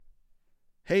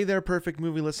Hey there, Perfect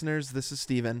Movie listeners. This is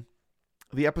Steven.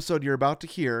 The episode you're about to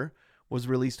hear was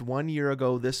released 1 year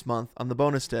ago this month on the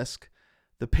bonus disc,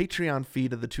 the Patreon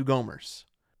feed of the Two Gomers.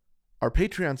 Our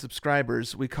Patreon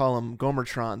subscribers, we call them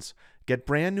Gomertrons, get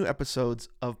brand new episodes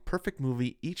of Perfect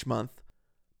Movie each month,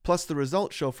 plus the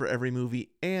result show for every movie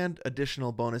and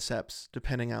additional bonus eps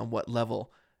depending on what level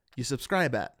you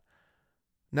subscribe at.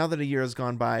 Now that a year has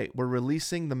gone by, we're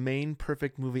releasing the main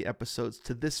Perfect Movie episodes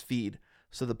to this feed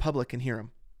so the public can hear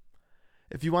them.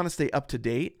 If you want to stay up to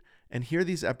date and hear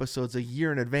these episodes a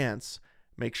year in advance,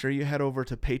 make sure you head over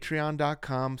to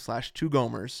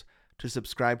patreon.com/2gomers to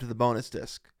subscribe to the bonus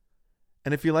disc.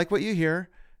 And if you like what you hear,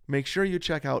 make sure you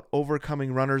check out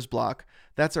Overcoming Runner's Block.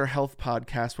 That's our health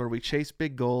podcast where we chase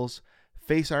big goals,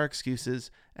 face our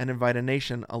excuses, and invite a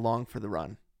nation along for the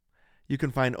run. You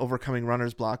can find Overcoming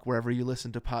Runner's Block wherever you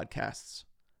listen to podcasts.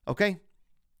 Okay,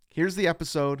 here's the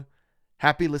episode.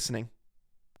 Happy listening.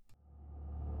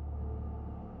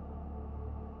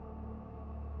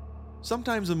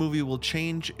 Sometimes a movie will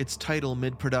change its title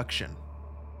mid-production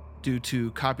due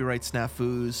to copyright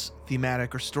snafus,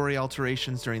 thematic or story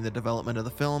alterations during the development of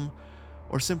the film,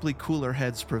 or simply cooler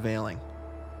heads prevailing.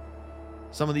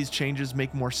 Some of these changes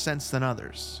make more sense than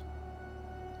others.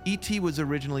 E.T. was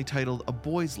originally titled A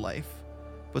Boy's Life,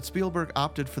 but Spielberg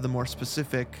opted for the more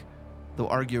specific, though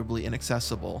arguably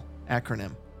inaccessible,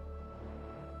 acronym.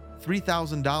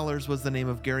 $3,000 was the name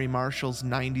of Gary Marshall's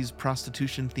 90s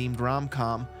prostitution-themed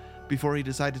rom-com before he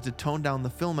decided to tone down the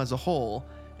film as a whole,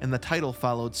 and the title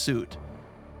followed suit,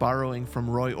 borrowing from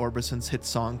Roy Orbison's hit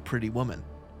song Pretty Woman.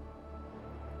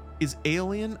 Is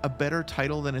Alien a better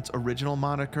title than its original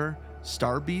moniker,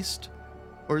 Star Beast?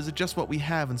 Or is it just what we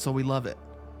have and so we love it?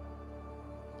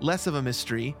 Less of a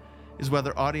mystery is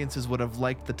whether audiences would have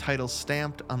liked the title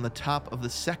stamped on the top of the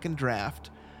second draft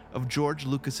of George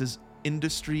Lucas's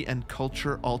industry and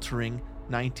culture-altering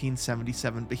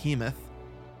 1977 behemoth,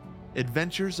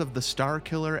 Adventures of the Star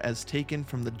Killer as taken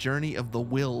from the Journey of the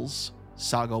Whills,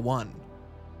 Saga 1.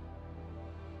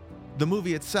 The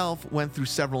movie itself went through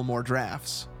several more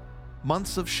drafts,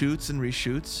 months of shoots and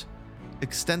reshoots,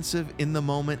 extensive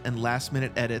in-the-moment and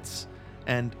last-minute edits,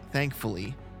 and,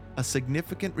 thankfully, a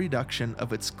significant reduction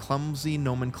of its clumsy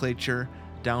nomenclature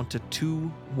down to 2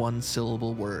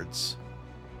 one-syllable words.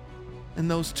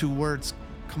 And those 2 words,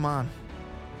 come on,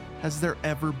 has there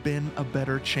ever been a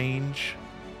better change?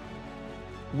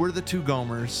 We're the Two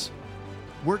Gomers.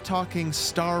 We're talking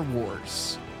Star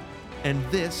Wars. And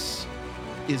this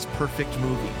is Perfect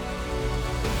Movie.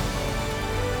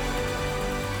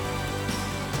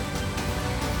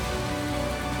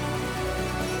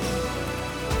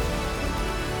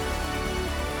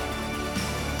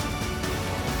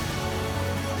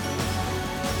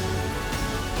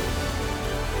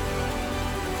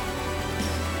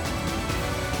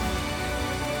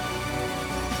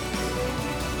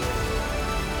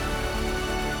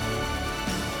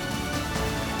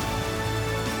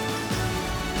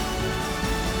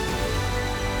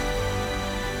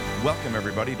 Welcome,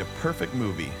 everybody, to Perfect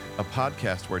Movie, a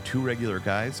podcast where 2 regular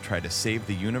guys try to save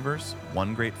the universe,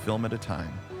 one great film at a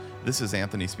time. This is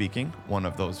Anthony speaking, one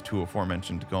of those 2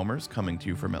 aforementioned Gomers, coming to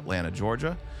you from Atlanta,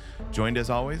 Georgia, joined as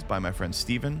always by my friend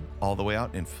Steven, all the way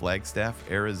out in Flagstaff,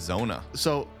 Arizona.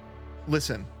 So,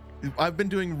 listen, I've been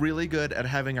doing really good at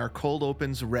having our cold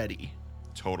opens ready.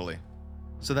 Totally.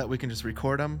 So that we can just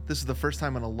record them. This is the first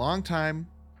time in a long time.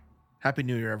 Happy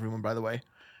New Year, everyone, by the way.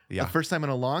 Yeah. The first time in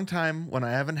a long time when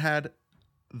I haven't had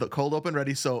the cold open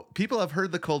ready. So people have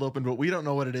heard the cold open, but we don't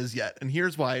know what it is yet. And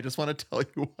here's why. I just want to tell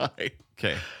you why.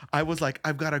 Okay. I was like,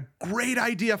 I've got a great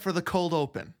idea for the cold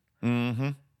open.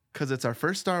 Mm-hmm. Because it's our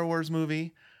first Star Wars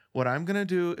movie. What I'm going to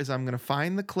do is I'm going to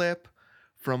find the clip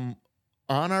from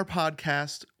on our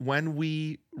podcast when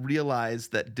we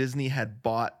realized that Disney had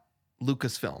bought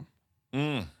Lucasfilm.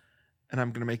 Mm. And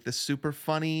I'm going to make this super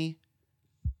funny.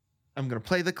 I'm going to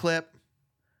play the clip.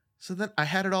 So then I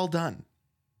had it all done.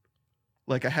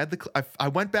 Like I had I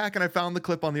went back and I found the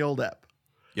clip on the old app.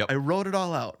 Yep. I wrote it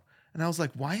all out. And I was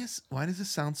like, why does this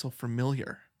sound so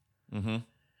familiar? Mm-hmm.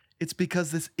 It's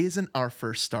because this isn't our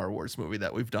first Star Wars movie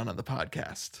that we've done on the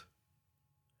podcast.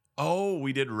 Oh,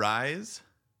 we did Rise?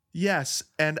 Yes.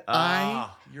 And I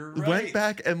you're right. went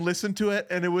back and listened to it,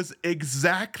 and it was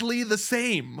exactly the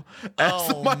same as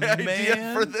my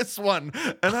idea for this one.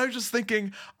 And I was just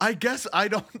thinking, I guess I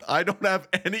don't have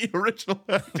any original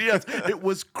ideas. It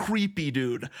was creepy,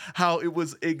 dude. How it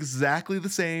was exactly the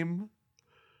same.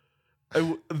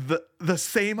 The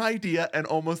same idea and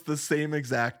almost the same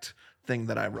exact thing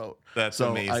that I wrote. That's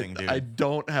so amazing, dude. I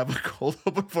don't have a cold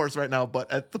open for us right now,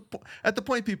 but at the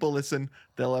point people listen,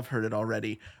 they'll have heard it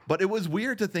already. But it was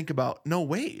weird to think about, no,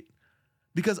 wait.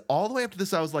 because all the way up to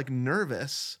this, I was like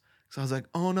nervous. So I was like,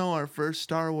 oh no, our first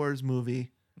Star Wars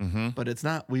movie. Mm-hmm. But it's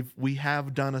not. We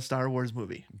have done a Star Wars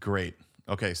movie. Great.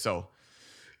 Okay, so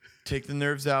take the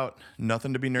nerves out.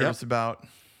 Nothing to be nervous about.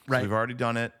 Right. We've already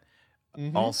done it.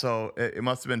 Mhm. Also, it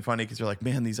must have been funny because you're like,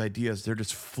 man, these ideas, they're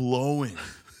just flowing.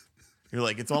 You're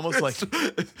like, it's almost like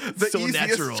the so easiest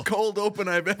natural. cold open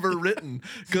I've ever written.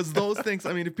 Because those things,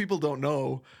 I mean, if people don't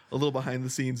know a little behind the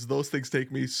scenes, those things take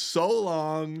me so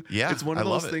long. Yeah, it's one of I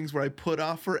love those it. things where I put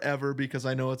off forever because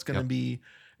I know it's going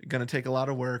to take a lot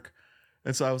of work.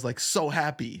 And so I was like so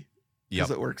happy because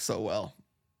Yep. it worked so well.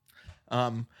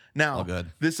 Now All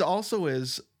good. this also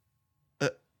is.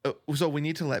 So we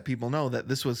need to let people know that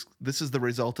this is the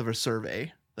result of a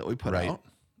survey that we put Right. out.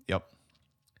 Yep.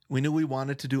 We knew we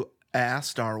wanted to do a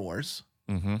Star Wars,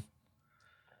 Mm-hmm.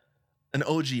 an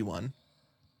OG one.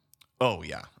 Oh,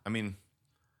 yeah. I mean,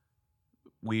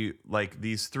 we like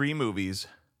these 3 movies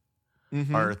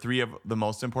Mhm. are 3 of the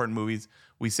most important movies.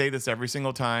 We say this every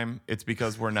single time. It's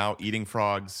because we're now eating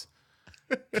frogs,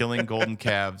 killing golden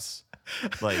calves.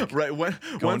 Like, Right. When's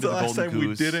to the the last Golden time we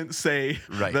Goose. didn't say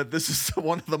Right. that this is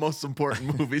one of the most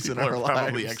important movies in people our are lives?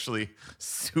 probably actually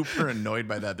super annoyed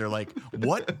by that. They're like,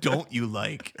 what don't you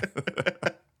like?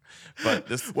 But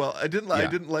this, Well, I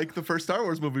didn't like the first Star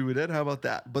Wars movie we did. How about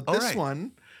that? But Oh, this right.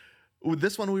 one,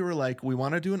 we were like, we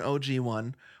want to do an OG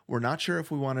one. We're not sure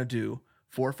if we want to do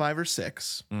 4, 5, or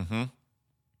 6. mm-hmm.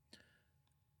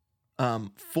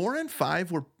 4 and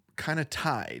 5 were kind of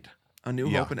tied. A New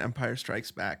Yeah. Hope and Empire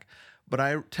Strikes Back. But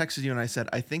I texted you and I said,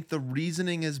 I think the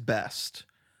reasoning is best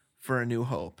for A New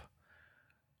Hope,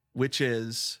 which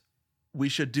is we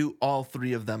should do all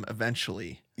 3 of them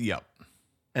eventually. Yep.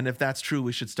 And if that's true,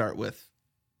 we should start with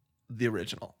the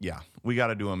original. Yeah. We got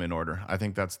to do them in order. I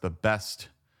think that's the best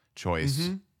choice.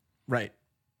 Mhm. Right.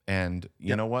 And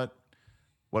you know what?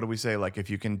 What do we say? Like, if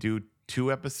you can do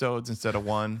 2 episodes instead of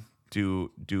 1,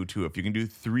 do 2. If you can do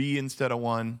 3 instead of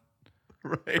 1,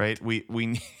 right? We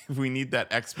need that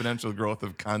exponential growth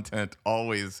of content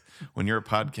always when you're a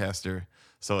podcaster.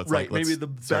 So it's Right. like, let's Maybe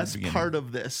the start at best beginning. part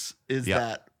of this is Yeah.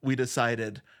 that we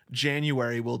decided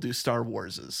January we'll do Star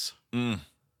Wars's.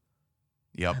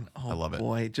 Yep. Oh, I love it.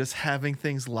 Boy, just having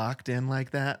things locked in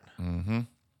like that. Mm-hmm.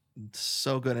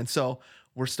 So good. And so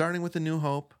we're starting with A New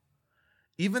Hope.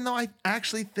 Even though I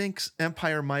actually think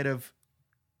Empire might have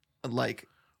like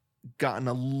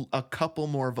gotten a couple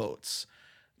more votes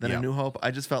than Yeah. A New Hope,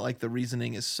 I just felt like the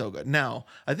reasoning is so good. Now,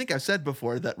 I think I've said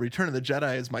before that Return of the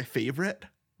Jedi is my favorite,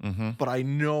 Mm-hmm. but I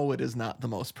know it is not the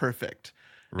most perfect.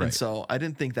 Right. And so I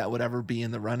didn't think that would ever be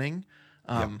in the running.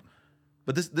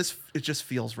 But this it just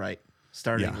feels right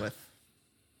starting Yeah. with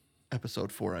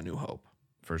episode 4, A New Hope.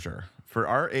 For sure. For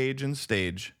our age and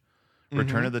stage,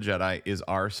 Return of the Jedi is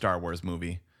our Star Wars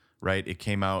movie, right? It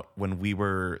came out when we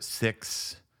were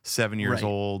 6, 7 years Right.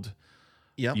 old.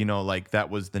 Yep. You know, like that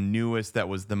was the newest, that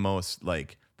was the most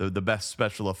like the best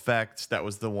special effects. That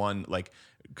was the one like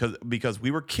because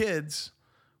we were kids,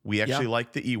 we actually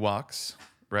liked the Ewoks,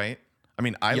 right? I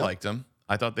mean, I Yep. liked them.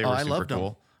 I thought they were I super loved 'em.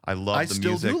 cool. I love I the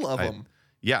still music. do love them.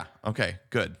 Yeah. Okay.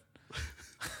 Good.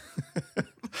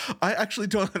 I actually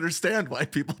don't understand why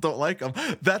people don't like them.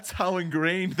 That's how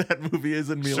ingrained that movie is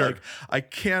in me. Sure. Like, I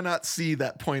cannot see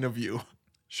that point of view.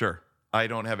 Sure. I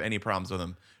don't have any problems with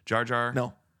them. Jar Jar.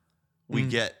 No. We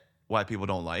get why people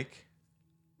don't like,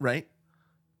 Right?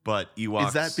 but Ewoks.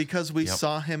 Is that because we Yep.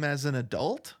 saw him as an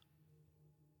adult?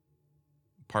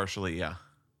 Partially, yeah.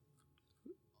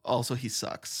 Also, he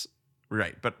sucks.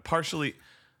 Right. But partially,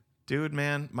 dude,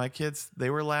 man, my kids, they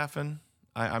were laughing.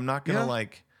 I'm not gonna Yeah.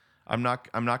 I'm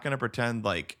not gonna pretend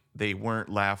like they weren't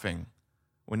laughing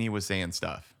when he was saying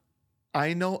stuff.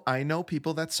 I know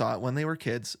people that saw it when they were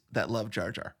kids that love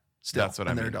Jar Jar. Still, That's what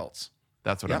I and they're mean. adults.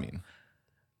 That's what I Yep. mean.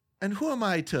 And who am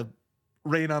I to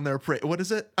rain on their parade? What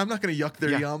is it? I'm not going to yuck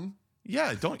their Yeah. yum.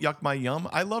 Yeah, don't yuck my yum.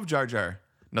 I love Jar Jar.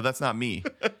 No, that's not me.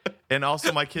 And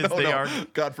also my kids, they are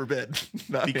God forbid.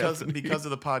 Not because Anthony. of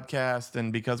the podcast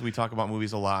and because we talk about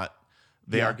movies a lot,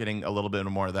 they Yeah. are getting a little bit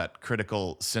more of that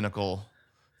critical, cynical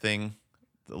thing,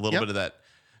 a little Yep. bit of that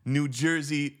New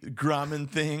Jersey Grommen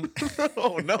thing.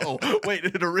 Oh no! Wait,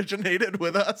 it originated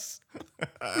with us.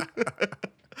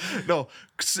 No,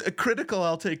 critical.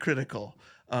 I'll take critical.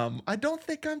 I don't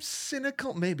think I'm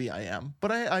cynical. Maybe I am,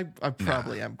 but I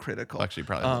probably am critical. Actually,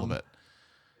 probably a little bit.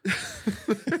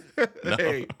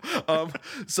 Hey,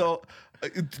 so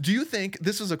do you think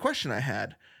this is a question I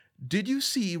had? Did you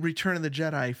see Return of the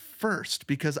Jedi first?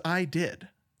 Because I did.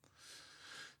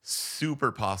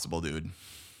 Super possible, dude.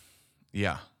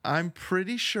 Yeah. I'm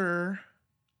pretty sure.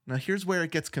 Now, here's where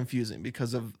it gets confusing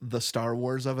because of the Star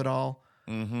Wars of it all.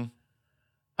 Mm-hmm.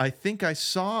 I think I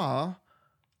saw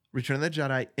Return of the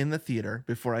Jedi in the theater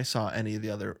before I saw any of the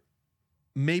other.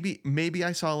 Maybe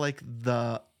I saw like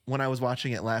when I was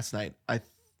watching it last night.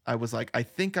 I was like, I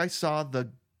think I saw the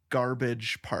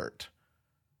garbage part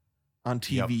on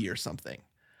TV or something.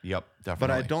 Yep, definitely.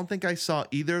 But I don't think I saw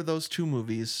either of those two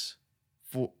movies,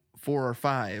 4 or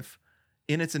 5,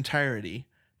 in its entirety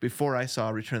before I saw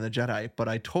Return of the Jedi. But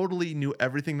I totally knew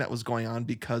everything that was going on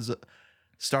because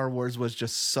Star Wars was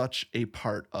just such a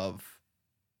part of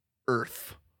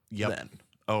Earth then.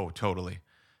 Oh, totally.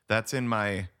 That's in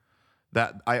my...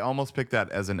 That I almost picked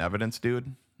that as an evidence,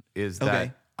 dude, is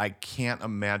that I can't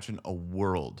imagine a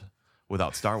world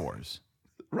without Star Wars.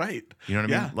 Right. You know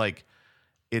what I mean? Like,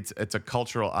 it's a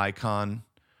cultural icon,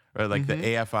 or like the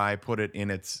AFI put it in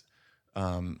its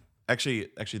actually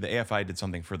the AFI did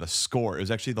something for the score. It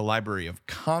was actually the Library of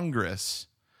Congress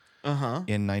in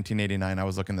 1989. I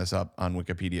was looking this up on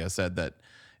Wikipedia. Said that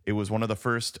it was one of the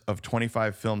first of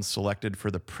 25 films selected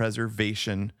for the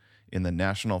preservation in the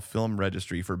National Film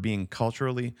Registry for being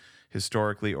culturally,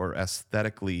 historically, or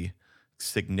aesthetically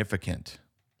significant.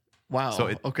 Wow.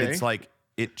 So it's like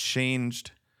it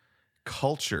changed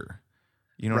culture.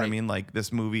 You know what I mean? Like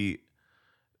this movie,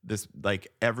 like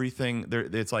everything there.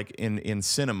 It's like in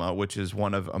cinema, which is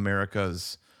one of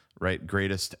America's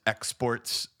greatest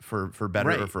exports for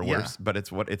better or for worse. But it's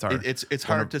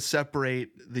hard to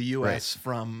separate the U.S.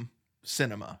 from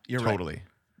cinema. You're totally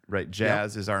right.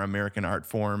 Jazz is our American art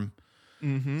form.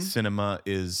 Cinema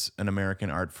is an American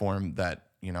art form that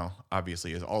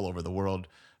obviously is all over the world.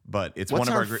 But it's one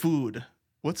of our food.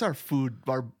 What's our food?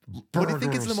 What do you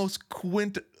think is the most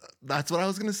That's what I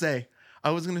was going to say. I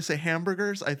was going to say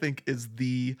hamburgers, I think, is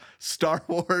the Star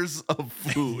Wars of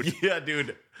food. Yeah,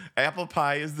 dude. Apple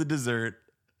pie is the dessert.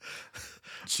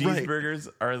 Cheeseburgers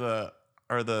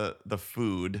are the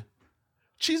food.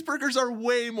 Cheeseburgers are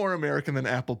way more American than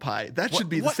apple pie. That should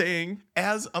be the saying.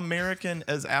 As American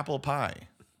as apple pie.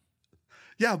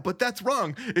 Yeah, but that's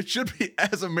wrong. It should be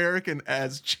as American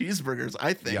as cheeseburgers,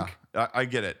 I think. Yeah, I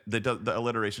get it. The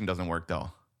alliteration doesn't work,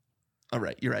 though. All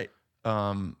right, you're right.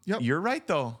 You're right,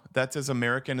 though. That's as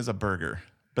American as a burger.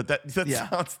 But that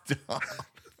sounds dumb.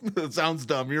 That sounds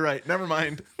dumb. You're right. Never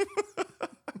mind.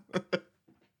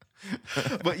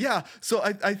 But yeah, so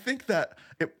I think that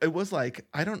it was like,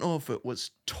 I don't know if it was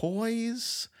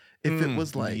toys, if it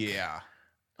was like... Yeah.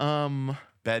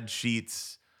 Bed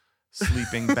sheets...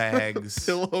 Sleeping bags,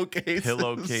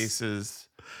 pillowcases,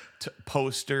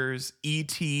 posters,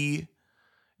 E.T.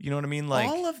 You know what I mean? Like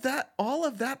all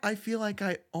of that I feel like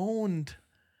I owned,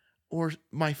 or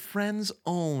my friends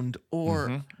owned,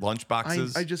 or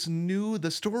lunchboxes. I just knew the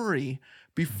story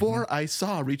before I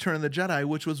saw Return of the Jedi,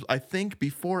 which was, I think,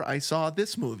 before I saw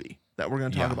this movie that we're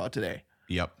going to talk about today.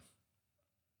 Yep.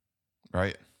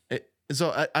 Right.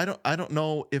 So I don't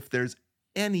know if there's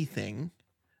anything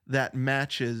that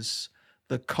matches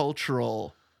the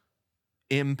cultural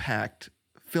impact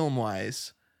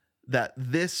film-wise that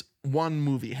this one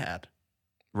movie had.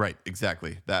 Right,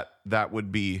 exactly. That would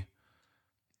be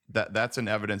that's an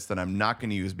evidence that I'm not going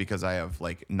to use because I have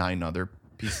like 9 other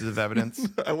pieces of evidence.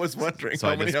 I was wondering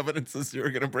how many evidences you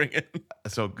were going to bring in.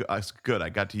 So good. I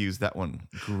got to use that one.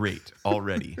 Great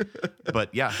already.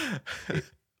 But yeah,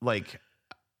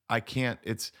 I can't.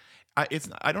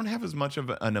 I don't have as much of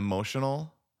an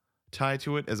emotional tie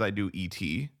to it as I do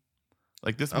E.T.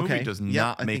 Like this movie does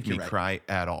not make me cry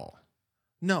at all.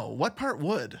 No, what part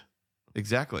would?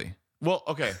 Exactly. Well,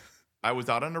 okay. I was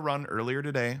out on a run earlier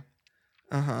today.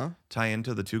 Tie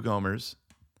into the 2 Gomers.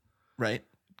 Right.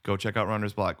 Go check out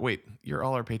Runner's Block. Wait, you're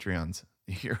all our Patreons.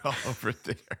 You're all over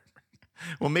there.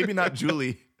 Well, maybe not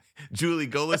Julie. Julie,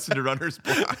 go listen to Runner's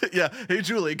Block. Yeah. Hey,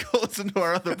 Julie, go listen to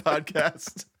our other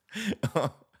podcast.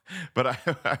 But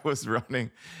I was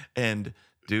running, and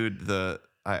dude,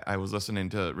 I was listening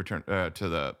to Return to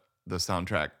the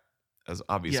soundtrack, as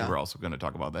obviously we're also going to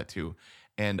talk about that too,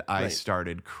 and I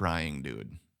started crying,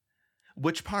 dude.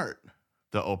 Which part?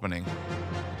 The opening.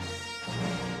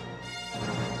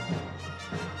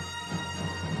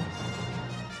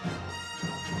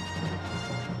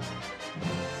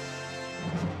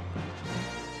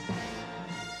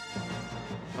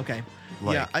 Okay.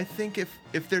 Yeah, I think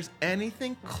if there's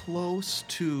anything close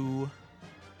to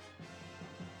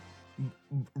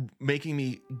making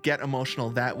me get emotional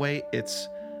that way, it's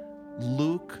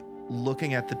Luke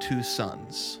looking at the 2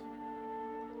 suns.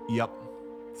 Yep.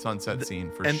 Sunset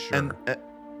scene for sure.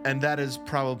 And that is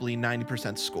probably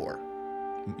 90% score.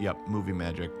 Yep. Movie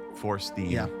magic. Force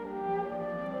theme. Yeah.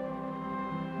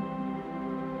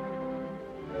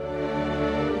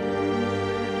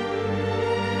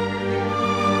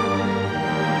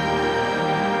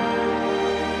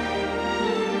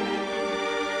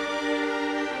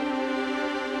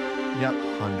 Yep.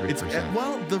 100%.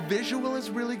 Well, the visual is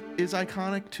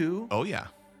iconic too, Oh yeah.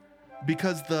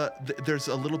 because there's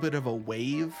a little bit of a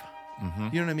wave. Mm-hmm.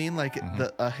 You know what I mean? Like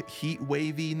the heat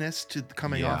waviness to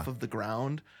coming Yeah. off of the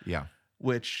ground. Yeah.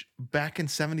 Which back in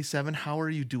 '77, how are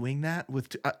you doing that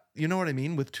with? You know what I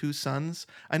mean? With two suns.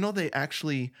 I know they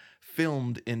actually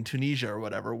filmed in Tunisia or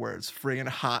whatever, where it's friggin'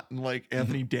 hot and like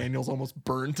Anthony Daniels almost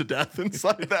burned to death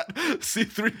inside that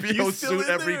C-3PO suit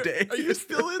every day. Are you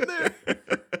still in there?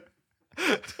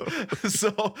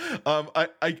 So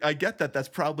I get that that's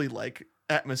probably like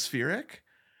atmospheric,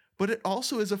 but it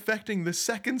also is affecting the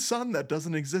second sun that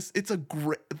doesn't exist. It's a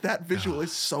great, that visual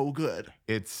is so good.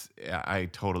 I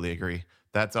totally agree.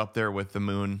 That's up there with the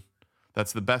moon.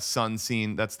 That's the best sun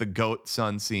scene. That's the goat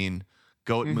sun scene,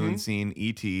 goat moon scene,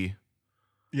 E.T.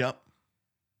 Yep.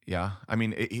 Yeah. I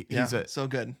mean, he's a so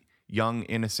good. young,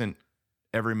 innocent,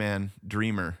 everyman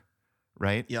dreamer,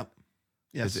 right? Yep.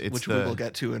 Yes, It's which we will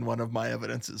get to in one of my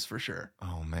evidences for sure.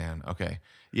 Oh, man. Okay.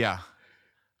 Yeah.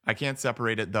 I can't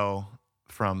separate it, though,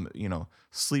 from,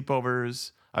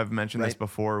 sleepovers. I've mentioned this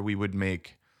before. We would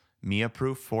make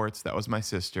Mia-proof forts. That was my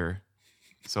sister.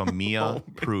 So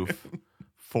Mia-proof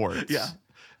forts. Yeah.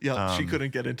 Yeah, she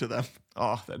couldn't get into them.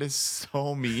 Oh, that is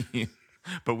so mean.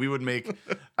 But we would make,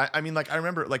 I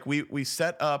remember, we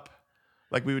set up,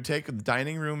 we would take a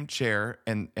dining room chair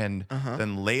and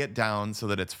then lay it down so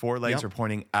that its four legs are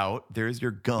pointing out. There's your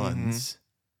guns,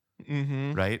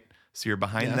 right? So you're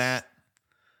behind that.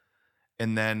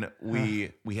 And then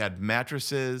we had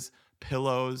mattresses,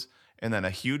 pillows, and then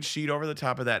a huge sheet over the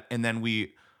top of that. And then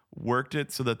we worked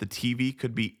it so that the TV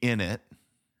could be in it.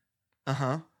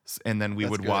 And then we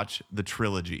would watch the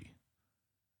trilogy.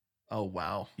 Oh,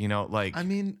 wow. I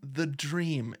mean, the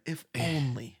dream, if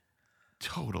only.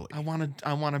 Totally. I want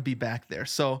to be back there.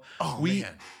 So man.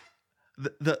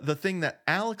 The thing that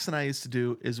Alex and I used to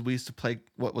do is we used to play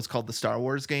what was called the Star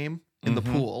Wars game in the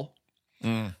pool.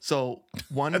 So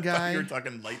one guy, you're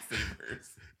talking lightsabers.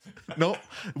 No,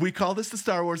 we call this the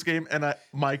Star Wars game, and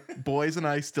my boys and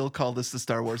I still call this the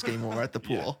Star Wars game when we're at the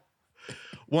pool. Yeah.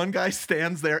 One guy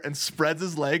stands there and spreads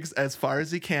his legs as far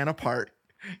as he can apart.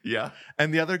 Yeah.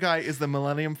 And the other guy is the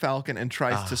Millennium Falcon and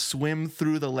tries to swim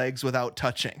through the legs without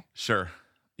touching. Sure.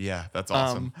 Yeah, that's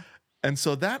awesome. And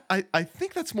so that I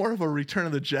think that's more of a Return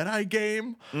of the Jedi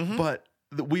game, but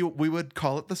we would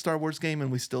call it the Star Wars game, and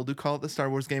we still do call it the Star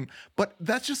Wars game. But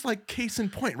that's just like case in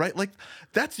point, right? Like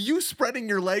that's you spreading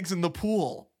your legs in the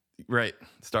pool. Right.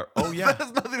 Oh yeah. That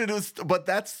has nothing to do with, but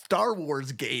that's Star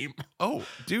Wars game. Oh,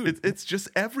 dude. It's just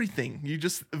everything.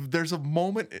 There's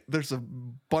a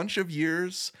bunch of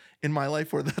years in my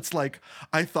life where that's like,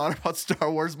 I thought about Star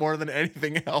Wars more than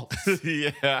anything else.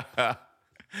 Yeah,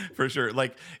 for sure.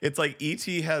 It's like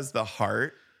E.T. has the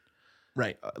heart.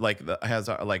 Right. Has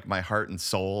my heart and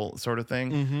soul sort of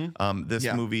thing. This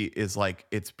movie is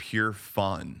it's pure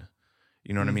fun.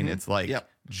 You know what I mean? It's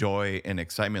joy and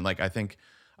excitement. I think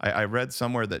I read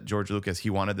somewhere that George Lucas, he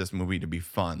wanted this movie to be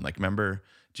fun. Remember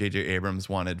J.J. Abrams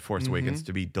wanted Force Awakens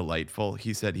to be delightful.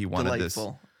 He said he wanted this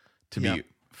to be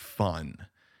fun.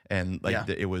 And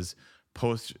it was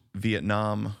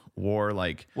post-Vietnam War.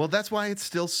 Well, that's why it's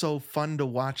still so fun to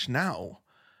watch now.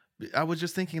 I was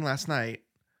just thinking last night.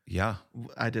 Yeah.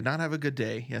 I did not have a good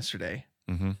day yesterday.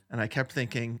 And I kept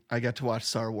thinking, I got to watch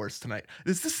Star Wars tonight.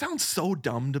 Does this sound so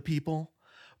dumb to people?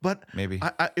 But maybe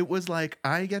it was like,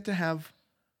 I get to have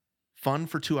fun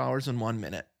for 2 hours and 1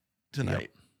 minute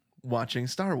tonight watching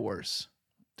Star Wars.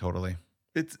 Totally.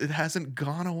 It hasn't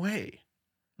gone away.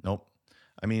 Nope.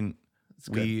 I mean,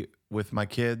 with my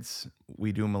kids,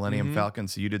 we do Millennium Falcon.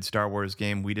 So you did Star Wars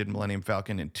game. We did Millennium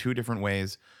Falcon in two different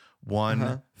ways.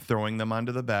 One, throwing them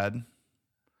onto the bed.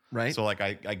 Right. So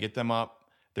I get them up.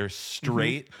 They're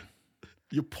straight.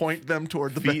 You point them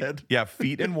toward the bed. Yeah,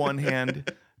 feet in one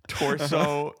hand,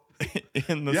 torso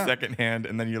in the second hand,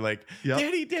 and then you're like,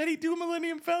 Daddy, do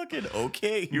Millennium Falcon.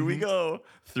 Okay, here we go.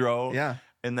 Throw. Yeah.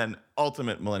 And then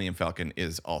Ultimate Millennium Falcon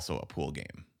is also a pool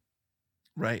game.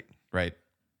 Right. Right.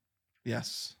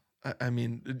 Yes. I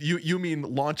mean, you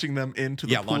mean launching them into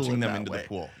the pool. Yeah, launching them into the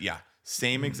pool. Yeah.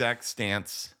 Same exact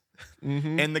stance.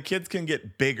 And the kids can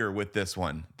get bigger with this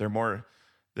one. They're more,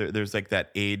 there's that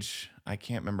age. I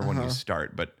can't remember when you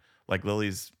start, but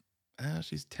Lily's,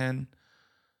 she's 10.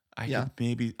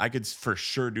 I could for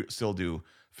sure still do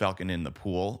Falcon in the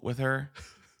pool with her,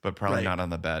 but probably not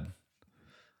on the bed.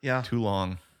 Yeah. Too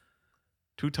long.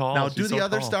 Too tall. Now do the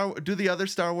other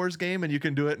Star Wars game, and you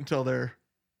can do it until they're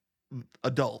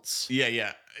adults.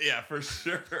 Yeah, for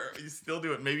sure. You still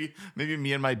do it. Maybe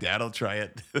me and my dad will try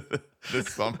it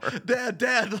this summer. Dad,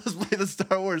 let's play the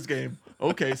Star Wars game.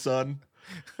 Okay, son.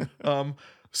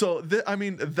 So, I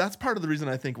mean, that's part of the reason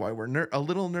I think why we're a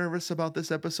little nervous about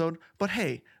this episode. But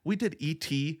hey, we did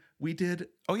E.T., we did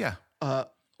Oh yeah.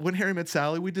 When Harry Met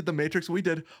Sally, we did The Matrix, we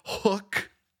did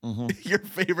Hook, your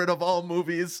favorite of all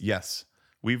movies. Yes.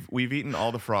 We've eaten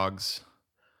all the frogs.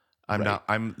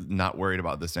 I'm not worried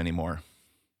about this anymore.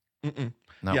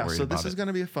 Not Yeah, worried so about this is it. going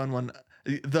to be a fun one.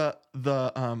 The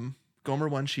Gomer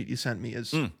one sheet you sent me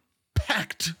is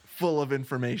packed full of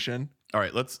information. All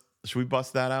right, should we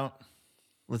bust that out?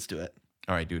 Let's do it.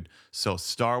 All right, dude. So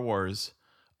Star Wars,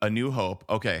 A New Hope.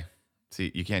 Okay.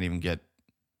 See, you can't even get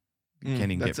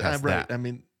get past right. that. I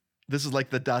mean, this is like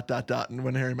the ... and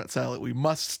When Harry Met Sally. We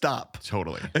must stop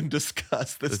Totally. and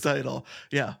discuss this title.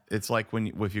 Yeah. It's like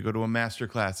if you go to a master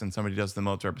class and somebody does the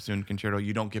Mozart bassoon concerto,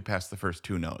 you don't get past the first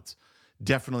 2 notes.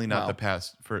 Definitely not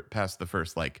past the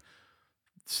first like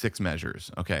 6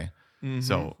 measures. Okay.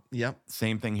 So Yep.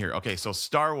 same thing here. Okay, so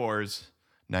Star Wars,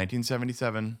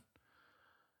 1977,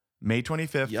 May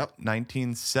 25th,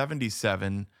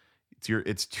 1977.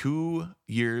 It's 2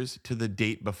 years to the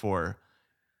date before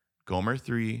Gomer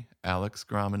 3, Alex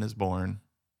Grommen is born.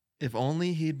 If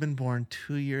only he'd been born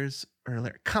 2 years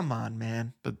earlier. Come on,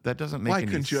 man. But that doesn't make Why any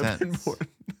couldn't you have been sense. born?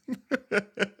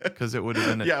 Because it would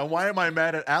have been Yeah, why am I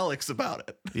mad at Alex about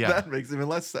it? Yeah. That makes even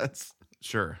less sense.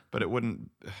 Sure, but it wouldn't.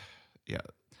 Yeah,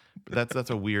 but that's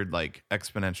a weird like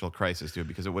exponential crisis, dude.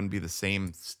 Because it wouldn't be the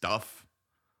same stuff.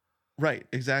 Right,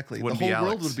 exactly. The Wouldn't whole be world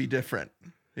Alex. would be different.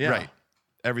 Yeah. Right.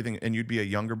 Everything, and you'd be a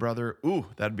younger brother. Ooh,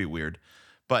 that'd be weird.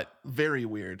 But Very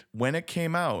weird. when it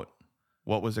came out,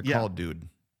 what was it Yeah. called, dude?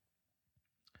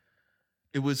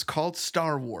 It was called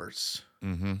Star Wars.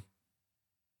 Mm-hmm.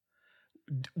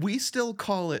 We still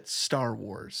call it Star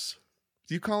Wars.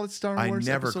 Do you call it Star I Wars?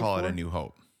 never Episode call 4? it A New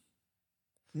Hope.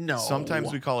 No.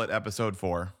 Sometimes we call it Episode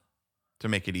 4 to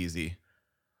make it easy.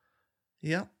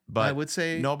 Yeah. But I would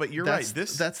say no, but you're right.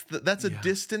 That's a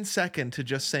distant second to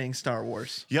just saying Star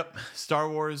Wars. Yep. Star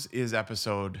Wars is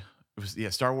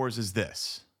Star Wars is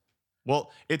this.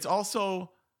 Well, it's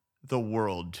also the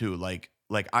world too. Like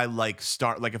I like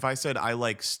if I said I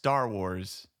like Star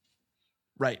Wars,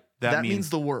 Right. That That means means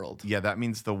the world. yeah, that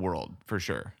means the world for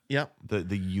sure. Yep.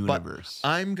 The universe.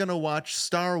 I'm going to watch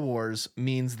Star Wars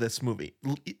means this movie.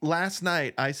 Last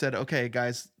night I said, "Okay,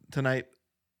 guys, tonight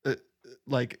this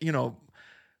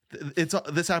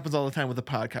happens all the time with the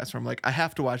podcast where I'm like, I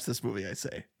have to watch this movie, I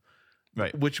say.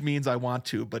 Right. Which means I want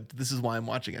to, but this is why I'm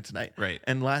watching it tonight. Right.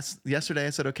 And yesterday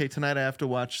I said, okay, tonight I have to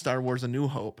watch Star Wars: A New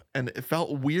Hope, and it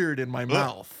felt weird in my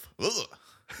mouth. Ugh.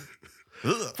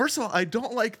 Ugh. First of all, I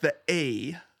don't like the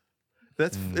A.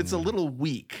 It's a little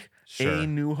weak. Sure. A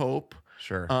New Hope.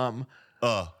 Sure.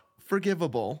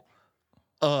 Forgivable.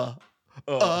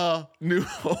 New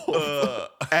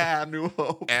Hope. New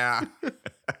Hope.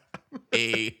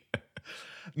 A.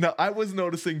 Now I was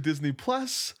noticing Disney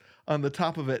Plus. On the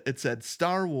top of it, it said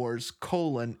Star Wars: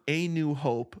 A New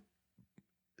Hope,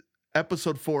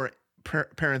 Episode 4,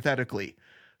 parenthetically.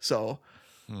 So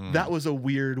that was a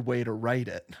weird way to write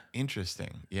it.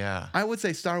 Interesting. Yeah. I would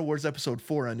say Star Wars Episode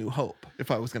 4: A New Hope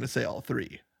if I was going to say all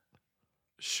 3.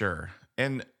 Sure.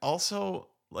 And also,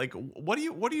 like, what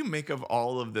do you make of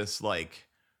all of this like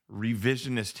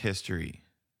revisionist history?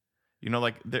 You know,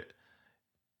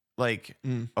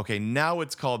 okay, now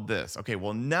it's called this. Okay,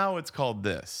 well, now it's called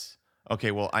this.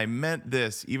 Okay, well, I meant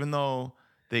this, even though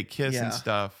they kiss and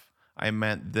stuff. I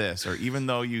meant this, or even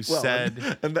though you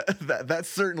said, and that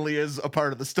certainly is a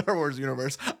part of the Star Wars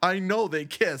universe. I know they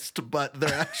kissed, but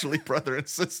they're actually brother and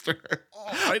sister.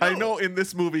 I know in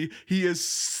this movie he is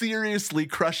seriously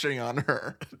crushing on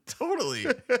her. Totally.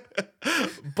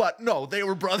 But no, they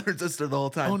were brother and sister the whole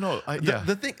time. Oh no,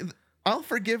 The thing, I'll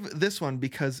forgive this one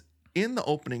because in the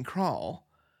opening crawl,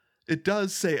 it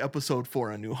does say Episode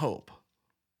 4: A New Hope.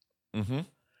 Mm-hmm.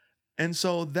 And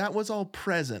so that was all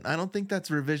present. I don't think that's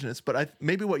revisionist, but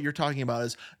maybe what you're talking about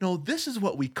is, no, this is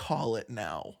what we call it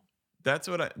now. That's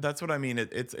what I mean.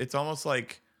 It's almost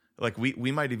like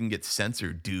we might even get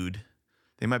censored, dude.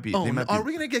 They might be. Are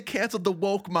we gonna get canceled? The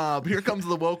woke mob. Here comes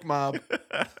the woke mob.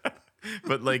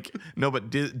 But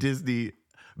Disney,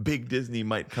 big Disney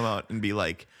might come out and be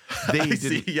like,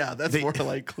 that's more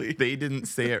likely. They didn't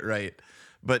say it right,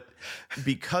 but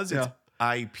because it's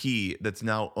IP that's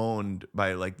now owned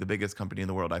by like the biggest company in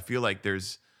the world, I feel like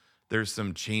there's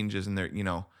some changes in there,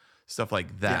 stuff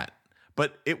like that. Yeah.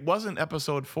 But it wasn't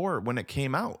Episode 4 when it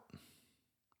came out.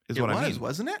 I mean,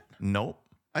 wasn't it? Nope.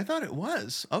 I thought it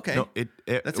was. Okay. No,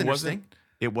 that's interesting.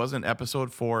 It wasn't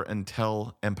Episode 4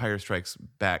 until Empire Strikes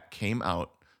Back came out.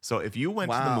 So if you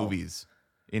went to the movies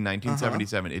in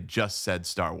 1977, it just said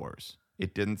Star Wars.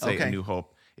 It didn't say A New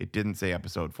Hope. It didn't say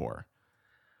Episode 4.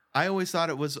 I always thought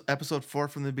it was episode 4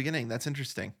 from the beginning. That's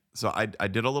interesting. So I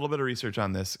did a little bit of research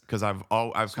on this because I've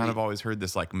kind of always heard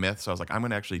this like myth. So I was like, I'm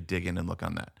going to actually dig in and look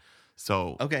on that.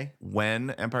 So Okay.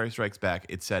 when Empire Strikes Back,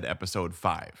 it said episode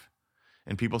 5,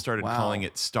 and people started Wow. calling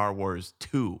it Star Wars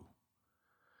 2,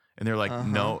 and they're like,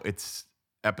 no, it's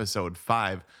episode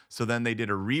 5. So then they did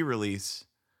a re-release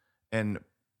and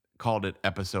called it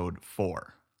episode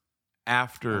 4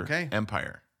 after Okay.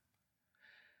 Empire.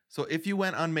 So if you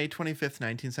went on May 25th,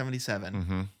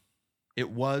 1977, it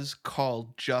was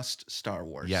called just Star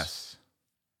Wars. Yes.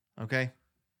 Okay.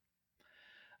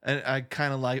 And I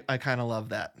kind of love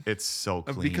that. It's so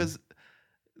clean. Because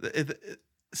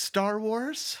Star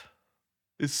Wars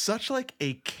is such like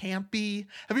a campy.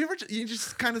 Have you ever you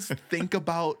just kind of think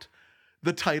about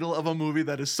the title of a movie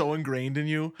that is so ingrained in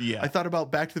you? Yeah. I thought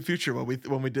about Back to the Future when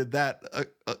we did that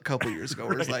a couple years ago.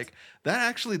 Where it's like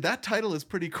that title is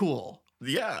pretty cool.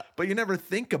 Yeah. But you never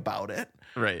think about it.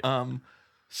 Right.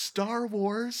 Star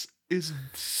Wars is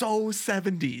so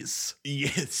 70s.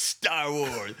 Yes, Star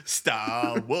Wars.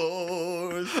 Star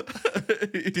Wars.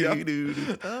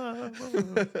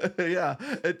 Yeah.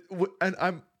 And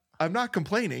I'm not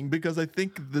complaining because I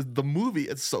think the movie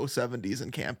is so 70s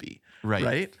and campy.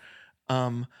 Right.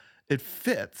 It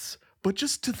fits. But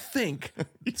just to think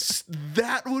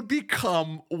that would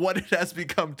become what it has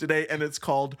become today, and it's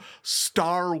called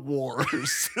Star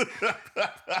Wars.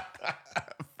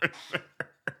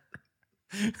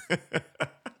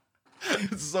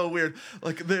 It's so weird.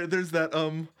 Like there's that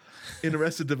in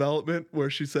Arrested Development where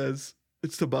she says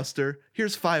it's to Buster,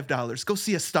 here's $5. Go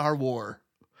see a Star War.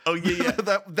 Oh yeah,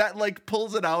 yeah. that like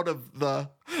pulls it out of the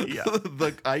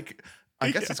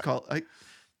I guess it's called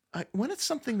when it's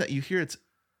something that you hear it's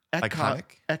Iconic?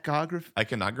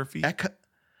 Iconography.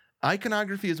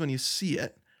 Iconography is when you see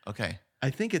it. Okay. I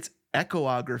think it's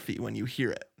echography when you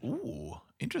hear it. Ooh,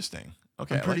 interesting.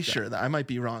 Okay. I'm pretty sure that I might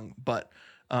be wrong, but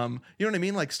you know what I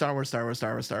mean? Like Star Wars.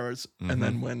 And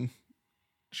then when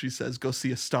she says, go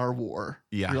see a Star War,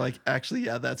 Yeah. you're like, actually,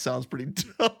 yeah, that sounds pretty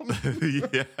dumb.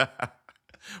 Yeah.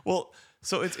 Well,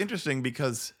 so it's interesting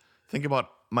because think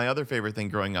about my other favorite thing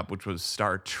growing up, which was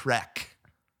Star Trek.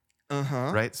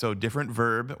 Uh-huh. Right? So different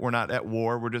verb. We're not at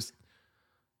war. We're just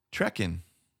trekking.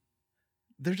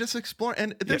 They're just exploring.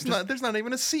 And there's not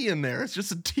even a C in there. It's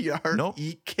just a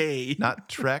T-R-E-K. Not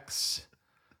Treks.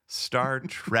 Star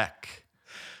Trek.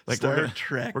 Like Star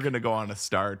Trek. We're gonna go on a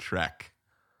Star Trek.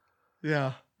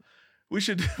 Yeah. We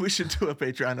should do a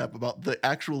Patreon app about the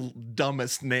actual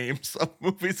dumbest names of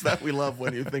movies that we love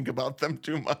when you think about them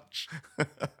too much.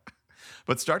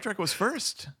 But Star Trek was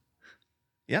first.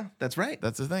 Yeah, that's right.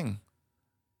 That's the thing.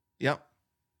 Yep.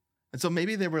 And so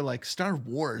maybe they were like, Star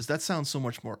Wars, that sounds so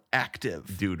much more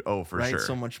active. Dude, oh, for right? sure.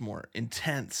 So much more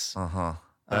intense. Uh-huh.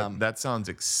 That sounds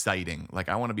exciting. Like,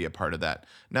 I want to be a part of that.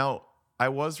 Now, I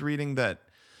was reading that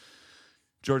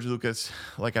George Lucas,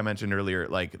 like I mentioned earlier,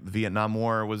 like the Vietnam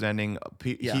War was ending.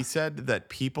 He said that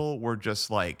people were just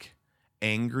like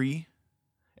angry.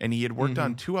 And he had worked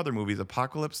on 2 other movies,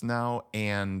 Apocalypse Now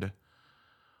and...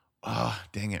 Oh,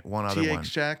 dang it. One other one.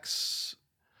 THX.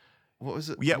 What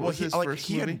was it? Yeah, what was his first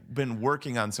he movie? had been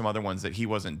working on some other ones that he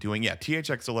wasn't doing. Yeah,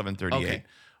 THX 1138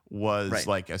 was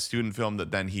like a student film that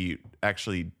then he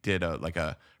actually did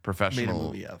a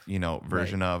professional movie of.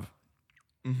 Version of.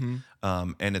 Mm-hmm.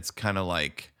 And it's kind of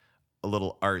like a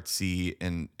little artsy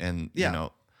and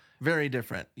very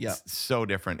different. Yeah. So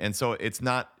different. And so it's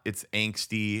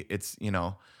angsty. It's,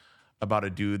 about a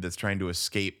dude that's trying to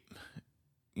escape,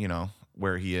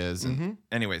 where he is. And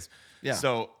anyways,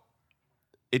 so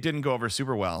it didn't go over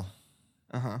super well.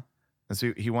 Uh-huh. And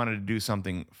so he wanted to do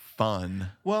something fun.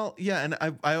 Well, yeah, and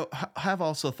I have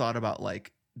also thought about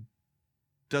like,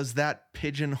 does that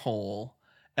pigeonhole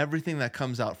everything that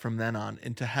comes out from then on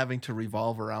into having to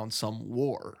revolve around some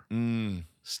war?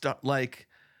 Like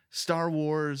Star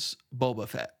Wars Boba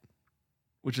Fett,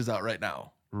 which is out right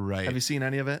now. Right. Have you seen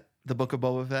any of it? The Book of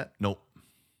Boba Fett? Nope.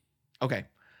 Okay.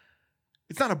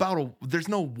 It's not about there's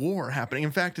no war happening.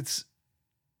 In fact, it's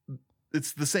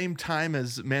the same time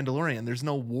as Mandalorian. There's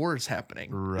no wars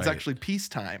happening. Right. It's actually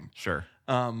peacetime. Sure.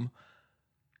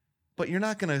 But you're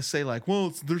not going to say like,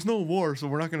 well, there's no war, so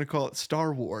we're not going to call it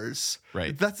Star Wars.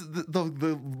 Right. That's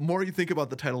the more you think about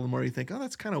the title, the more you think, oh,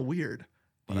 that's kind of weird.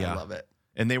 But I love it.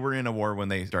 And they were in a war when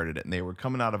they started it, and they were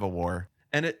coming out of a war.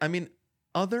 And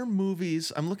other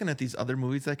movies, I'm looking at these other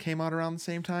movies that came out around the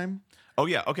same time. Oh,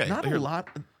 yeah. Okay. Not a lot.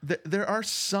 There are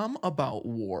some about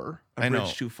war. A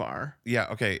Bridge Too Far. Yeah.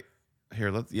 Okay. Here,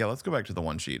 let's go back to the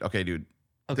one sheet. Okay, dude.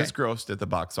 Okay. This grossed at the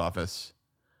box office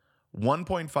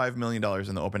 $1.5 million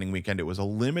in the opening weekend. It was a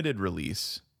limited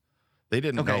release. They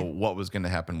didn't Okay. know what was going to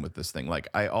happen with this thing. Like,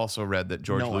 I also read that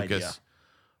George No Lucas idea.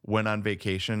 went on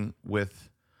vacation with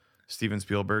Steven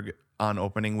Spielberg on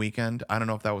opening weekend. I don't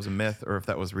know if that was a myth or if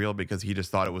that was real, because he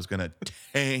just thought it was going to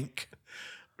tank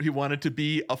He wanted to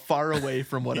be far away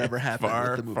from whatever happened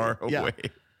far, with the movie. far Yeah. away.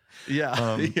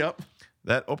 Yeah. Yep.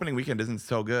 That opening weekend isn't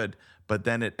so good, but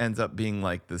then it ends up being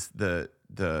like this.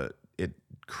 It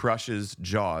crushes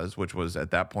Jaws, which was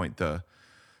at that point the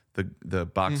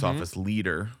box office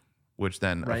leader, which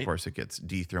then Right. of course it gets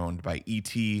dethroned by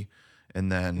E.T.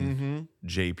 and then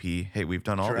JP. Hey, we've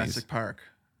done all Jurassic Park.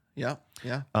 Yeah.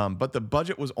 Yeah. but the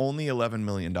budget was only $11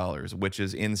 million, which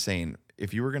is insane.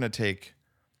 If you were going to take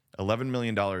 $11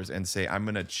 million and say, I'm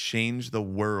going to change the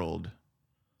world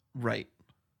Right.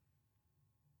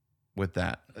 with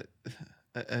that.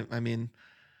 I mean,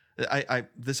 I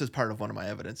this is part of one of my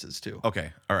evidences too.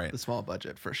 Okay. All right. The small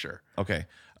budget for sure. Okay.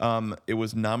 It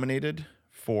was nominated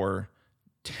for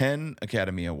 10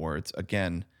 Academy Awards.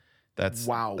 Again, that's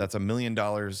Wow. That's $1 million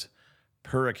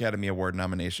per Academy Award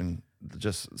nomination.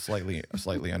 Just slightly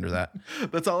under that.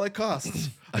 That's all it costs.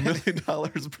 $1 million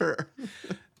per.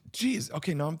 Jeez.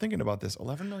 Okay. Now I'm thinking about this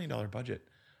 $11 million budget.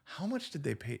 How much did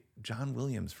they pay John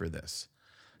Williams for this?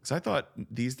 Because I thought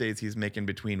these days he's making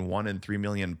between $1 and $3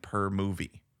 million per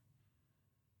movie.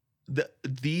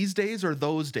 These days or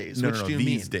those days? No, Which no, do you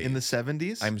these mean? days. In the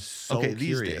 70s? I'm so Okay, curious.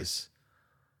 these days.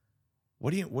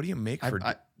 What do you make for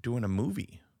doing a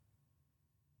movie?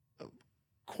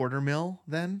 $250,000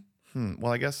 then?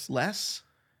 Well, I guess Less?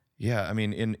 yeah. I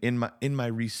mean, in my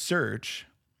research,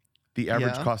 the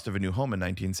average Yeah. cost of a new home in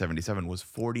 1977 was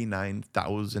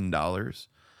 $49,000.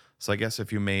 So I guess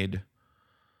if you made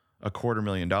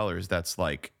 $250,000, that's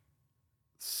like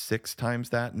 6 times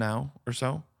that now or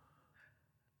so.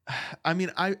 I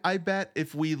mean, I bet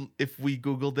if we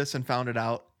Googled this and found it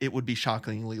out, it would be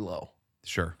shockingly low.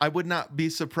 Sure. I would not be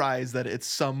surprised that it's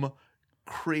some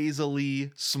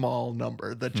crazily small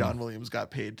number that John Williams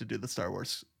got paid to do the Star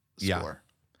Wars Yeah. score.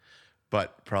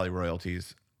 But probably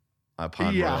royalties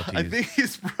upon Yeah, royalties. I think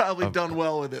he's probably done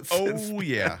well with it. since Oh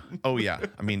yeah. Oh yeah.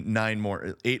 I mean,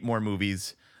 8 more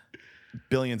movies,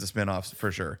 billions of spinoffs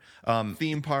for sure.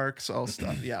 theme parks, all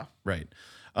stuff. Yeah. Right.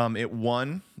 It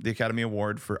won the Academy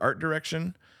Award for art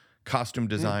direction, costume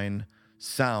design,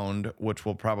 sound, which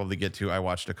we'll probably get to. I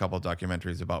watched a couple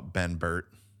documentaries about Ben Burt.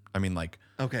 I mean, like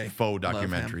Okay. faux Love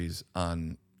him. documentaries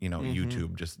on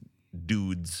YouTube, just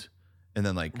dudes, and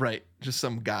then like Right. Just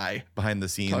some guy behind the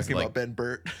scenes. talking like about Ben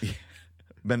Burt.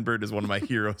 Ben Burt is one of my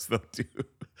heroes though too.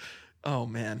 Oh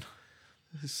man.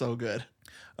 He's so good.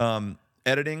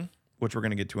 Editing, which we're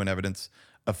going to get to in evidence,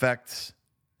 effects,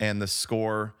 and the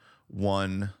score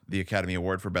won the Academy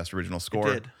Award for Best Original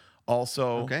Score. did.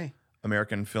 Also, Okay.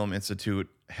 American Film Institute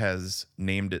has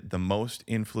named it the most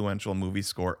influential movie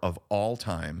score of all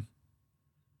time.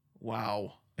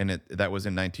 Wow. And that was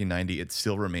in 1990. It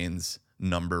still remains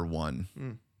number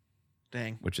 1,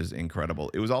 Dang. which is incredible.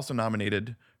 It was also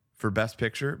nominated for Best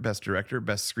Picture, Best Director,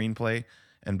 Best Screenplay,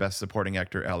 and Best Supporting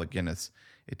Actor, Alec Guinness.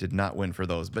 It did not win for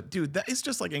those. But dude, that is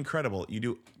just like incredible. You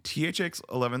do THX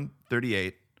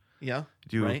 1138, Yeah.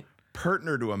 do Right.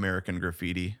 Partner to American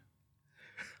Graffiti.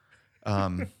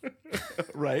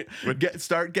 Right.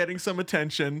 Start getting some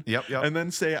attention. Yep. And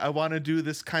then say, I want to do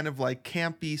this kind of like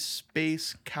campy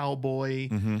space cowboy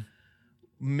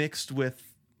mixed with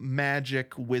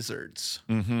magic wizards.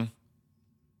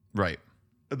 Right.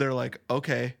 They're like,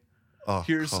 okay, Oh,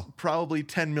 here's cool. probably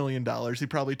 $10 million. He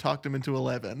probably talked him into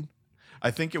 11.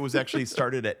 I think it was actually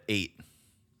started at 8.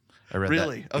 I read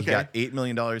Really? that. He Okay. got $8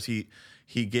 million.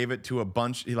 He gave it to a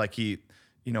bunch. He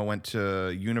went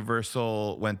to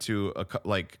Universal, went to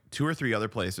like 2 or 3 other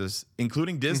places,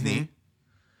 including Disney. And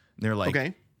they're like,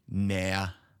 Okay. nah,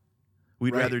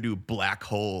 we'd Right. rather do Black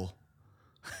Hole.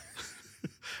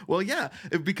 Well, yeah,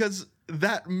 because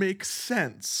that makes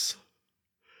sense.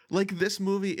 Like this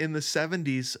movie in the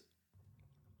 70s,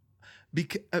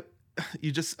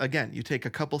 you take a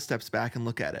couple steps back and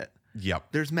look at it. Yep.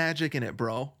 There's magic in it,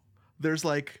 bro. There's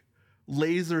like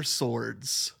laser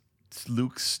swords.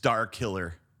 Luke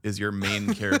Starkiller is your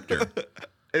main character.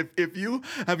 If you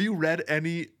have you read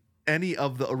any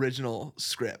of the original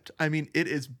script? I mean, it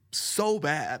is so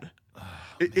bad.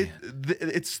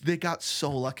 They got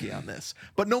so lucky on this,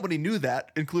 but nobody knew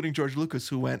that, including George Lucas,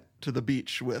 who went to the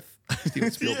beach with Steven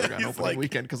Spielberg on he's opening like-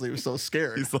 weekend because he was so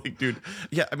scared. He's like, dude,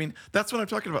 yeah, I mean, that's what I'm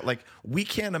talking about. Like, we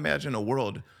can't imagine a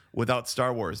world without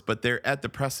Star Wars, but they're at the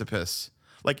precipice.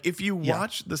 Like, if you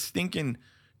watch the stinking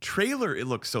trailer, it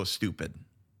looks so stupid.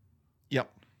 Yep.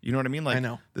 You know what I mean? Like, I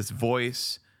know. this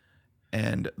voice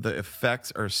and the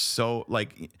effects are so,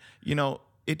 like,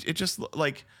 it just,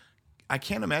 like, I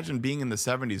can't imagine being in the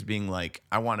 70s being like,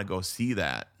 I want to go see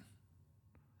that.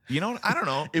 You know, I don't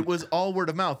know. It was all word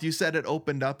of mouth. You said it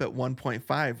opened up at 1.5,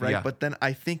 right? Yeah. But then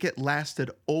I think it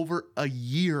lasted over a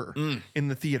year in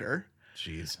the theater.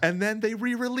 Jeez. And then they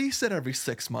re-release it every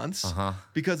 6 months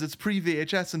because it's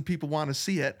pre-VHS and people want to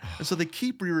see it. And so they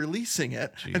keep re-releasing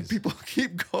it and people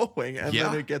keep going. And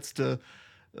then it gets to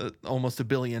almost $1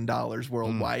 billion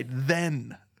worldwide.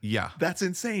 Then. Yeah. That's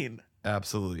insane.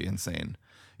 Absolutely insane.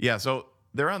 Yeah, so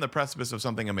they're on the precipice of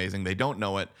something amazing. They don't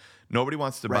know it. Nobody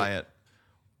wants to buy it.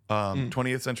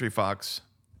 20th Century Fox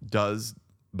does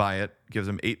buy it, gives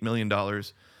him $8 million.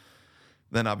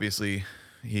 Then obviously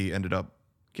he ended up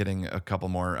getting a couple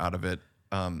more out of it.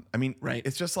 I mean,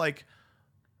 it's just like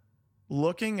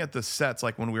looking at the sets,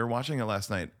 like when we were watching it last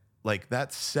night, like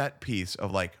that set piece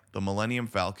of like the Millennium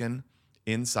Falcon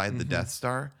inside the Death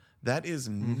Star, that is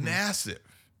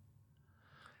massive.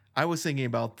 I was thinking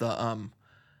about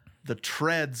the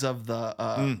treads of the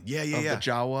the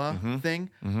Jawa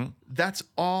thing. That's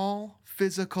all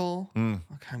physical. Okay,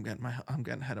 I'm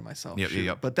getting ahead of myself.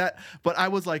 But I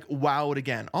was like wowed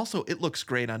again. Also, it looks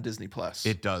great on Disney Plus.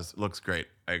 It does. It looks great.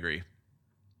 I agree.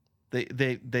 They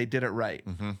did it right.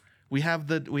 We have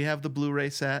the Blu-ray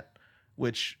set,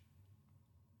 which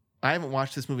I haven't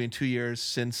watched this movie in 2 years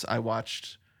since I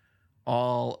watched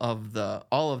all of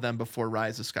them before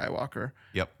Rise of Skywalker.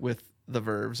 With the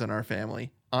Verves and our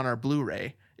family on our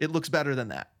Blu-ray. It looks better than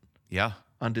that. Yeah.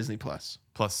 On Disney Plus.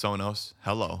 Plus Sonos.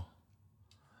 Hello.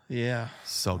 Yeah.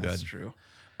 So good. That's true.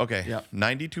 Okay.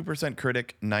 92%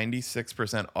 critic,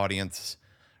 96% audience.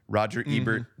 Roger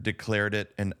Ebert declared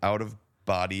it an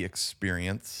out-of-body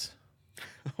experience.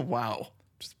 Wow.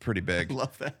 Just pretty big. I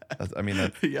love that.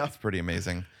 That's pretty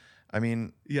amazing. I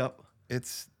mean,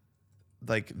 it's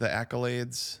like the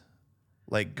accolades,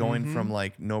 like going from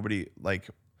like nobody, like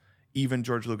even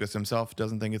George Lucas himself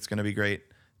doesn't think it's going to be great,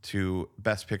 to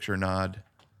Best Picture nod.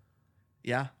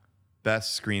 Yeah.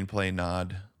 Best Screenplay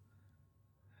nod.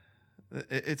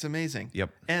 It's amazing. Yep.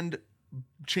 And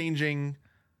changing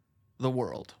the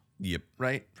world. Yep.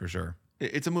 Right? For sure.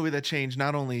 It's a movie that changed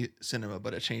not only cinema,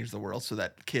 but it changed the world so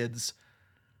that kids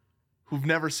who've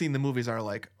never seen the movies are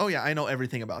like, oh yeah, I know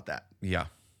everything about that. Yeah.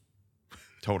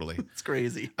 Totally. It's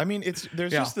crazy. I mean,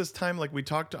 there's just this time, like we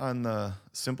talked on the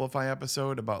Simplify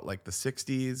episode about like the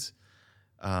 60s,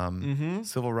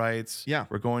 civil rights. Yeah.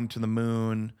 We're going to the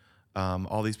moon.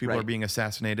 All these people are being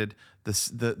assassinated.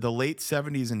 The late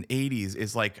 70s and 80s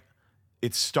is like,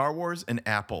 it's Star Wars and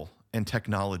Apple and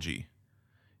technology.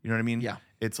 You know what I mean? Yeah.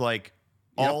 It's like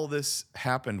all this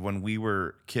happened when we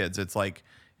were kids. It's like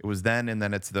it was then, and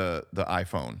then it's the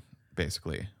iPhone,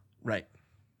 basically. Right.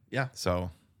 Yeah. So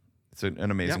it's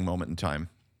an amazing moment in time.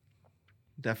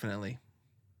 Definitely.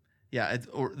 Yeah.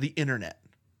 Or the internet,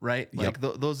 right? Like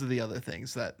those are the other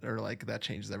things that are like, that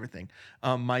changes everything.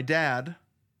 My dad,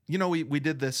 you know, we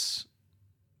did this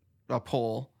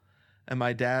poll, and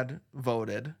my dad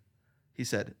voted. He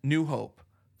said, New Hope,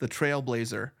 the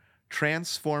Trailblazer,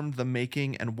 transformed the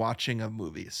making and watching of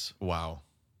movies. Wow.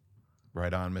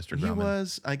 Right on, Mr.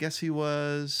 Grumman. I guess he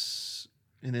was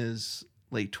in his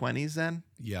late 20s then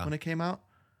when it came out.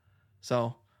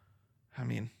 So, I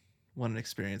mean, what an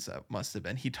experience that must have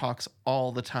been. He talks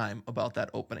all the time about that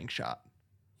opening shot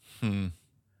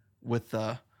with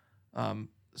the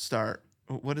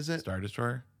what is it? Star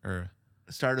Destroyer? Or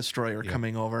Star Destroyer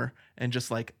coming over and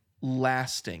just like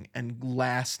lasting,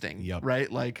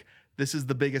 right? Like, this is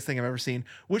the biggest thing I've ever seen,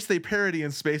 which they parody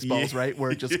in Spaceballs, right? Where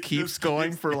it just keeps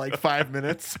going for like 5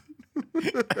 minutes.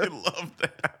 I love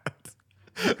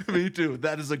that. Me too.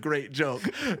 That is a great joke.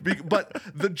 But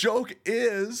the joke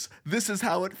is, this is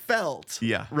how it felt.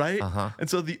 Yeah. Right? And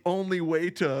so the only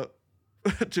way to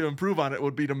improve on it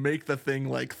would be to make the thing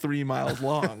like 3 miles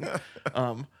long.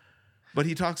 But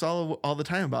he talks all the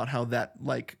time about how that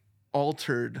like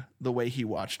altered the way he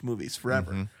watched movies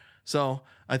forever. So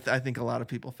I think a lot of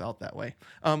people felt that way.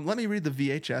 Let me read the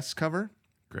VHS cover.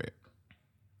 Great.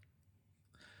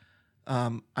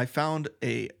 I found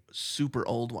a super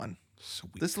old one.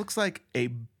 Sweet. This looks like a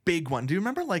big one. Do you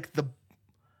remember like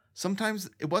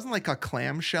sometimes it wasn't like a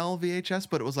clamshell VHS,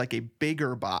 but it was like a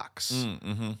bigger box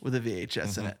with a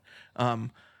VHS in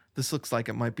it. This looks like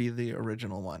it might be the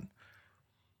original one.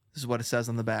 This is what it says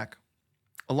on the back.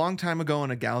 A long time ago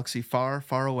in a galaxy far,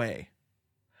 far away.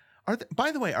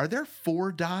 By the way, are there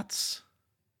 4 dots?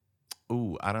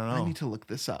 Ooh, I don't know. I need to look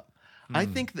this up. I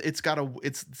think it's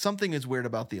something is weird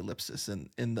about the ellipsis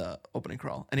in the opening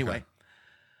crawl. Anyway,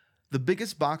 the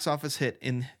biggest box office hit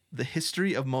in the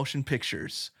history of motion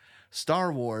pictures,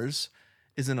 Star Wars,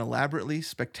 is an elaborately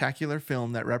spectacular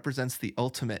film that represents the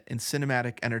ultimate in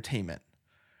cinematic entertainment.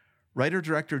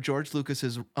 Writer-director George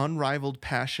Lucas's unrivaled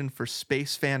passion for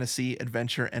space fantasy,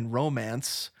 adventure, and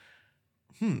romance,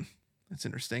 that's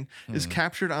interesting, is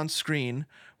captured on screen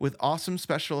with awesome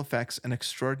special effects and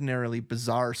extraordinarily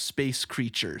bizarre space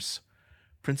creatures.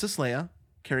 Princess Leia,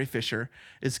 Carrie Fisher,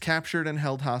 is captured and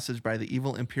held hostage by the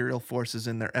evil Imperial forces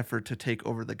in their effort to take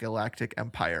over the Galactic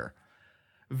Empire.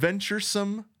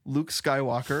 Venturesome Luke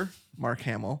Skywalker, Mark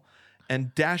Hamill,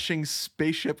 and dashing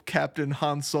spaceship captain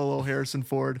Han Solo, Harrison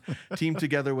Ford, team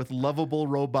together with lovable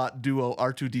robot duo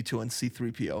R2-D2 and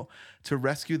C-3PO to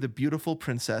rescue the beautiful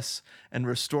princess and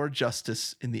restore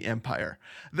justice in the Empire.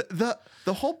 The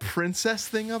whole princess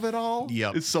thing of it all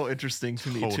is so interesting to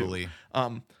me too.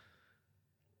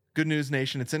 Good News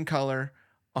Nation, it's in color,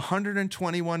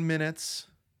 121 minutes.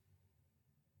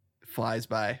 It flies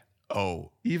by.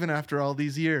 Oh, even after all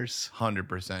these years,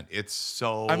 100%. It's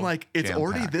so. I'm like, it's jam-packed.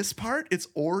 already this part.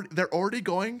 They're already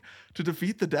going to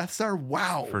defeat the Death Star.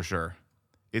 Wow, For sure.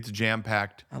 It's jam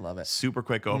packed. I love it. Super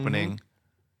quick opening,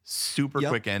 super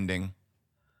quick ending.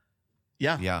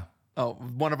 Yeah. Oh,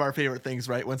 one of our favorite things,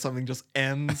 right? When something just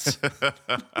ends.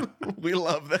 We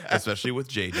love that. Especially with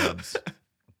J-dubs.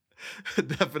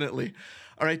 Definitely.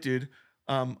 All right, dude.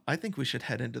 I think we should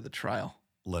head into the trial.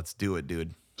 Let's do it,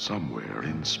 dude. Somewhere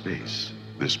in space,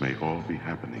 this may all be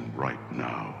happening right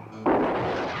now.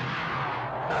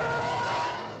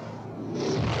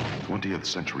 20th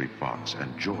Century Fox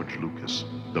and George Lucas,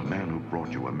 the man who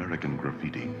brought you American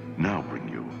Graffiti, now bring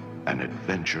you an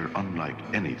adventure unlike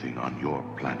anything on your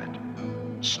planet.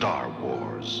 Star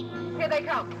Wars. Here they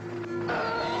come.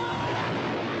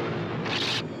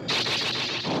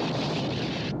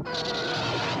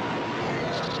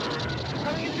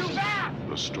 Coming in too fast!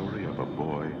 The story of a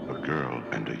boy, a girl,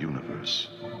 and a universe.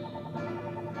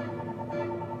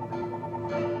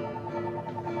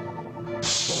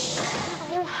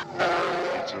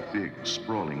 It's a big,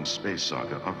 sprawling space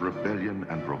saga of rebellion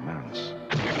and romance.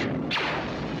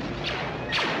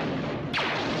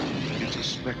 It's a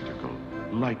spectacle,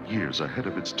 light years ahead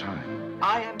of its time.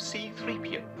 I am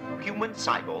C-3PO, human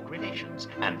cyborg relations,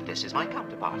 and this is my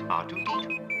counterpart,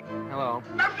 R2-D2. Hello.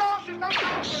 No sauces, no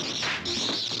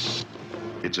sauces!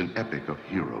 It's an epic of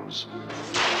heroes.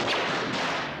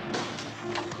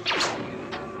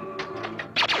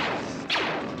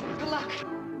 Good luck.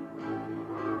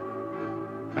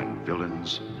 And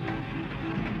villains.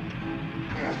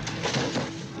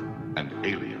 And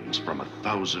aliens from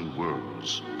 1,000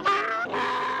 worlds.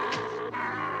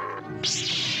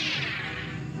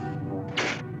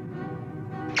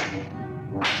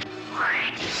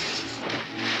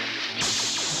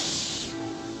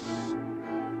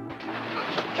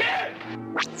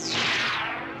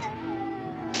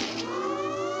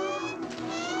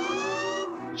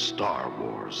 Star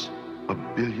Wars,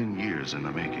 1 billion years in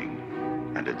the making,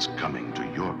 and it's coming to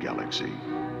your galaxy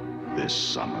this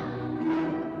summer.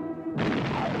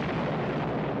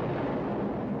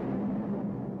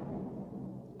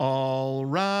 All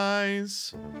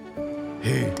rise.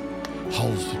 Hey,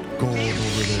 how's it going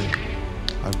over there?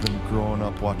 I've been growing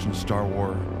up watching Star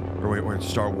Wars. Or wait,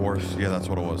 Star Wars. Yeah, that's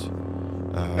what it was.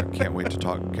 Can't wait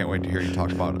to hear you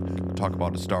talk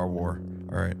about a Star War.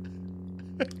 All right.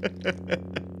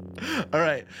 All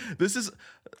right. This is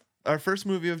our first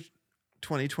movie of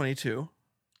 2022.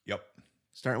 Yep.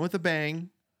 Starting with a bang.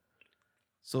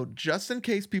 So just in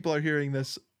case people are hearing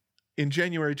this in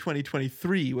January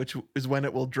 2023, which is when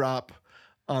it will drop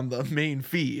on the main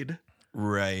feed.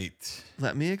 Right.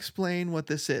 Let me explain what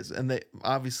this is. And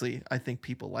obviously, I think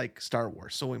people like Star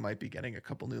Wars, so we might be getting a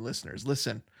couple new listeners.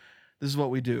 Listen, this is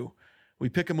what we do. We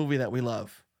pick a movie that we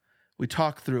love. We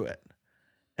talk through it.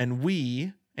 And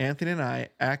we, Anthony and I,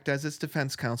 act as its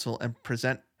defense counsel and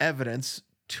present evidence,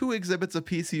 2 exhibits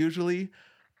apiece usually.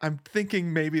 I'm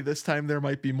thinking maybe this time there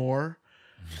might be more.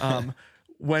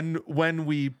 When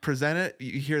we present it,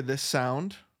 you hear this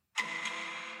sound.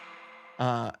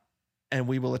 And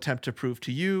we will attempt to prove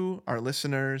to you, our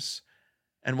listeners,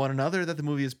 and one another that the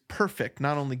movie is perfect,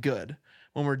 not only good.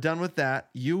 When we're done with that,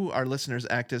 you, our listeners,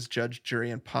 act as judge,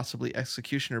 jury, and possibly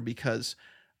executioner because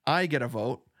I get a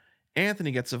vote,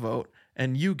 Anthony gets a vote,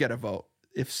 and you get a vote.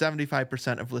 If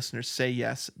 75% of listeners say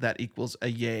yes, that equals a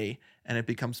yay, and it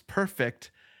becomes perfect.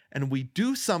 And we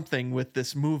do something with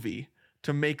this movie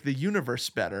to make the universe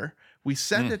better. We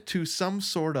send it to some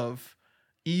sort of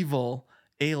evil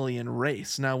alien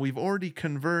race. Now, we've already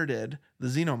converted the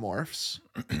xenomorphs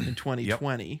in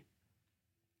 2020. Yep.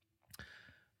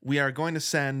 We are going to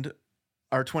send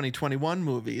our 2021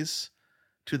 movies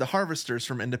to the harvesters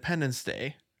from Independence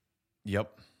Day.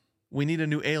 Yep. We need a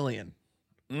new alien.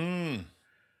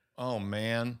 Oh,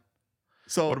 man.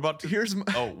 So What about here's my,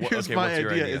 okay, here's my what's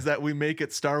your idea idea? is that we make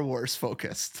it Star Wars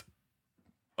focused.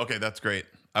 Okay, that's great.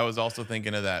 I was also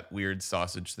thinking of that weird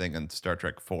sausage thing in Star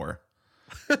Trek 4.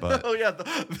 But Oh yeah,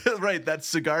 right. That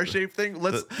cigar shaped thing.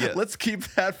 Let's keep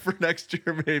that for next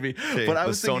year, maybe. okay, But I the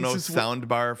was thinking, Sonos since sound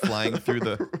bar flying through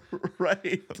the.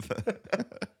 right.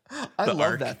 I the love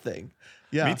arc. that thing.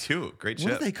 Yeah, Me too. Great What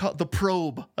do ship. they call the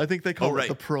probe? I think they call Oh, it right.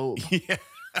 the probe. Yeah.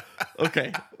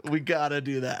 Okay, we gotta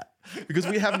do that because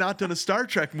we have not done a Star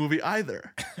Trek movie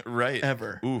either. Right.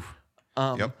 Ever. Oof.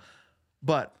 Um,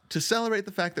 But to celebrate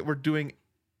the fact that we're doing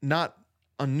not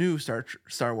a new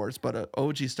Star Wars, but an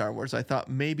OG Star Wars, I thought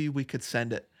maybe we could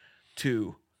send it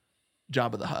to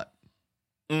Jabba the Hutt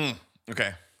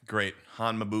Okay. Great.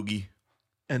 Han Maboogie.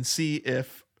 and see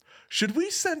if should we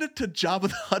send it to Jabba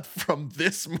the Hutt from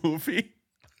this movie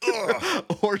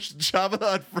or Jabba the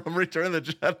Hutt from Return of the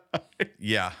Jedi.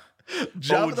 Yeah.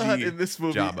 Jabba the OG Hutt in this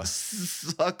movie Jabba.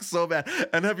 sucks so bad.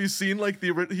 And have you seen like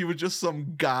he was just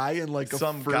some guy in like a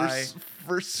Some guy.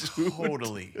 fursuit?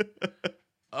 Totally.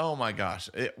 Oh my gosh.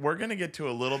 We're gonna get to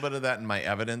a little bit of that in my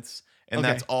evidence, and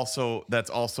Okay. that's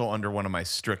also under one of my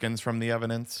strickens from the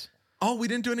evidence. Oh, we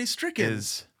didn't do any Strickens.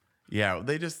 Is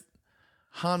they just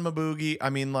Han Maboogie. I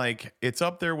mean, like it's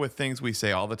up there with things we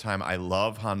say all the time. I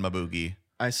love Han Maboogie.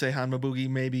 I say Han Maboogie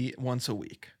maybe once a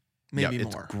week, maybe yeah,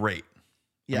 it's more. great.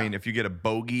 Yeah. I mean, if you get a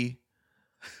bogey,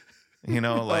 like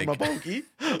I'm a bogey,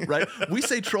 right? We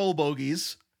say troll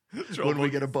bogeys when we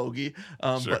get a bogey,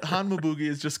 Sure. but Han Maboogie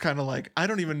is just kind of like I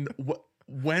don't even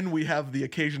when we have the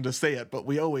occasion to say it, but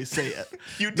we always say it.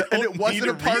 You and don't it wasn't need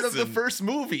a a part of the reason. first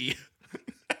movie.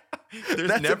 there's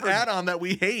That's never an add-on that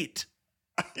we hate.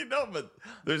 but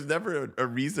there's never a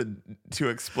reason to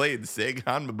explain saying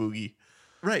Han Maboogie.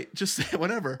 Right, just say it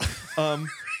whenever.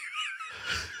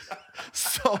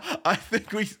 So I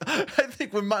think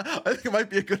it might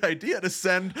be a good idea to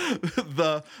send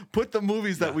put the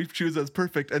movies that we choose as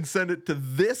perfect and send it to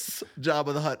this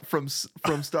Jabba the Hutt from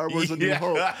Star Wars: A New Yeah.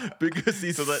 Hope because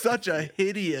he's So that- such a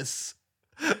hideous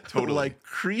Totally. like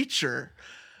creature.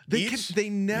 They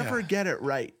never yeah. get it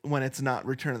right when it's not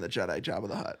Return of the Jedi Jabba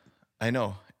the Hutt. I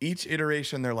know. Each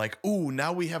iteration, they're like, "Ooh,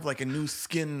 now we have like a new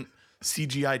skin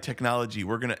CGI technology.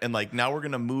 We're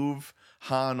gonna move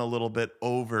Han a little bit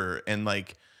over, and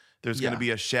like there's gonna Yeah.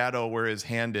 be a shadow where his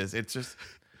hand is."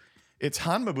 It's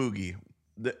Han Maboogie.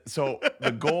 So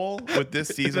the goal with this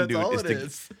season, That's all dude, it is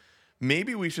is.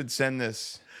 maybe we should send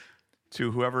this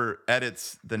to whoever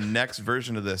edits the next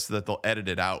version of this so that they'll edit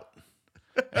it out.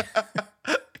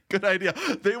 Good idea.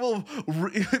 They will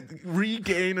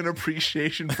regain an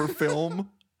appreciation for film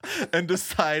and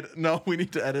decide, no, we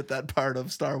need to edit that part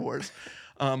of Star Wars.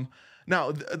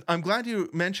 Now, I'm glad you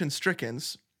mentioned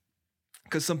Strickens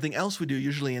because something else we do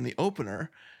usually in the opener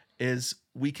is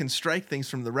we can strike things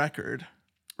from the record.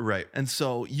 Right. And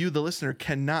so you, the listener,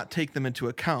 cannot take them into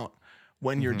account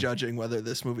when you're judging whether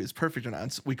this movie is perfect or not.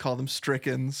 And so we call them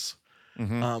Strickens.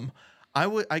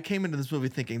 I came into this movie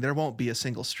thinking there won't be a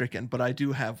single stricken, but I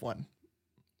do have one.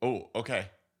 Oh, okay.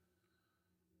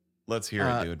 Let's hear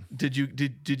it,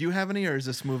 dude. Did you have any, or is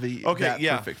this movie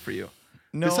yeah. perfect for you?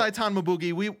 No. Besides Han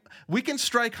Maboogie, we can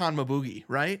strike Han Maboogie,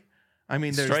 right? I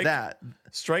mean, there's Strike that,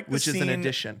 Strike the which scene, is an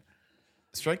addition.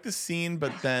 Strike the scene,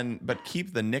 but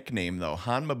keep the nickname though.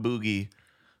 Han Maboogie,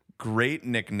 great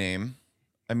nickname.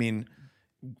 I mean,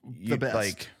 The best.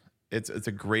 Like it's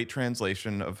a great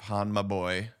translation of Han my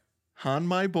boy. Han,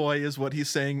 my boy, is what he's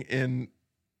saying in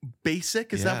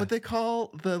Basic. Is Yeah. that what they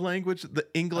call the language, the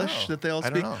English Oh, that they all I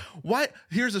don't speak? know. Why?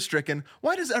 Here's a stricken.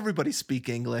 Why does everybody speak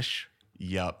English?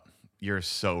 Yup, you're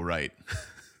so right.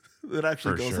 That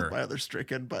actually For goes sure. with my other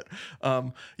stricken, but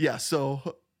yeah.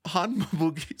 So Han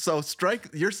Maboogie. So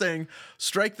you're saying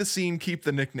strike the scene, keep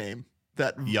the nickname.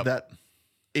 Yep. That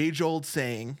age old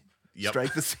saying. Yep.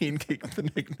 Strike the scene, keep the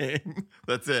nickname.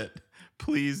 That's it.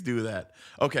 Please do that.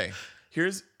 Okay,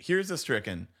 here's a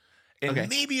stricken, and Okay.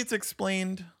 maybe it's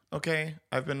explained. Okay,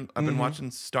 I've been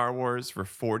watching Star Wars for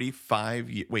 45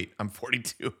 years. Wait, I'm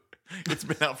 42. It's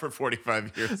been out for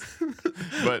 45 years.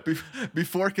 But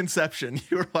Before conception,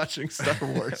 you were watching Star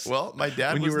Wars. well, my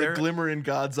dad when was you were there. a glimmer in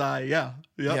God's eye. Yeah.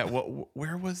 Yep. Yeah.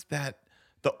 Where was that?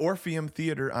 The Orpheum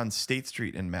Theater on State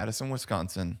Street in Madison,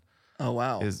 Wisconsin. Oh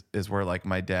wow. Is where like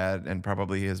my dad and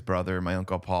probably his brother, my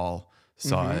uncle Paul,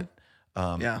 saw it.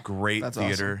 Yeah, Great that's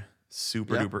theater,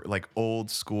 super Yep. duper, like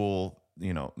old school,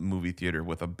 movie theater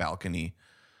with a balcony.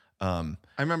 I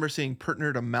remember seeing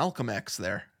Partner to Malcolm X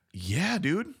there Yeah,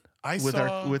 dude. I with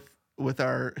saw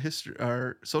our history,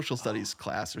 our social studies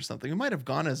class or something. We might have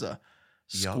gone as a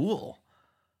Yup. school.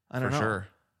 I don't for know. sure.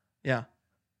 Yeah.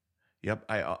 Yep.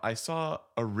 I saw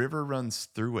A River Runs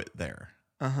Through It there.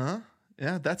 Uh huh.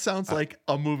 Yeah, that sounds like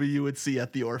a movie you would see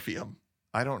at the Orpheum.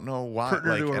 I don't know why.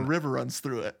 Partner Like, to a and- river runs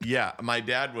through it. yeah, my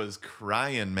dad was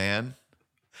crying, man.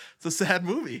 It's a sad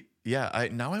movie. Yeah,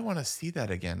 now I want to see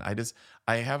that again.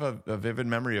 I have a vivid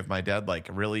memory of my dad like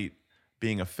really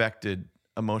being affected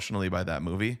emotionally by that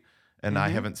movie, and I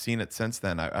haven't seen it since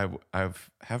then.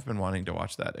 I've been wanting to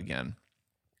watch that again.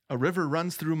 A river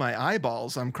runs through my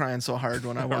eyeballs. I'm crying so hard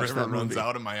when I watch River that movie. runs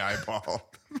out of my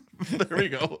eyeball. There we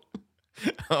go.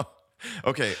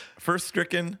 Okay, first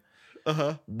stricken.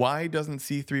 Why doesn't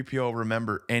C-3PO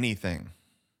remember anything?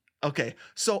 Okay,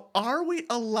 so are we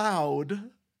allowed?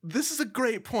 This is a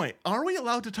great point. Are we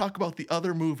allowed to talk about the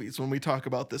other movies when we talk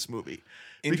about this movie?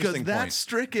 Because Interesting that point.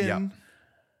 stricken Yeah.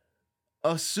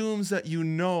 assumes that you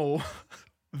know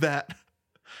that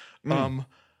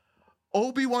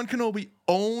Obi-Wan Kenobi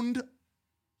owned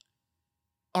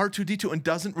R2-D2 and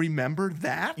doesn't remember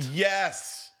that?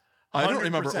 Yes. I don't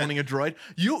remember 100%. owning a droid.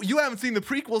 You haven't seen the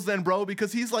prequels then, bro,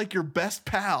 because he's like your best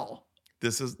pal.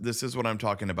 This is what I'm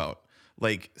talking about.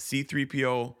 Like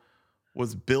C-3PO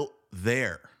was built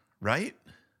there, right?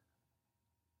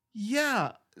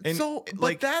 Yeah. And, but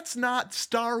like- that's not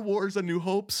Star Wars A New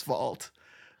Hope's fault.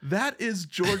 That is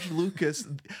George Lucas.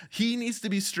 He needs to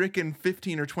be stricken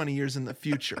 15 or 20 years in the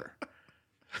future.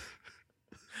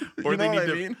 Or You they know need what I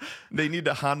to mean? they need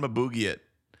to Hanma Boogie it.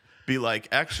 Be like,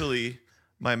 actually,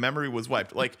 my memory was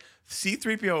wiped. Like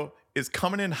C-3PO is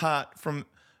coming in hot from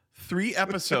 3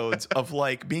 episodes of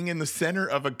like being in the center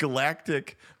of a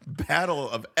galactic battle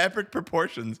of epic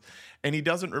proportions, and he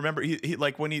doesn't remember. He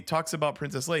like when he talks about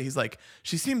Princess Leia, he's like,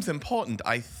 she seems important.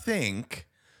 I think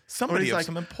somebody he's of like-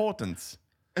 some importance.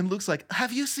 And Luke's like,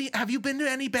 have you been to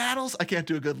any battles? I can't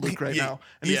do a good Luke right Yeah, now.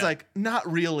 And he's yeah. like,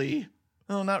 not really.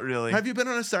 No, not really. Have you been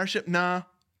on a starship? Nah.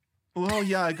 Well,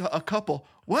 yeah, I got a couple.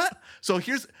 What? So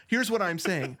here's what I'm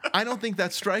saying. I don't think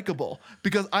that's strikeable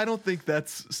because I don't think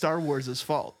that's Star Wars'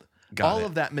 fault. Got All it.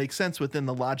 of that makes sense within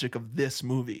the logic of this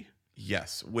movie.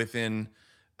 Yes, within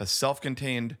a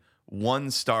self-contained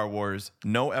one Star Wars,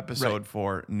 no episode Right.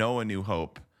 4, no A New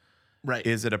Hope. Right.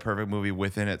 Is it a perfect movie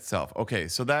within itself? Okay,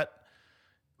 so but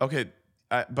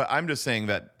I'm just saying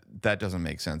that doesn't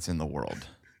make sense in the world.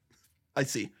 I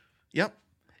see. Yep.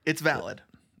 It's valid.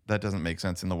 That doesn't make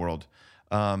sense in the world.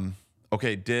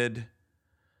 Okay,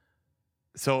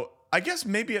 so I guess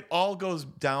maybe it all goes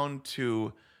down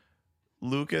to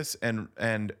Lucas and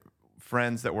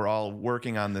friends that were all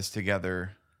working on this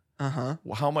together. Uh-huh.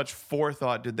 How much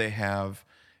forethought did they have?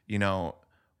 You know,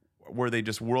 were they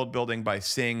just world building by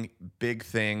saying big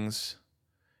things?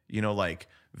 You know, like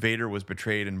Vader was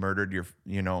betrayed and murdered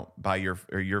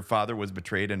your father was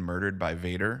betrayed and murdered by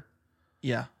Vader.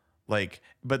 Yeah. Like,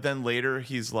 but then later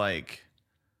he's like,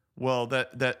 well,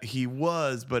 that he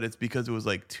was, but it's because it was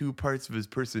like 2 parts of his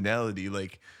personality.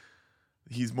 Like,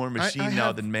 he's more machine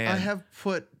now than man. I have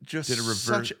put just Did it reverse-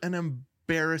 such an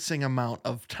embarrassing amount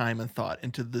of time and thought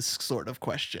into this sort of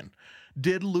question.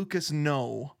 Did Lucas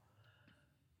know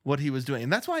what he was doing?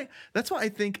 And that's why I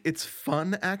think it's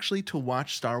fun actually to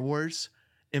watch Star Wars,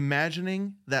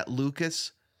 imagining that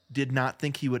Lucas did not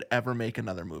think he would ever make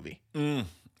another movie.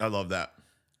 I love that.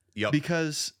 Yep.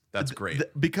 Because That's great.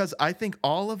 Because I think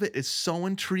all of it is so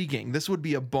intriguing. This would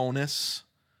be a bonus.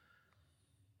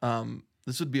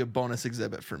 This would be a bonus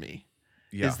exhibit for me.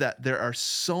 Yeah. Is that there are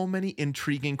so many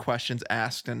intriguing questions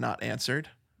asked and not answered.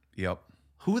 Yep.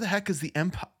 Who the heck is the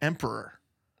emperor?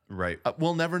 Right.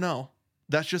 We'll never know.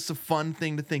 That's just a fun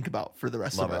thing to think about for the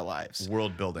rest Love of our it. lives.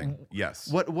 World building. Yes.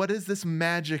 What is this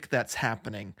magic that's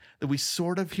happening that we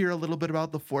sort of hear a little bit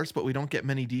about the Force, but we don't get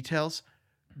many details?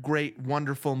 Great,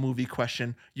 wonderful movie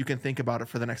question. You can think about it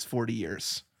for the next 40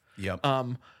 years. Yep.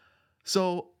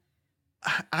 So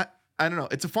I don't know.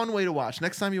 It's a fun way to watch.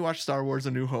 Next time you watch Star Wars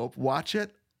A New Hope, watch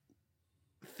it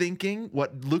thinking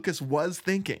what Lucas was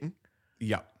thinking,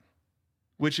 Yep.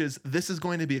 which is this is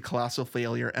going to be a colossal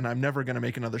failure and I'm never going to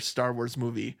make another Star Wars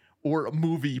movie or a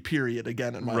movie period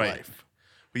again in my Right. life.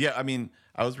 But yeah, I mean,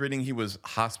 I was reading he was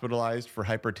hospitalized for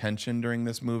hypertension during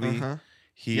this movie. Uh-huh.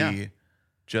 He Yeah.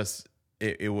 just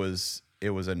it was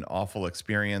an awful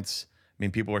experience. I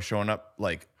mean, people were showing up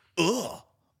like, ugh,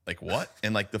 like what?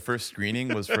 And like the first screening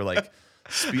was for like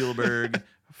Spielberg,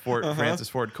 Francis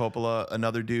Ford Coppola,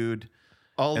 another dude.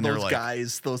 All And they're those like,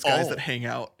 guys "Oh." that hang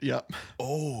out. Yep.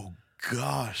 Oh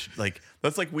gosh, like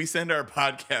that's like we send our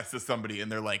podcast to somebody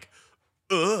and they're like,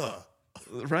 ugh.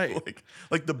 Right.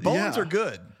 like the bones Yeah. are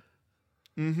good.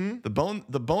 Mm-hmm.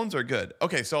 The bones are good.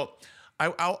 Okay, so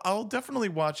I'll definitely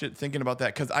watch it thinking about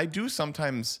that because I do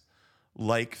sometimes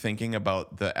like thinking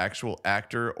about the actual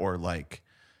actor or like,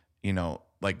 you know,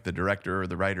 like the director or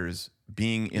the writers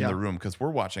being in the room, because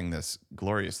we're watching this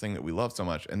glorious thing that we love so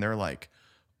much, and they're like,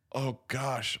 oh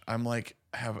gosh, I'm like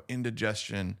have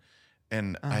indigestion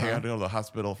and I got to go to the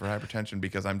hospital for hypertension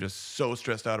because I'm just so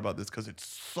stressed out about this because it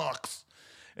sucks.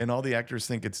 And all the actors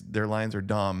think their lines are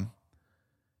dumb.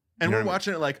 And we're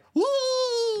watching it like, woo!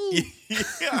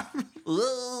 Yeah.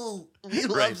 Woo! We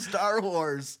love Star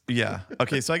Wars. Yeah.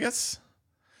 Okay, so I guess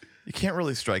you can't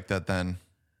really strike that then.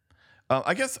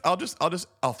 I guess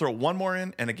I'll throw one more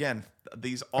in, and again,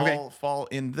 these all fall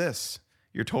in this.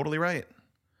 You're totally right.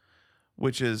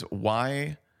 Which is,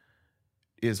 why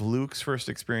is Luke's first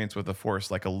experience with the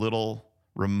Force like a little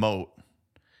remote,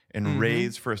 and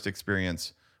Rey's first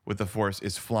experience with the Force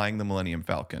is flying the Millennium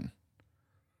Falcon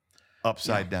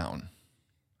upside down?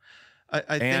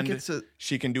 I think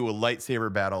she can do a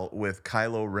lightsaber battle with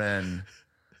Kylo Ren.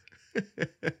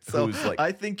 So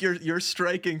I think you're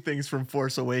striking things from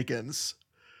Force Awakens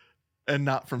and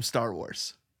not from Star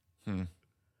Wars. I'm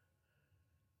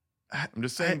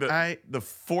just saying that the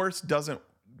Force doesn't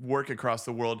work across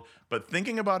the world, but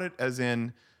thinking about it as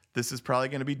in, this is probably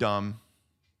going to be dumb,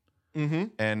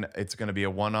 and it's going to be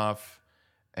a one-off,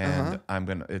 and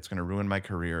it's going to ruin my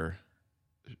career.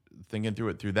 Thinking through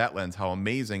it through that lens, how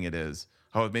amazing it is,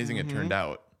 how amazing it turned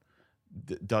out,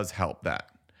 does help that.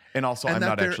 And also, I'm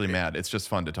not actually mad. It's just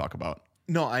fun to talk about.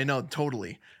 No, I know,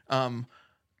 totally.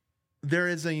 There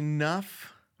is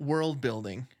enough world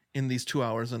building in these 2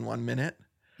 hours and 1 minute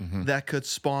that could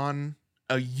spawn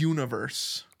a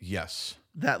universe. Yes.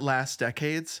 That lasts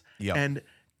decades. Yep. And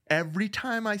every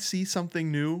time I see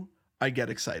something new, I get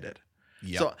excited.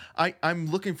 Yep. So I'm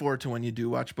looking forward to when you do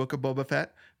watch Book of Boba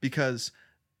Fett, because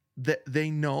they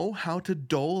know how to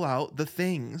dole out the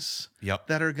things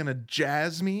that are going to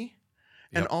jazz me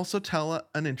and also tell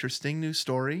an interesting new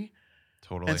story.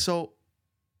 Totally. And so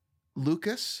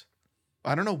Lucas,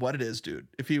 I don't know what it is, dude.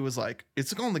 If he was like,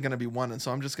 it's only going to be one, and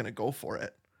so I'm just going to go for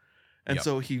it. And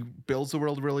so he builds the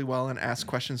world really well and asks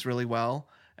questions really well.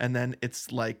 And then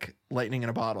it's like lightning in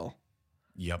a bottle.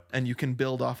 Yep. And you can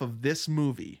build off of this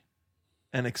movie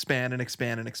and expand and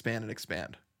expand and expand and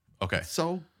expand. Okay. It's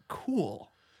so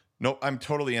cool. Nope, I'm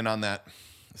totally in on that.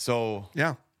 So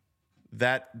yeah,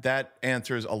 that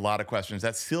answers a lot of questions.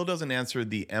 That still doesn't answer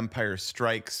the Empire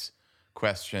Strikes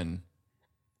question,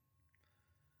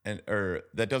 or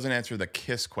that doesn't answer the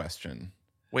kiss question.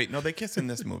 Wait, no, they kiss in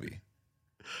this movie.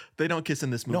 They don't kiss in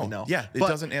this movie, no. Yeah, it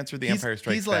doesn't answer the Empire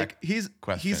Strikes Back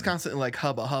question. He's constantly like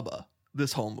hubba hubba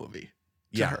this whole movie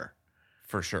to her.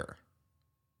 For sure.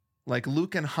 Like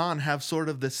Luke and Han have sort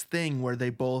of this thing where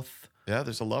they both... Yeah,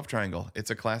 there's a love triangle. It's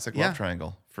a classic love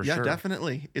triangle, for sure. Yeah,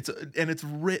 definitely. It's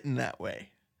written that way.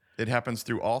 It happens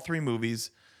through all three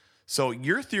movies. So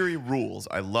your theory rules.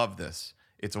 I love this.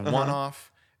 It's a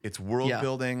one-off. It's world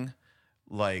building.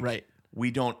 Like,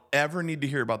 we don't ever need to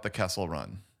hear about the Kessel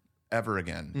Run ever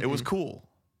again. It was cool.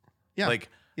 Yeah. Like,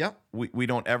 we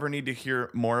don't ever need to hear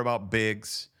more about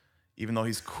Biggs, even though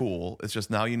he's cool. It's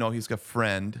just now he's a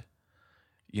friend.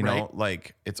 You know,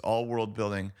 like, it's all world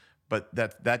building. But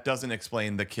that doesn't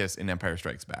explain the kiss in Empire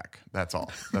Strikes Back. That's all.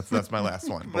 That's my last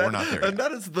one. But we're not there yet. And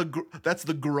that's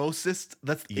the grossest,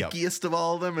 that's the ickiest of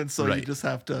all of them. And so you just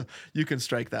have to, you can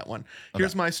strike that one.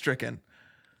 Here's my stricken.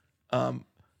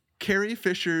 Carrie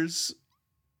Fisher's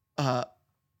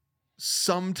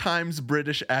sometimes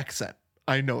British accent,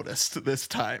 I noticed this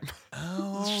time.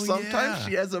 Oh, sometimes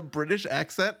she has a British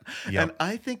accent. And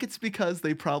I think it's because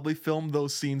they probably filmed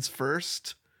those scenes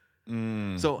first.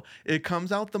 So it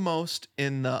comes out the most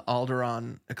in the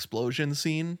Alderaan explosion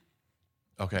scene.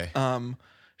 Okay.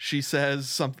 She says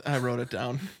something. I wrote it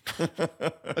down.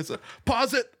 I said,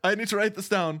 pause it. I need to write this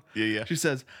down. Yeah. She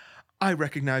says, I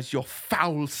recognized your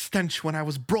foul stench when I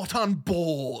was brought on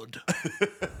board.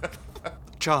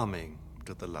 Charming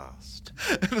to the last.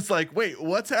 And it's like, wait,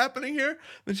 what's happening here?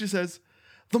 Then she says,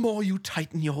 the more you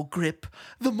tighten your grip,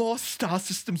 the more star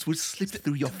systems will slip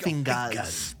through your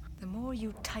fingers. The more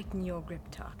you tighten your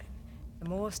grip, Tarkin, the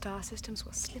more star systems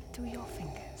will slip through your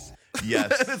fingers.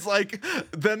 Yes. And it's like,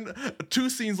 then 2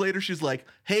 scenes later, she's like,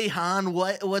 "Hey Han,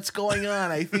 what's going on?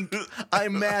 I think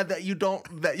I'm mad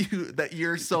that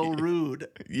you're so rude."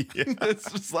 Yeah.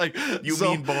 It's just like, you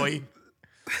mean boy.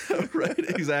 Right?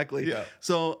 Exactly. Yeah.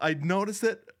 So I noticed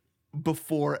it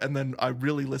before, and then I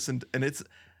really listened, and it's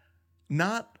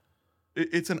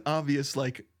an obvious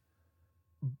like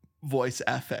voice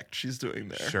affect she's doing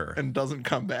there. Sure. And doesn't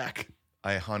come back.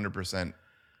 I 100%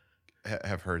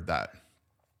 have heard that.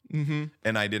 And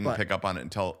I didn't pick up on it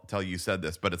until you said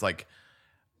this, but it's like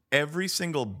every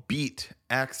single beat,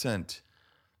 accent,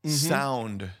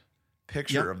 sound,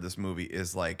 picture of this movie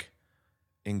is like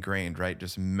ingrained, right?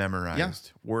 Just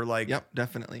memorized. We're like,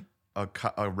 definitely.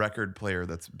 a record player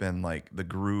that's been like the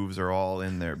grooves are all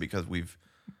in there because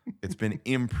it's been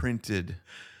imprinted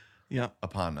Yeah.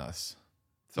 upon us.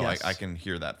 So Yes. I can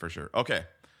hear that for sure. Okay.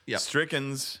 Yep.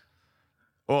 Stricken's.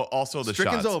 Well, also the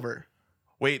Stricken's shots. over.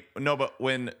 Wait, no, but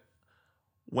when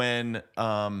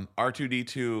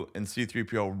R2D2 and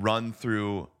C3PO run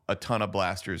through a ton of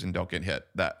blasters and don't get hit,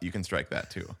 that you can strike that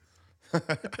too.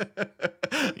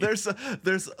 There's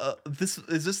this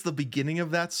is this the beginning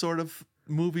of that sort of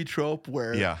movie trope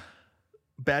where Yeah.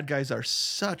 bad guys are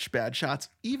such bad shots,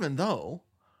 even though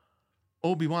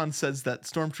Obi-Wan says that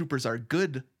stormtroopers are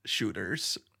good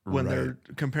shooters when they're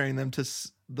comparing them to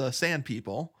the Sand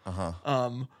People. Uh-huh.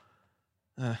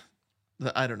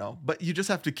 I don't know, but you just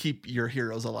have to keep your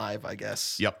heroes alive, I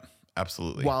guess. Yep.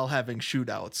 Absolutely. While having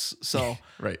shootouts. So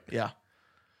Right. yeah.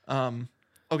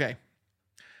 Okay.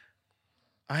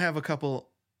 I have a couple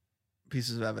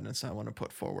pieces of evidence I want to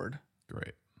put forward.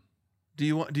 Great. Do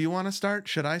you want to start?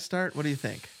 Should I start? What do you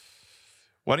think?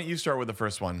 Why don't you start with the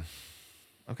first one?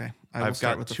 Okay. I've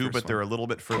got two, but they're a little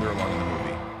bit further along in the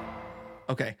movie.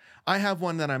 Okay. I have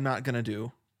one that I'm not going to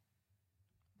do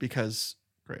because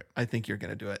Great. I think you're going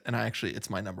to do it. And it's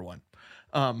my number one.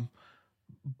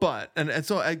 But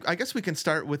so I guess we can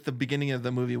start with the beginning of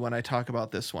the movie when I talk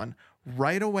about this one.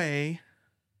 Right away,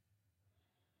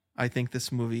 I think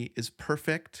this movie is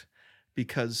perfect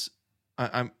because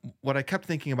what I kept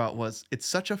thinking about was it's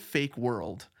such a fake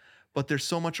world, but there's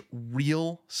so much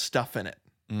real stuff in it.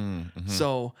 Mm-hmm.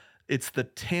 So it's the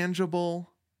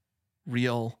tangible,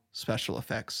 real special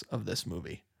effects of this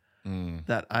movie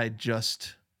that I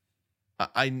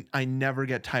never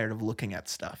get tired of looking at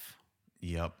stuff.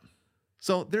 Yep.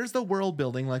 So there's the world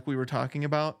building like we were talking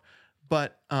about,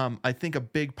 but I think a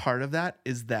big part of that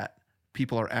is that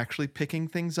people are actually picking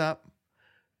things up.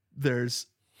 There's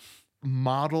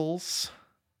models.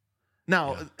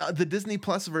 Now, the Disney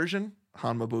Plus version,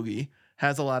 Hanma Boogie,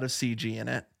 has a lot of CG in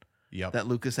it Yep. that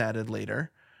Lucas added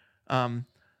later.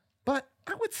 But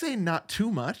I would say not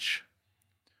too much.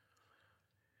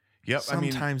 Yep.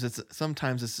 Sometimes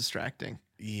it's distracting.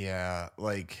 Yeah,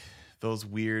 like those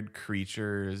weird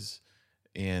creatures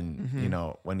in,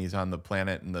 when he's on the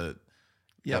planet and the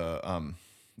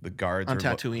guards On are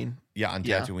Tatooine. on Yeah.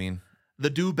 Tatooine. The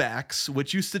dewbacks,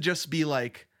 which used to just be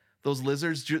like those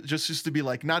lizards, just used to be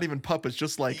like not even puppets,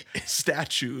 just like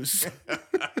statues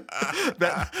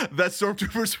that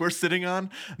stormtroopers were sitting on.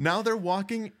 Now they're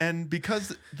walking, and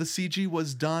because the CG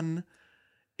was done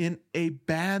in a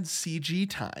bad CG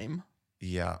time,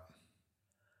 Yeah.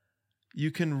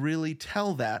 you can really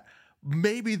tell that.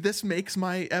 Maybe this makes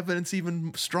my evidence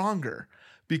even stronger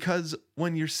because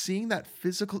when you're seeing that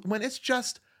when it's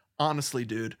just, honestly,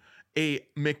 dude, a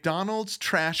McDonald's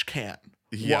trash can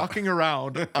walking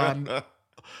around on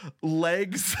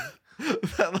legs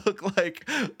that look like,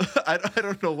 I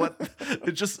don't know what,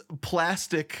 it's just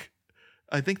plastic.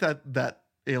 I think that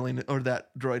alien or that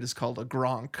droid is called a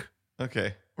Gronk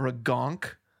Okay. or a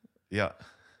Gonk. Yeah.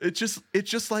 It's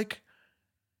just like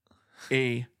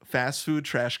a fast food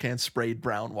trash can sprayed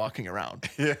brown walking around.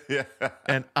 Yeah.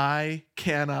 And I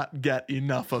cannot get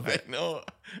enough of it. I know.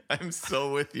 I'm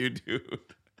so with you, dude.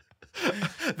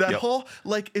 That whole,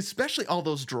 like, especially all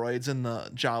those droids in the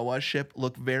Jawa ship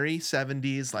look very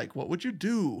 70s. Like, what would you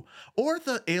do? Or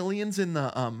the aliens in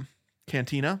the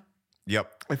cantina.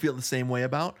 Yep. I feel the same way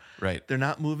about. Right. They're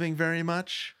not moving very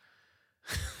much,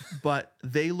 but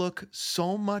they look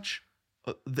so much.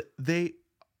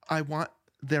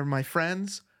 They're my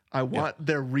friends. I want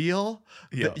they're real.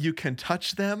 Yeah. That you can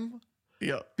touch them.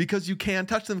 Yeah. Because you can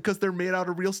touch them because they're made out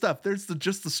of real stuff. There's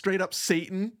just the straight up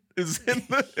Satan is in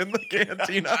the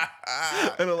cantina,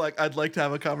 and I'm like, I'd like to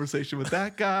have a conversation with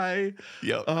that guy.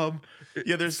 Yep.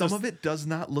 There's some of it does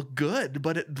not look good,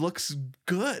 but it looks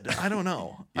good. I don't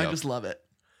know. I Yep. just love it.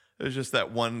 There's just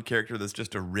that one character that's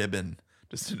just a ribbon,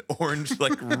 just an orange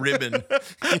like ribbon.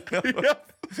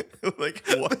 Like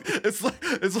what? It's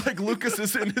like Lucas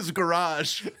is in his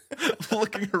garage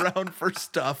looking around for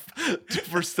stuff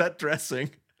for set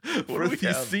dressing for do we these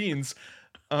have? scenes.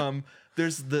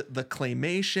 There's the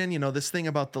claymation, this thing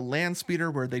about the land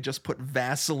speeder where they just put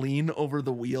Vaseline over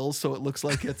the wheels so it looks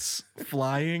like it's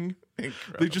flying.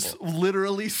 Incredible. They just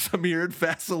literally smeared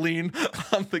Vaseline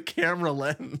on the camera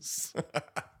lens.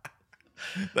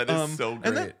 That is so and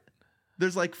great.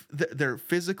 There's like they're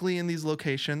physically in these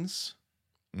locations,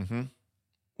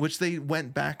 which they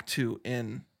went back to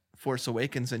in Force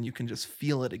Awakens, and you can just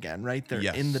feel it again, right? They're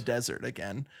Yes. in the desert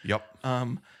again. Yep.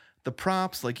 The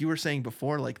props, like you were saying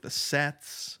before, like the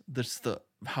sets,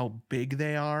 how big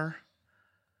they are.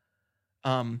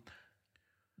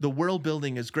 The world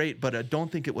building is great, but I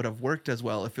don't think it would have worked as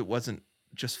well if it wasn't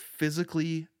just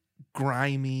physically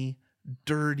grimy,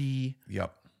 dirty,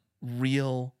 Yep.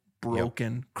 real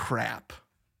broken crap.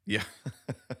 Yeah.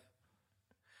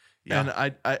 Yeah.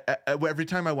 And I every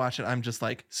time I watch it, I'm just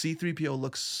like, C-3PO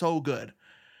looks so good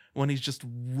when he's just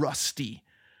rusty.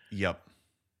 Yep.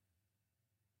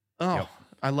 Oh, Yep.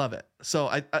 I love it. So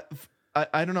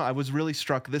I don't know. I was really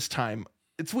struck this time.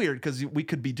 It's weird because we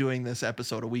could be doing this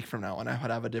episode a week from now and I would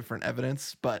have a different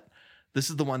evidence, but this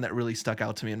is the one that really stuck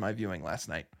out to me in my viewing last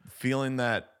night. Feeling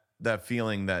that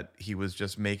feeling that he was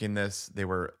just making this, they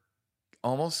were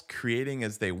almost creating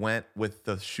as they went with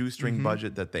the shoestring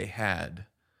budget that they had.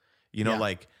 You know,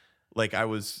 Yeah. like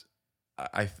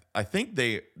I think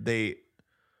they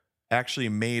actually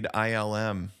made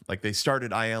ILM, like they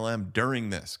started ILM during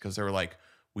this because they were like,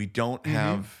 we don't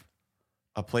have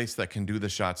a place that can do the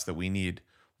shots that we need.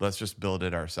 Let's just build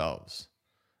it ourselves.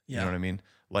 Yeah. You know what I mean?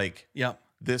 Like, Yep.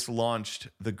 this launched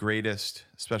the greatest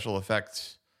special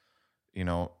effects,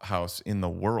 house in the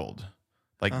world.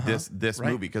 Like this Right.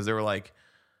 movie, because they were like,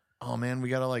 oh man, we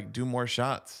gotta like do more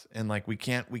shots, and like we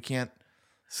can't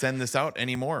send this out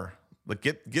anymore. Like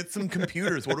get some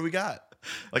computers. What do we got?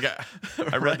 Like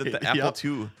I read that the Right. Apple Yep.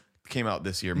 II came out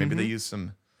this year. Maybe they used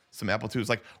some Apple IIs.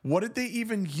 Like, what did they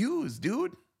even use,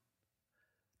 dude?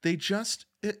 They just,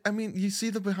 I mean, you see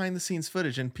the behind the scenes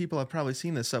footage, and people have probably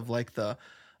seen this of like the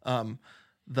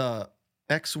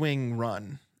X-wing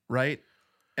run, right?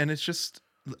 And it's just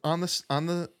on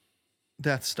the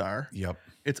Death Star. Yep.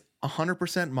 It's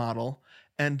 100% model,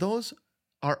 and those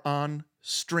are on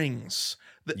strings.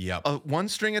 Yep. One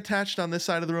string attached on this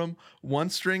side of the room, one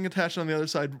string attached on the other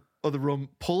side of the room,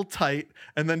 pulled tight,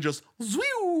 and then just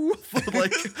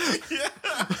like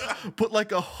put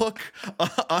like a hook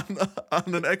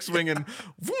on an X-wing and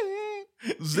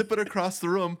zip it across the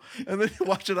room, and then you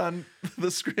watch it on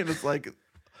the screen. It's like,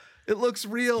 it looks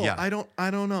real. Yeah. I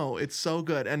don't know. It's so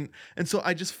good, and so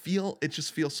it just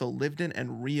feels so lived in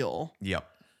and real Yep.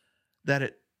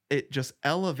 that it just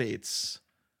elevates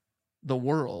the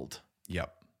world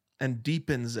Yep. and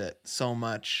deepens it so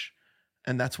much.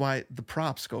 And that's why the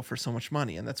props go for so much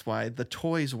money. And that's why the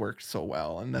toys worked so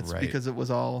well. And that's Right. because it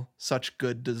was all such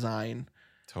good design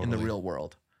in the real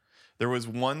world. There was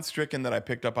one stricken that I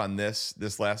picked up on this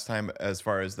last time as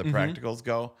far as the practicals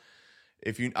go.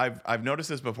 I've noticed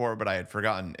this before, but I had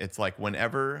forgotten. It's like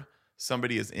whenever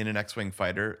somebody is in an X-wing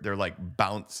fighter, they're like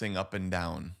bouncing up and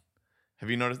down. Have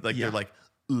you noticed? Like they're like,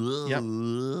 Yep.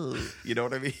 you know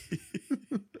what I mean?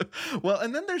 Well,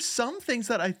 and then there's some things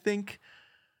that I think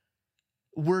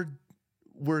were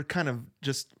kind of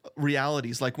just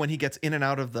realities, like when he gets in and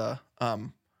out of the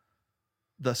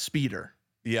speeder,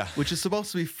 Yeah. which is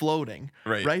supposed to be floating,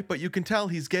 Right. But you can tell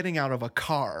he's getting out of a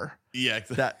car. Yeah.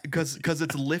 Exactly. That because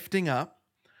it's lifting up.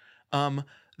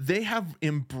 They have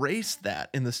embraced that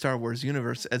in the Star Wars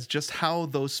universe as just how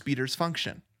those speeders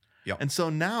function. Yep. And so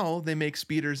now they make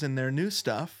speeders in their new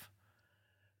stuff,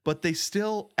 but they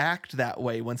still act that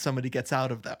way when somebody gets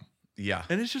out of them. Yeah.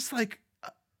 And it's just like,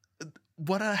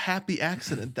 what a happy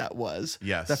accident that was.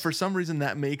 Yes. That for some reason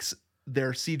that makes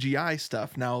their CGI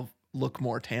stuff now look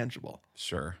more tangible.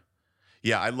 Sure.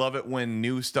 Yeah, I love it when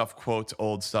new stuff quotes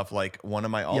old stuff. Like one of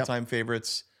my all-time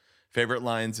favorite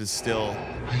lines is still,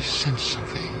 I sense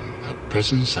something, a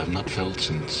presence I've not felt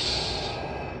since.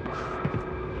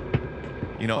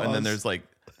 and then Pause. there's like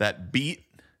that beat.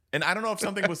 And I don't know if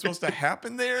something was supposed to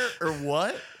happen there or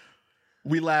what.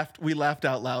 We laughed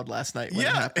out loud last night when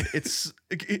it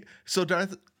happened. So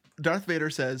Darth Vader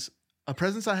says, "A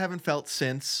presence I haven't felt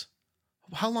since."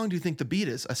 How long do you think the beat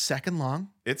is? A second long?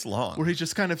 It's long. Where he's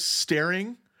just kind of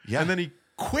staring, Yeah. and then he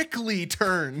quickly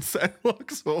turns and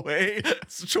looks away.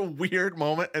 Such a weird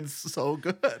moment and so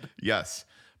good. Yes.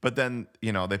 But then,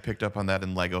 they picked up on that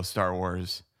in Lego Star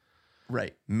Wars.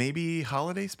 Right. Maybe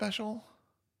Holiday Special?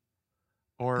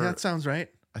 Or Yeah, that sounds right.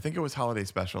 I think it was Holiday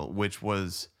Special, which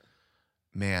was,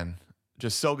 man,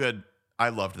 just so good. I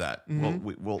loved that.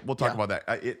 We'll talk about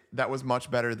that. That was much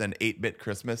better than 8-Bit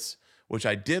Christmas, which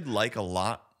I did like a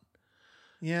lot.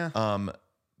 Yeah.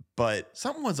 But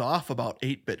Something was off about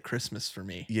 8-Bit Christmas for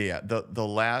me. yeah, the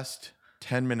last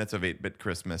 10 minutes of 8-Bit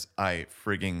Christmas, I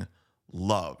frigging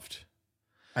loved.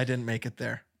 I didn't make it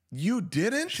there. You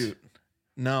didn't? Shoot.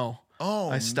 No. Oh,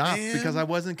 I stopped man. because I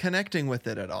wasn't connecting with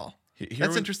it at all. Here That's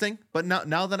was- interesting. But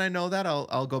now that I know that,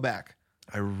 I'll go back.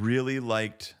 I really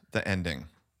liked the ending.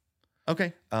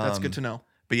 Okay. That's good to know.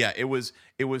 But yeah, it was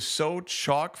so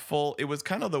chock full. It was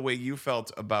kind of the way you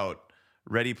felt about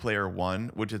Ready Player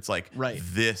One, which it's like, Right.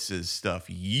 this is stuff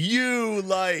you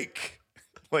like.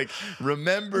 Like,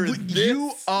 remember this.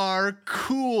 You are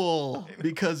cool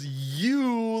because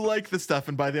you like the stuff.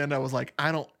 And by the end, I was like,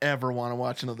 I don't ever want to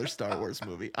watch another Star Wars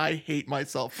movie. I hate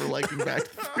myself for liking Back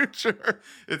to the Future.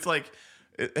 It's like,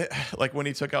 like when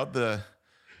he took out the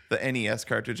NES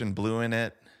cartridge and blew in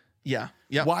it. Yeah.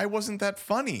 Yeah. Why wasn't that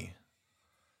funny?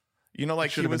 You know, like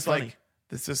he Should've been was like, funny.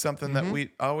 this is something that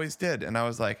we always did. And I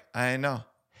was like, I know.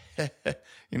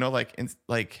 You know, like,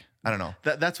 I don't know.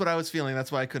 That's what I was feeling.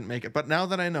 That's why I couldn't make it. But now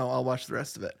that I know, I'll watch the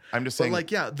rest of it. I'm just But saying, like,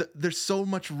 yeah, there's so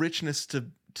much richness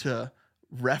to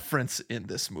reference in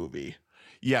this movie.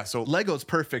 yeah. So Lego's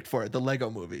perfect for it. The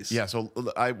Lego movies. yeah. So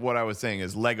what I was saying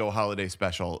is Lego Holiday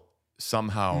Special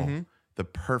somehow the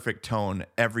perfect tone,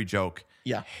 every joke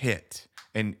Yeah. hit.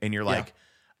 And you're like,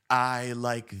 I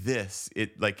like this.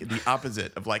 It like the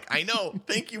opposite of like, I know.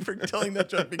 Thank you for telling that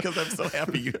joke because I'm so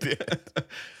happy you did.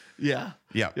 Yeah.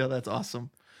 Yeah. Yeah, that's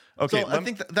awesome. Okay. So I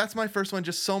think that's my first one.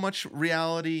 Just so much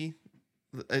reality.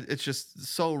 It's just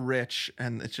so rich,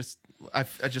 and it's just I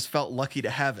just felt lucky to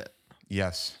have it.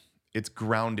 Yes. It's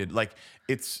grounded. Like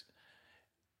it's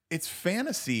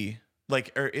fantasy.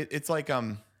 Like, or it's like,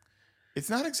 it's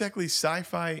not exactly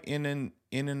sci-fi in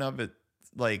and of it,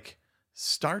 like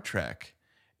Star Trek.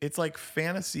 It's like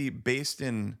fantasy based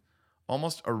in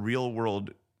almost a real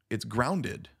world. It's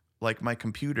grounded, like my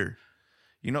computer.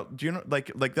 You know, do you know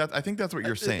like that? I think that's what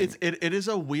you're saying. It is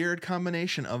a weird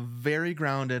combination of very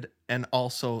grounded and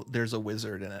also there's a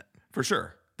wizard in it. For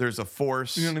sure. There's a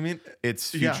force. You know what I mean?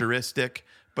 It's Yeah. futuristic,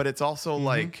 but it's also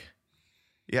like,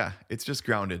 yeah, it's just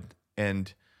grounded.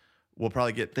 And we'll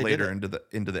probably get They did later it.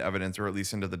 into the evidence, or at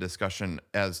least into the discussion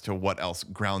as to what else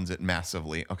grounds it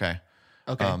massively. Okay.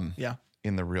 Okay. Yeah.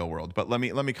 In the real world. But let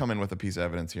me come in with a piece of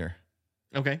evidence here.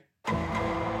 Okay.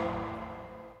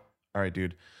 All right,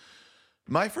 dude.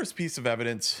 My first piece of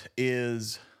evidence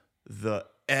is the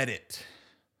edit.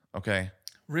 Okay.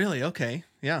 Really? Okay.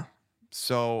 Yeah.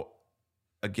 So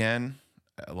again,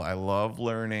 I love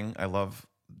learning. I love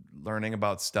learning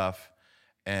about stuff.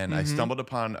 And I stumbled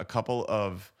upon a couple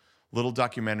of little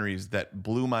documentaries that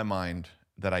blew my mind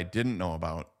that I didn't know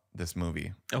about this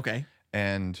movie. Okay.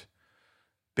 And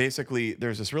basically,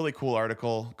 there's this really cool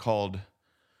article called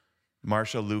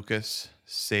Marsha Lucas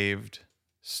Saved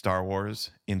Star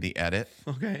Wars in the Edit.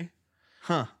 Okay.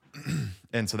 Huh.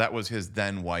 And so that was his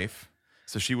then wife.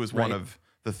 So she was one Right. of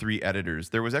the 3 editors.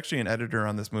 There was actually an editor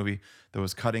on this movie that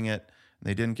was cutting it. And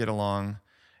they didn't get along.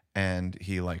 And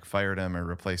he like fired him or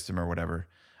replaced him or whatever.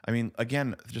 I mean,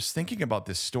 again, just thinking about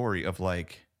this story of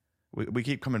like, we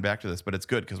keep coming back to this, but it's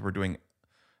good because we're doing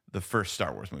the first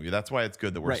Star Wars movie. That's why it's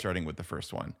good that we're Right. starting with the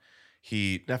first one.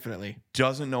 He Definitely.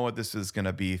 doesn't know what this is going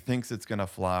to be, thinks it's going to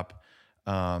flop.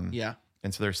 Yeah.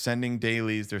 And so they're sending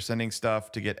dailies, they're sending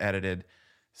stuff to get edited.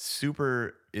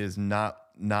 Super is not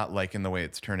liking the way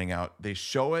it's turning out. They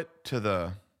show it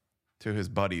to his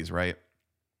buddies, right?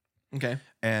 Okay.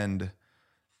 And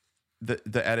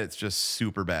the edit's just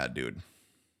super bad, dude.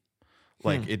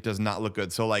 Like it does not look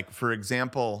good. So like, for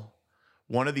example,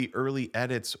 one of the early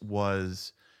edits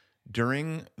was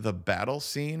during the battle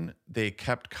scene, they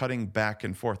kept cutting back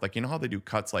and forth. Like, you know how they do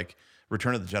cuts, like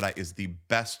Return of the Jedi is the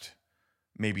best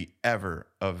maybe ever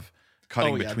of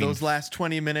cutting between those last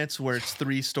 20 minutes where it's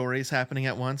 3 stories happening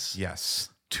at once. Yes.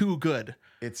 Too good.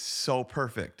 It's so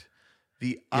perfect.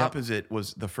 The opposite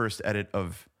was the first edit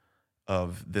of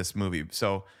this movie.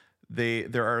 So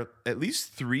there are at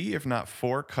least 3, if not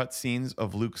 4, cut scenes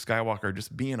of Luke Skywalker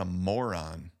just being a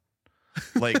moron.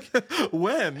 Like,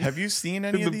 When? have you seen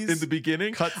any of these in the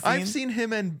beginning? cut scenes? I've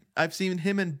seen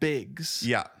him and Biggs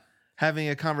Yeah. having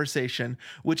a conversation,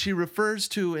 which he refers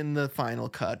to in the final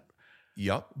cut,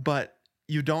 Yep. but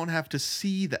you don't have to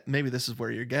see that. Maybe this is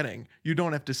where you're getting. You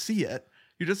don't have to see it.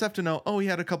 You just have to know, oh, he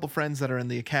had a couple friends that are in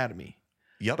the academy.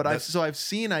 Yep. But I've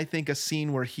seen, I think, a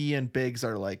scene where he and Biggs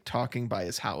are like talking by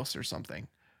his house or something.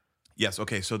 Yes.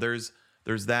 Okay. So there's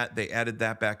that. They added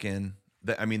that back in.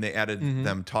 They added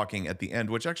them talking at the end,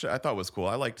 which actually I thought was cool.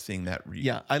 I liked seeing that.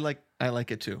 Yeah, I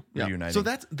like it too. Yeah. Reuniting. So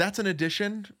that's an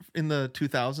addition in the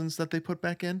 2000s that they put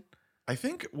back in. I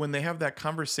think when they have that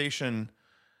conversation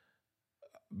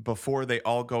before they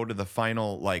all go to the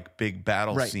final like big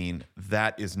battle Right. scene,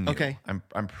 that is new. Okay.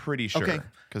 I'm pretty sure Okay.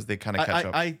 because they kind of catch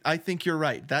up. I think you're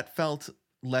right. That felt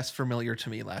less familiar to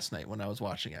me last night when I was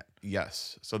watching it.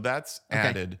 Yes. So that's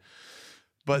added.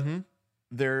 But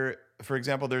there, for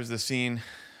example, there's the scene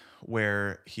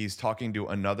where he's talking to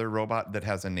another robot that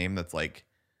has a name that's like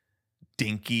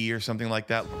Dinky or something like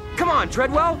that. Come on,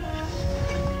 Treadwell.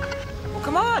 Well,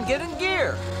 come on, get in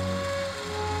gear.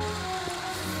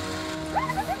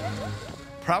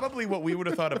 Probably what we would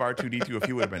have thought of R2-D2 if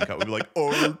he would have been cut. We'd be like,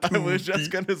 R2-D2. I was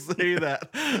just gonna say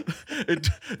that.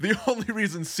 The only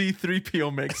reason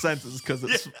C-3PO makes sense is because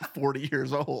it's 40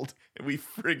 years old. We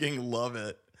frigging love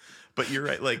it. But you're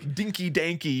right, like Dinky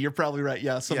Danky, you're probably right.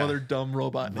 Yeah, some other dumb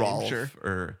robot name, Rolf sure.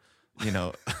 or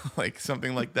like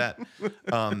something like that.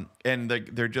 And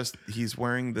they're just he's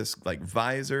wearing this like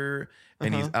visor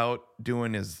and he's out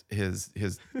doing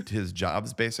his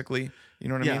jobs basically. You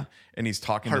know what I mean? And he's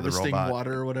talking to the Harvesting robot.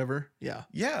 water or whatever. Yeah.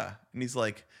 Yeah. And he's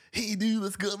like, hey dude,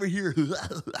 let's go over here.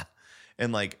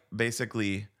 And like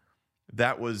basically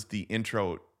that was the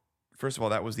intro. First of all,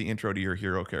 that was the intro to your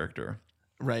hero character.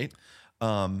 Right.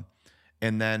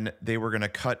 And then they were going to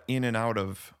cut in and out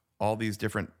of all these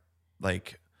different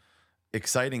like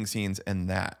exciting scenes and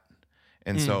that.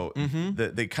 And so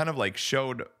they kind of like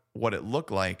showed what it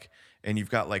looked like. And you've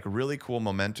got like really cool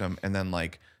momentum and then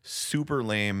like super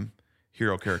lame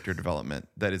hero character development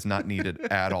that is not needed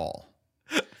at all.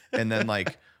 And then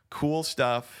like cool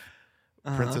stuff,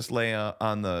 Princess Leia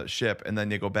on the ship. And then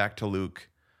they go back to Luke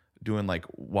doing like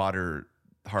water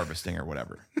harvesting or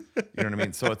whatever. You know what I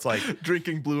mean? So it's like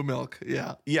drinking blue milk.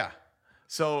 Yeah. Yeah.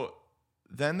 So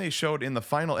then they showed in the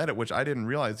final edit, which I didn't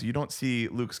realize, you don't see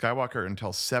Luke Skywalker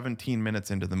until 17 minutes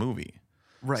into the movie.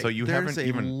 Right. So you There's haven't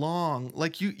even long,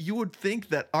 like you would think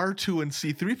that R2 and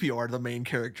C-3PO are the main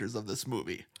characters of this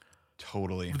movie.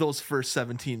 Totally. Those first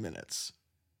 17 minutes.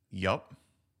 Yup.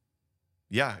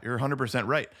 Yeah, you're 100%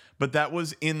 right. But that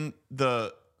was in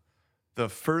the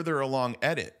further along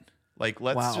edit. Like,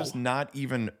 let's just not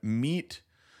even meet.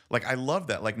 Like, I love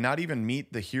that. Like, not even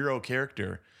meet the hero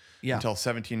character until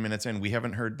 17 minutes in. We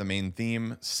haven't heard the main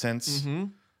theme since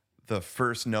the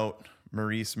first note.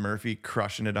 Maurice Murphy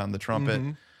crushing it on the trumpet.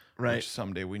 Right. Which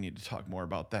someday we need to talk more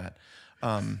about that.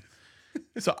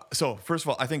 So first of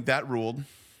all, I think that ruled.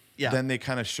 Yeah. Then they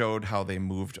kind of showed how they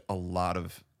moved a lot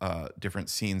of different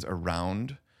scenes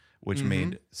around, which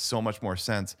made so much more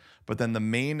sense. But then the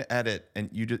main edit, and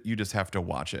you just have to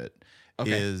watch it,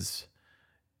 is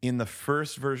in the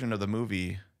first version of the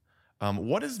movie.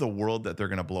 What is the world that they're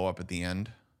going to blow up at the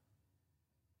end?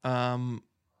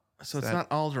 So it's not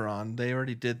Alderaan. They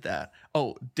already did that.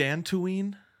 Oh,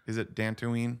 Dantooine? Is it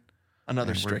Dantooine?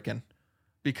 Another Stricken.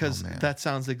 Because man. that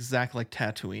sounds exactly like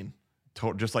Tatooine.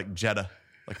 Just like Jeddah.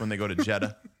 Like when they go to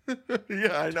Jeddah.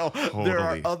 Yeah, I know. Totally. There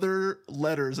are other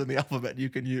letters in the alphabet you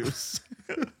can use.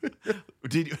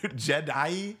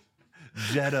 Jedi?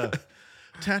 Jeddah.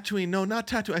 Tatooine. No, not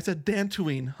Tatooine. I said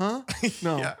Dantooine. Huh?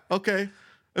 No. Yeah. Okay.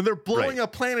 And they're blowing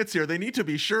up planets here. They need to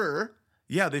be sure.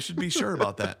 Yeah, they should be sure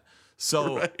about that.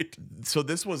 So, so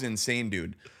this was insane,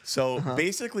 dude. So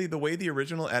basically, the way the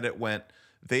original edit went,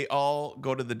 they all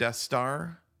go to the Death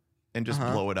Star and just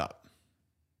blow it up.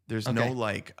 There's no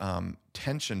like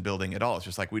tension building at all. It's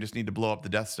just like, we just need to blow up the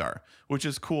Death Star, which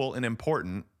is cool and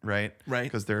important, right? Right.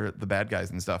 Because they're the bad guys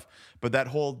and stuff. But that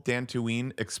whole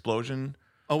Dantooine explosion.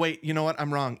 Oh, wait. You know what?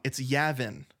 I'm wrong. It's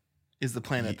Yavin is the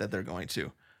planet that they're going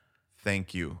to.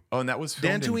 Thank you. Oh, and that was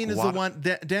filmed Dantooine in is the one.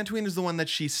 Dantooine is the one that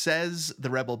she says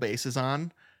the rebel base is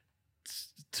on.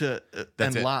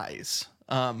 Lies.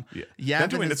 Yavin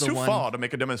Dantooine, is it's the too one. far to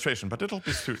make a demonstration, but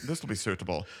this will be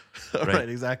suitable. Right,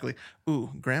 exactly.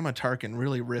 Ooh, Grandma Tarkin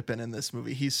really ripping in this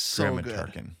movie. He's so Grandma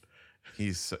good.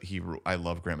 Tarkin. I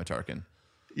love Grandma Tarkin.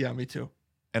 Yeah, me too.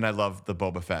 And I love the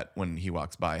Boba Fett when he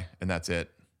walks by, and that's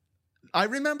it. I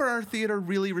remember our theater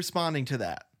really responding to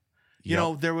that. You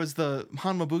know, there was the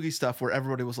Hanma Boogie stuff where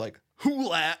everybody was like,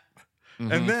 "Hoolat!"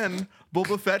 And then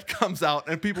Boba Fett comes out,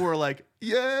 and people were like,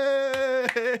 "Yay!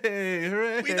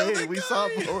 Hooray! We saw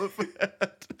Boba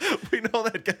Fett. We know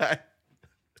that guy."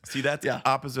 See, that's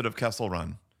opposite of Kessel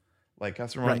Run. Like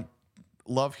Kessel Run,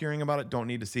 love hearing about it. Don't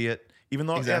need to see it, even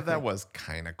though that was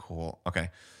kind of cool. Okay.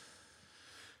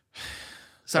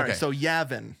 Sorry. So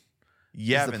Yavin.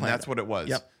 Yavin, that's what it was.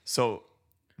 Yep. So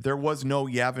there was no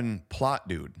Yavin plot,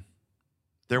 dude.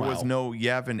 There was no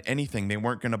Yavin anything. They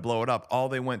weren't going to blow it up. All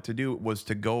they went to do was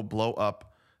to go blow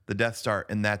up the Death Star,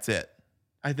 and that's it.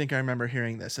 I think I remember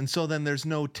hearing this. And so then there's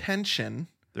no tension.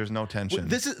 There's no tension.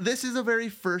 This is a very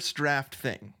first draft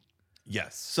thing.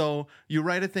 Yes. So you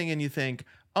write a thing and you think,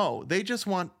 oh, they just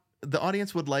want, the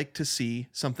audience would like to see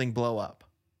something blow up.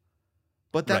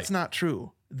 But that's not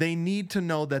true. They need to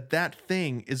know that that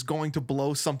thing is going to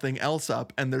blow something else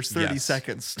up, and there's 30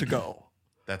 seconds to go.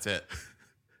 That's it.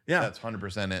 Yeah. That's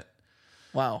 100% it.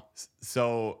 Wow.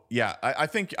 So yeah, I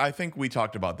think we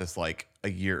talked about this like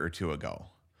a year or two ago.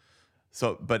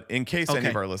 So, but in case any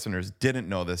of our listeners didn't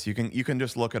know this, you can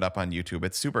just look it up on YouTube.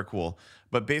 It's super cool.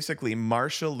 But basically,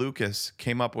 Marcia Lucas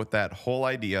came up with that whole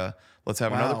idea. Let's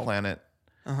have another planet.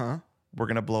 We're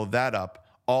gonna blow that up.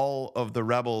 all of the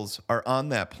rebels are on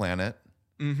that planet.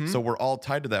 Mm-hmm. So we're all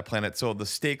tied to that planet. So the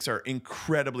stakes are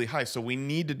incredibly high. So we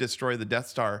need to destroy the Death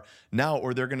Star now,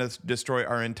 or they're going to destroy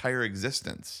our entire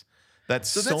existence. That's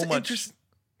so much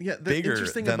the bigger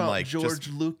interesting than about like George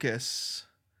Lucas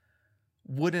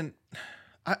wouldn't.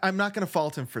 I'm not going to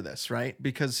fault him for this, right?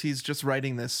 Because he's just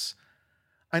writing this.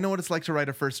 I know what it's like to write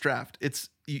a first draft.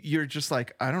 You're just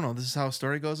like, I don't know. This is how a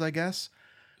story goes, I guess.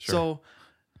 Sure.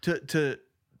 So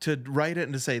to write it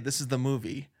and to say this is the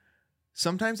movie.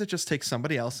 Sometimes it just takes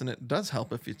somebody else, and it does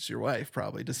help if it's your wife,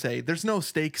 probably, to say, there's no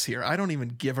stakes here. I don't even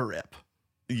give a rip.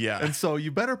 Yeah. And so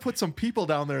you better put some people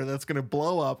down there that's going to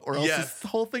blow up, or else Yes. this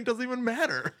whole thing doesn't even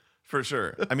matter. For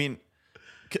sure. I mean,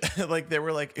 like they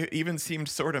were like, it even seemed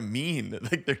sort of mean.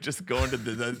 Like they're just going to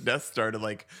the Death Star to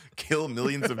like kill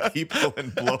millions of people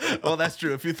and blow them up. Well, that's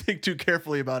true. If you think too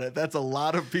carefully about it, that's a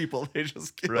lot of people they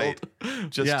just killed. Right.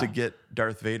 Just Yeah. to get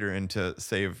Darth Vader and to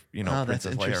save, Oh, that's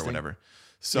Princess Leia or interesting. whatever.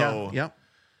 So Yep.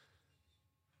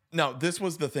 now this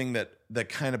was the thing that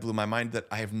kind of blew my mind that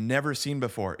I have never seen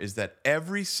before is that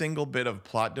every single bit of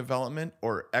plot development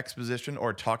or exposition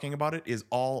or talking about it is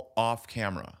all off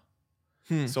camera.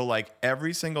 So like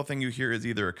every single thing you hear is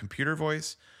either a computer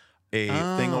voice, a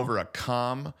thing over a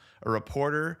comm, a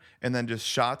reporter, and then just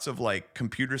shots of like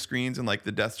computer screens and like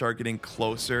the Death Star getting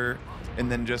closer, and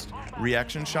then just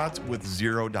reaction shots with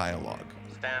zero dialogue.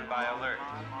 Standby alert.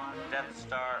 Death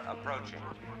Star approaching.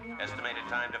 Estimated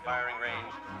time to firing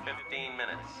range, 15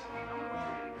 minutes.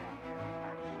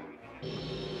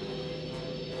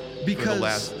 Because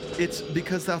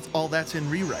that's in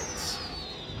rewrites.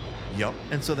 Yep.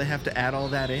 And so they have to add all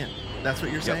that in. That's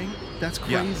what you're saying? That's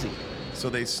Yeah. crazy. So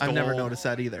they stole, I've never noticed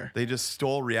that either. They just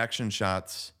stole reaction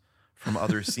shots from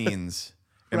other scenes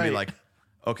and be Right. like,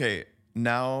 okay,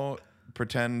 now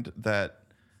pretend that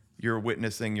you're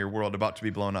witnessing your world about to be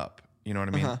blown up. You know what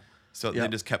I mean? So they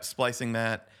Yep. just kept splicing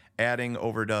that, adding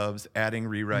overdubs, adding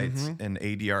rewrites and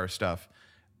ADR stuff.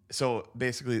 So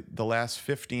basically, the last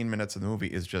 15 minutes of the movie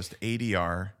is just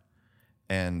ADR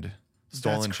and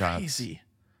stolen That's shots. crazy.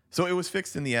 So it was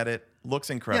fixed in the edit. Looks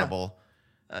incredible.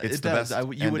 It's It the does. best You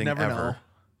would ending never ever. know.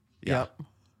 Yeah. Yep.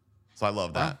 So I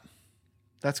love that.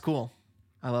 That's cool.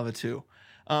 I love it too.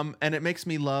 And it makes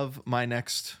me love my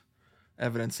next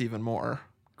evidence even more,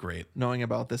 Great. knowing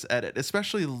about this edit,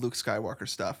 especially the Luke Skywalker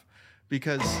stuff,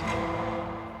 because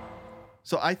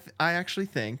so I actually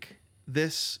think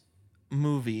this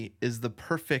movie is the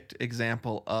perfect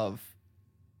example of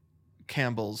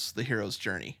Campbell's The Hero's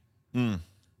Journey.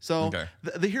 So Okay.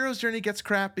 the hero's journey gets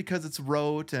crap because it's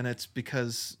rote, and it's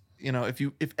because,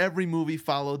 if every movie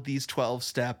followed these 12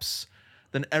 steps,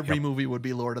 then every movie would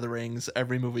be Lord of the Rings,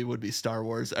 every movie would be Star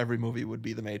Wars, every movie would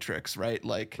be The Matrix, right?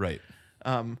 Like Right.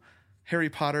 Harry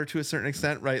Potter to a certain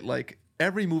extent, right? Like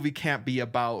every movie can't be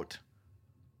about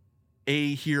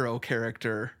a hero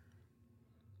character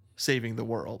saving the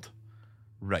world.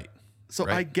 Right. So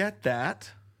Right. I get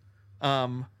that.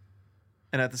 And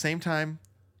at the same time,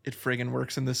 it friggin'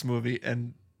 works in this movie,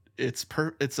 and it's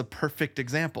a perfect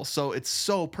example. So it's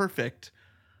so perfect,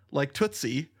 like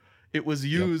Tootsie, it was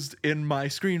used in my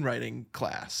screenwriting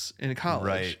class in college.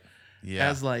 Right. Yeah.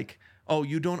 As like, oh,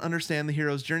 you don't understand the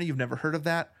hero's journey? You've never heard of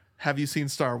that? Have you seen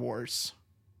Star Wars?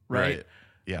 Right.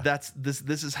 Yeah. That's this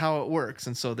is how it works.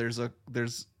 And so there's a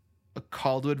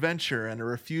call to adventure and a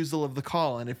refusal of the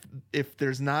call. And if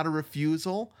there's not a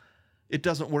refusal, it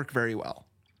doesn't work very well.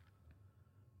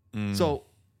 So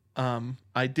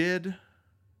I did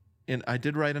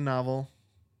write a novel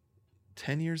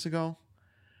 10 years ago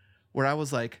where I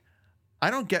was like, I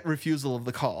don't get refusal of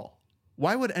the call.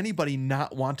 Why would anybody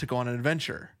not want to go on an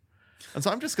adventure? And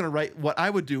so I'm just going to write what I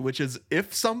would do, which is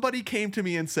if somebody came to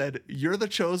me and said, you're the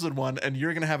chosen one and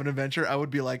you're going to have an adventure, I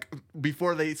would be like,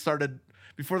 before they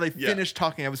finished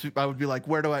talking, I would be like,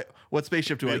 what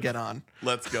spaceship do I get on?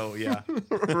 Let's go. Yeah.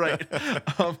 Right.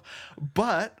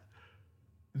 But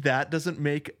that doesn't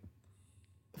make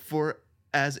for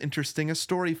as interesting a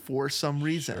story for some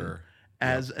reason Sure.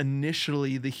 as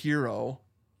initially the hero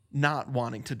not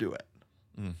wanting to do it.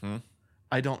 Mm-hmm.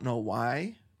 I don't know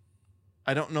why.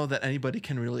 I don't know that anybody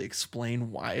can really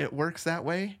explain why it works that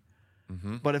way.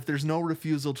 Mm-hmm. But if there's no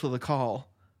refusal to the call,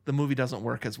 the movie doesn't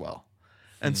work as well.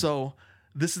 And so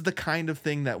this is the kind of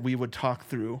thing that we would talk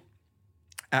through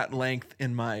at length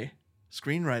in my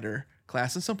screenwriter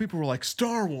class. And some people were like,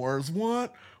 Star Wars,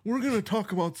 what? We're going to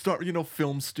talk about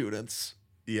film students.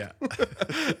 Yeah.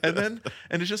 And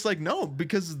it's just like, no,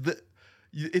 because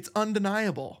it's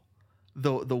undeniable.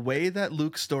 The way that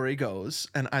Luke's story goes,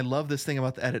 and I love this thing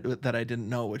about the edit that I didn't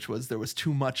know, which was there was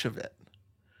too much of it.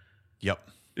 Yep.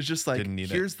 It's just like, Didn't need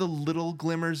here's the little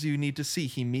glimmers you need to see.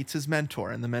 He meets his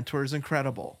mentor, and the mentor is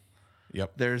incredible.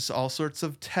 Yep. There's all sorts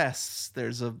of tests.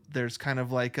 There's kind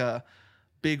of like a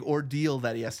big ordeal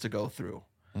that he has to go through.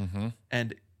 Mm-hmm.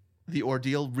 And the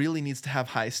ordeal really needs to have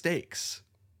high stakes.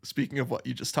 Speaking of what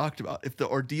you just talked about, if the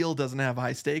ordeal doesn't have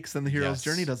high stakes, then the hero's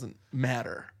journey doesn't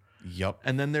matter. Yep.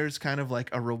 And then there's kind of like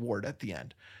a reward at the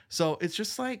end. So it's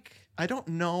just like, I don't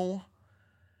know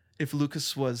if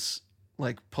Lucas was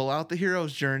like, pull out the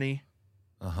hero's journey.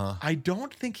 Uh-huh. I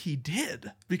don't think he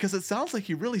did, because it sounds like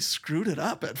he really screwed it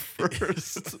up at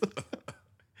first.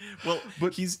 Well,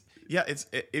 but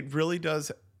it really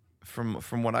does, from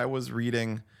what I was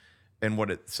reading and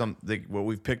what what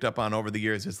we've picked up on over the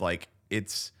years is like,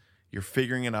 you're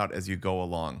figuring it out as you go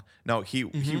along. Now he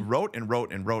wrote and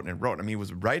wrote and wrote and wrote. I mean, he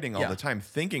was writing all the time,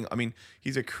 thinking. I mean,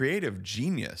 he's a creative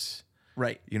genius,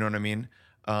 right? You know what I mean?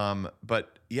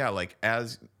 But yeah, like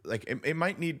it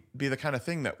might be the kind of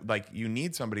thing that like you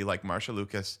need somebody like Marcia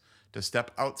Lucas to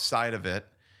step outside of it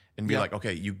and be like,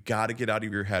 okay, you got to get out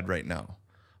of your head right now.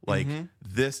 Like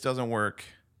this doesn't work.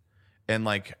 And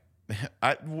like,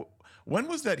 when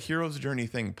was that hero's journey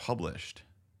thing published?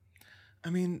 I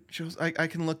mean, I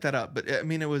can look that up, but I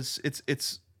mean,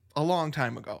 it's a long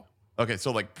time ago. Okay,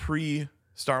 so like pre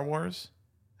Star Wars.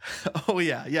 Oh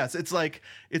yeah, yes. It's like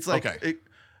okay.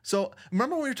 So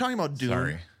remember when we were talking about Dune?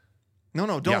 Sorry.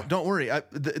 No, don't worry.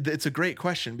 It's a great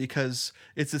question, because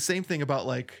it's the same thing about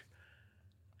like.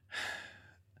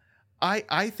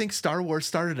 I think Star Wars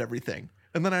started everything,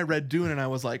 and then I read Dune, and I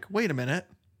was like, wait a minute.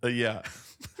 Yeah.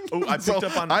 Oh, I picked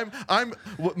up on.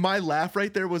 My laugh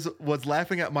right there was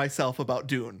laughing at myself about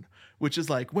Dune, which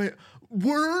is like, wait,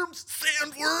 worms,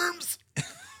 sandworms.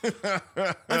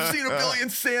 I've seen a billion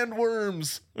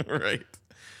sandworms. Right.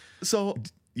 So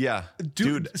yeah,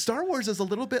 Dude, Star Wars is a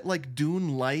little bit like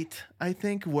Dune Light, I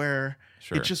think, where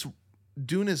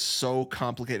Dune is so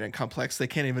complicated and complex they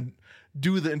can't even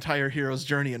do the entire hero's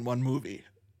journey in one movie.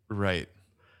 Right.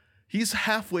 He's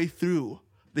halfway through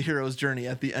the hero's journey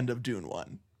at the end of Dune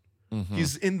 1. Mm-hmm.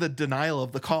 He's in the denial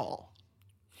of the call.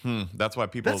 That's why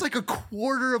people. That's like a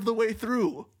quarter of the way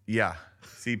through. Yeah.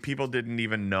 See, people didn't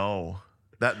even know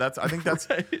that. I think that's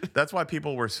right. That's why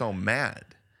people were so mad.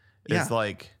 It's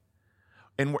like,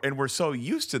 and we're so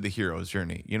used to the hero's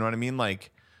journey. You know what I mean?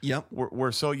 Like, yep.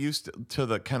 We're so used to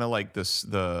the kind of like this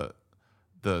the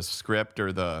script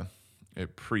or the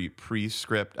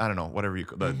pre-script. I don't know, whatever you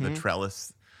call the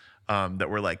trellis. That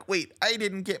we're like, wait, I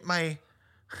didn't get my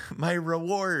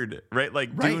reward, right?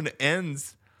 Like Dune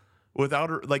ends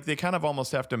without, like, they kind of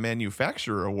almost have to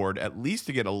manufacture a reward at least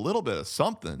to get a little bit of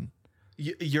something.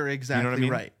 You're exactly you know what I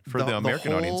mean? right. For the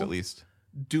American audience, at least.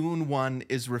 Dune 1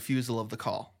 is refusal of the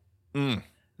call.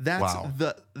 That's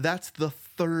the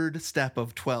third step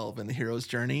of 12 in the hero's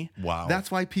journey. Wow.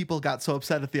 That's why people got so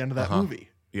upset at the end of that movie.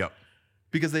 Yep.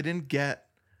 Because they didn't get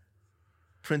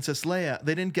Princess Leia.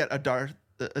 They didn't get a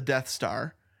Death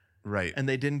Star. Right. And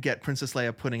they didn't get Princess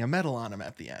Leia putting a medal on him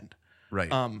at the end.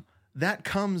 Right. That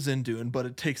comes in Dune, but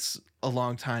it takes a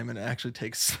long time, and it actually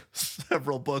takes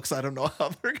several books. I don't know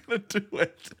how they're going to do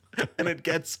it. And it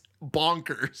gets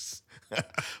bonkers.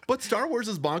 But Star Wars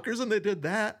is bonkers, and they did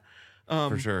that.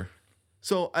 For sure.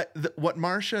 So what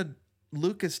Marcia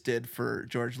Lucas did for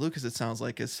George Lucas, it sounds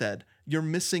like, is said, you're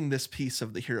missing this piece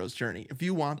of the hero's journey. If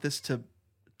you want this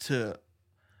to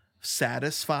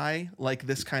satisfy, like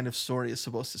this kind of story is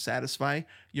supposed to satisfy,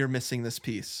 you're missing this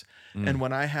piece. And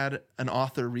when I had an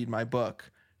author read my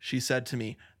book, she said to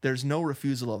me, there's no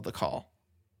refusal of the call.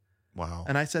 Wow.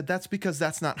 And I said, that's because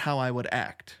that's not how I would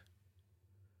act.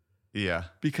 Yeah.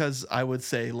 Because I would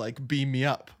say, like, beam me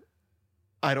up.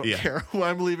 I don't care who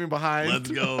I'm leaving behind. Let's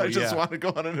go. I just want to go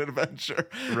on an adventure.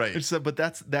 Right. She said, but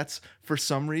that's for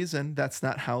some reason, that's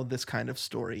not how this kind of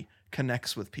story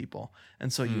connects with people.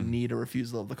 And so you need a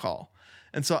refusal of the call.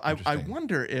 And so I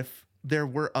wonder if there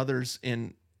were others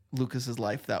in Lucas's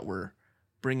life that were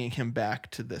bringing him back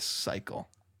to this cycle.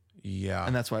 Yeah.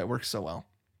 And that's why it works so well.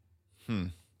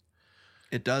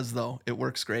 It does, though. It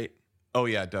works great. Oh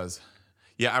yeah, it does.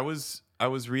 Yeah, I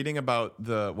was reading about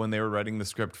when they were writing the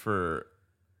script for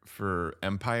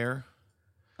Empire.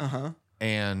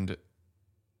 And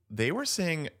they were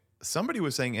saying, somebody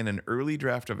was saying in an early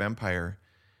draft of Empire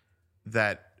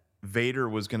that Vader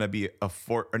was going to be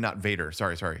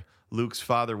Luke's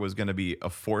father was going to be a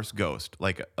Force ghost,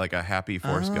 like a happy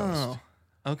Force ghost.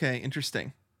 Okay,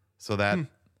 interesting. So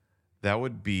that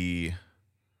would be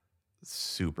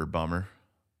super bummer.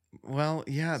 Well,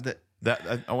 yeah,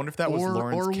 I wonder if that was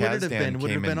Lawrence Kasdan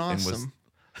would have been and awesome.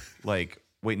 was like,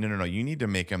 wait, no, you need to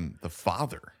make him the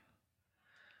father.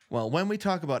 Well, when we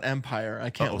talk about Empire, I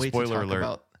can't wait to talk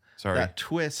about that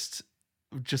twist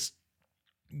just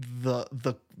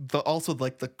the also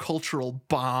like the cultural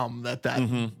bomb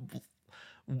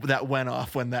that went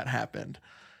off when that happened.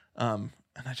 And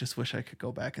I just wish I could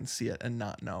go back and see it and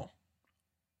not know.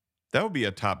 That would be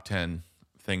a top 10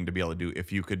 thing to be able to do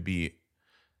if you could be.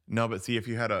 No, but see, if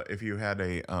you had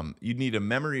a, you'd need a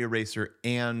memory eraser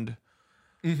and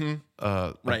right,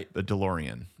 a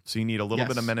DeLorean. So you need a little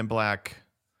bit of Men in Black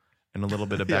and a little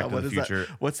bit of Back to the Future.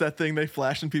 What's that thing they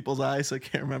flash in people's eyes? I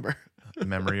can't remember.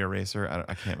 Memory eraser.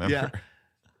 I can't remember.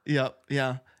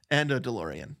 Yeah. And a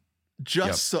DeLorean.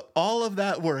 So all of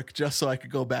that work just so I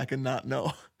could go back and not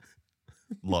know.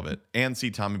 Love it. And see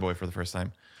Tommy Boy for the first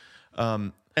time.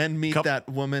 And meet that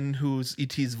woman who's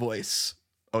E.T.'s voice.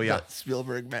 Oh, yeah. That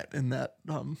Spielberg met in that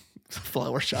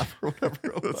flower shop or whatever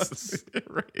it was.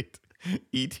 Right.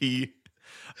 E.T.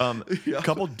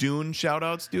 Couple Dune shout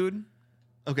outs, dude.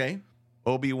 Okay.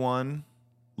 Obi-Wan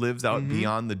lives out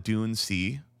beyond the Dune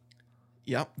Sea.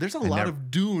 Yep. There's a lot of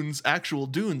actual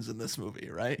dunes in this movie,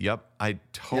 right? Yep. I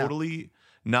totally,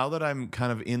 now that I'm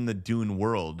kind of in the Dune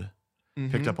world,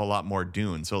 picked up a lot more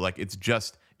Dune. So like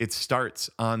it starts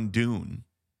on Dune.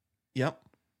 Yep.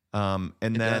 And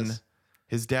then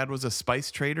his dad was a spice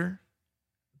trader.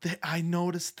 I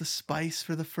noticed the spice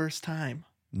for the first time.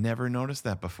 Never noticed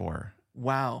that before.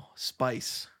 Wow.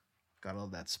 Spice. Got all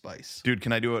that spice. Dude,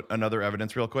 can I do another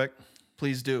evidence real quick?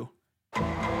 Please do. All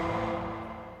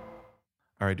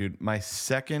right, dude. My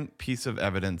second piece of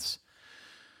evidence.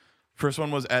 First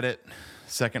one was edit.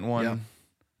 Second one,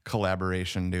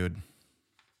 collaboration, dude.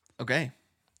 Okay.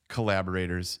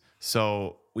 Collaborators.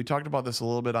 So we talked about this a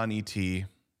little bit on E.T.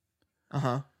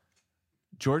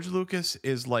 George Lucas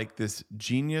is like this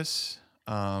genius,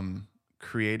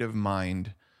 creative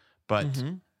mind, but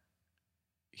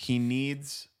he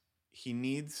needs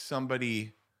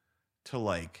somebody to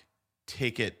like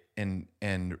take it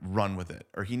and run with it,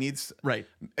 or he needs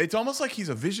It's almost like he's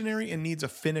a visionary and needs a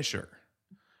finisher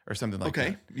or something like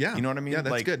that. Yeah, you know what I mean? Yeah,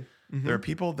 that's like, good. There are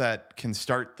people that can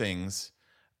start things,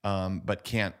 but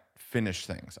can't finish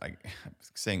things. I'm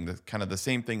saying the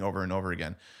same thing over and over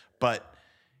again, but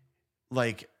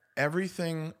like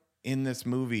everything in this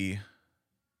movie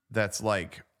that's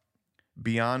like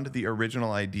beyond the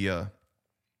original idea,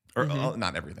 or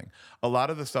not everything, a lot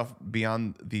of the stuff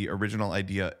beyond the original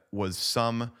idea was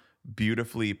some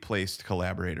beautifully placed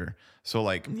collaborator. So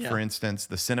like, for instance,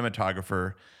 the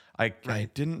cinematographer, I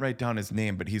didn't write down his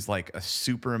name, but he's like a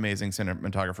super amazing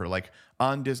cinematographer. Like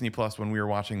on Disney Plus, when we were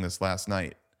watching this last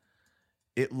night,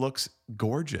 it looks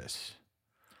gorgeous.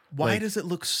 Why does it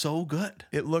look so good?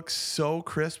 It looks so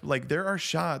crisp. Like there are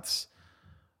shots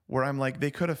where I'm like,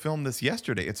 they could have filmed this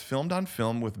yesterday. It's filmed on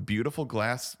film with beautiful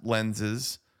glass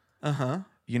lenses.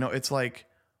 You know, it's like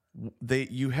they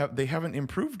haven't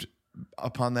improved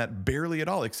upon that barely at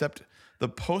all, except the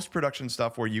post-production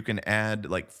stuff where you can add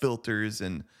like filters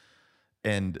and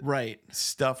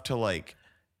stuff to like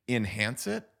enhance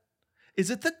it. Is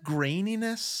it the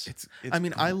graininess? It's I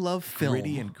mean, I love film.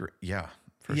 Gritty and for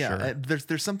sure.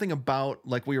 There's something about,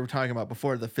 like we were talking about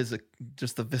before, the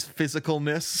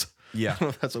physicalness. Yeah. I don't know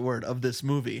if that's a word of this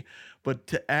movie, but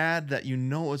to add that, it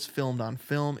was filmed on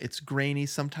film, it's grainy.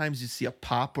 Sometimes you see a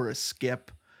pop or a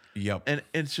skip. Yep. And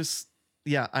it's just,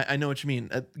 I know what you mean.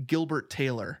 Gilbert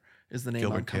Taylor is the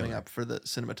name I'm coming up for the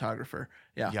cinematographer.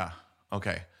 Yeah. Yeah.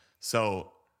 Okay.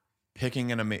 So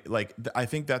picking I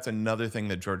think that's another thing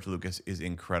that George Lucas is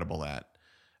incredible at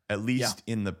least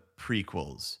in the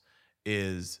prequels,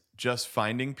 is just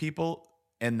finding people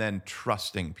and then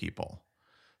trusting people.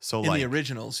 So in the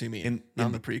originals, you mean, not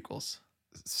in the prequels?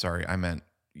 Sorry, I meant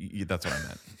that's what I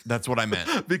meant. That's what I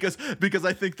meant. because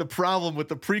I think the problem with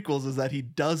the prequels is that he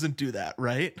doesn't do that,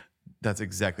 right? That's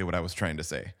exactly what I was trying to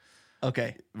say.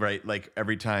 Okay. Right. Like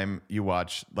every time you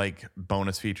watch like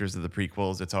bonus features of the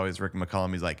prequels, it's always Rick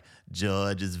McCallum. He's like,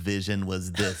 George's vision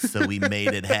was this, so we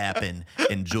made it happen.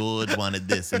 And George wanted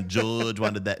this, and George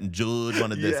wanted that, and George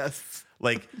wanted this. Yes.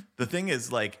 Like the thing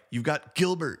is, like, you've got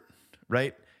Gilbert,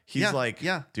 right? He's like,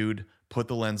 dude, put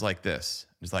the lens like this.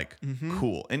 He's like,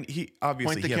 cool. And he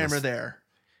obviously point the camera there.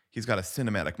 He's got a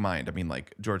cinematic mind. I mean,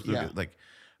 like George Lucas,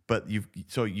 but you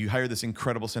hire this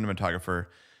incredible cinematographer.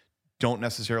 Don't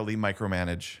necessarily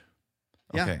micromanage.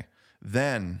 Okay. Yeah.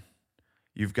 Then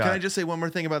you've got. Can I just say one more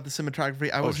thing about the cinematography?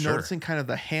 I was noticing kind of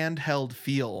the handheld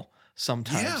feel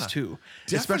sometimes too,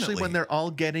 especially when they're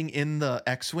all getting in the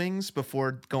X-wings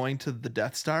before going to the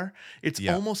Death Star. It's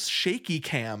almost shaky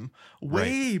cam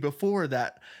way before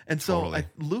that, and so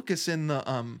Lucas in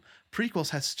the prequels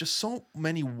has just so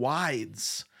many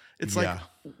wides. It's like,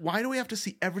 why do we have to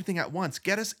see everything at once?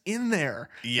 Get us in there.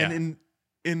 And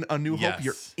in A New Hope,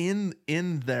 you're in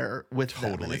there with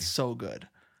them, and it's so good.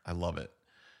 I love it.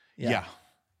 Yeah.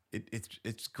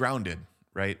 It's grounded,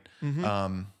 right?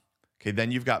 Mm-hmm. Okay,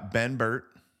 then you've got Ben Burt.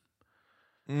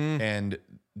 And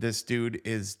this dude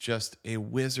is just a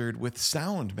wizard with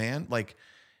sound, man. Like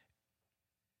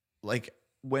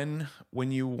when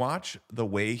you watch the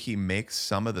way he makes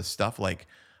some of the stuff, like,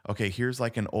 okay, here's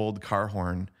like an old car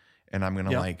horn, and I'm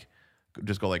gonna like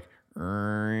just go like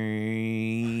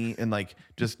and like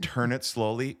just turn it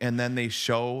slowly, and then they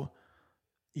show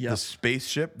the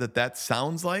spaceship that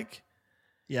sounds like.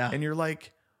 Yeah. And you're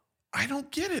like, I don't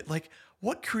get it. Like,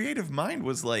 what creative mind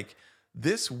was like,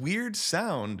 this weird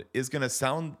sound is going to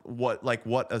sound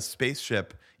what a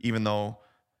spaceship, even though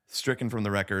stricken from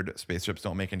the record, spaceships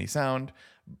don't make any sound,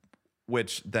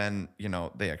 which then,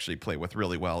 they actually play with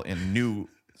really well in new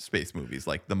space movies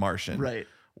like The Martian. Right.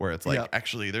 Where it's like,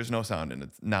 actually, there's no sound,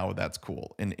 and now that's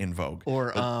cool and in vogue.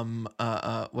 Or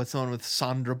what's the one with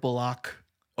Sandra Bullock?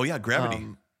 Oh, yeah, Gravity.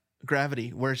 Gravity,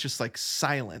 where it's just like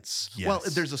silence. Yes. Well,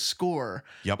 there's a score,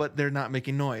 but they're not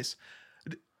making noise.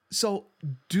 So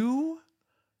do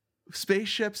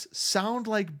spaceships sound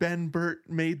like Ben Burt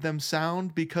made them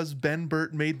sound because Ben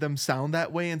Burt made them sound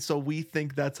that way, and so we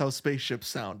think that's how spaceships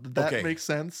sound? Did that make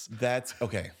sense? That's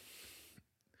okay.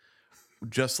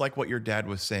 Just like what your dad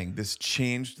was saying, this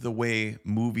changed the way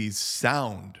movies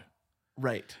sound.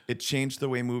 Right. It changed the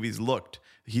way movies looked.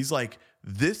 He's like,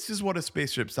 this is what a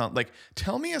spaceship sounds like.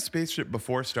 Tell me a spaceship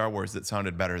before Star Wars that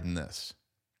sounded better than this.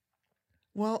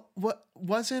 Well, what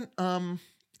wasn't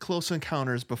Close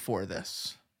Encounters before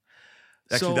this?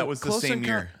 Actually, that was the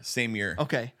same year.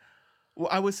 Okay. Well,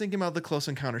 I was thinking about the Close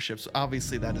Encounter ships.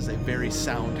 Obviously, that is a very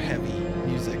sound-heavy,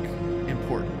 music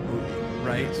important movie,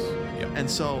 right? Yes. Yep. And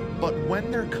so, but when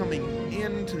they're coming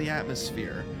into the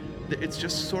atmosphere, it's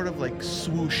just sort of like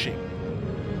swooshing.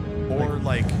 Or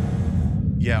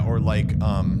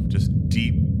just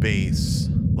deep bass,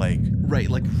 like right,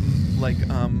 like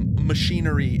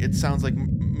machinery. It sounds like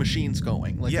machines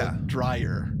going, like a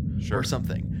dryer or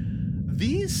something.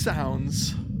 These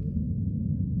sounds,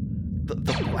 the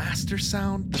blaster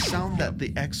sound, the sound that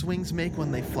the X-Wings make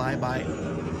when they fly by,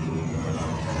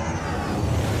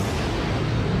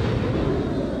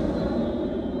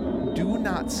 do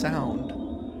not sound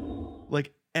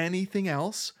like anything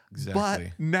else. Exactly. But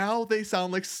now they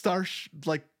sound like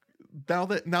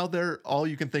now they're all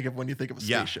you can think of when you think of a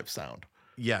spaceship sound.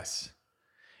 Yes.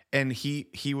 And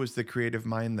he was the creative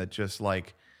mind that just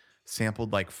like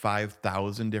sampled like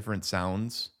 5,000 different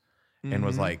sounds and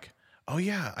was like, oh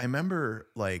yeah, I remember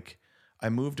like I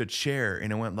moved a chair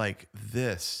and it went like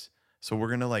this. So we're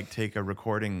going to like take a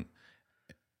recording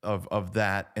of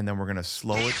that, and then we're going to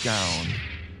slow it down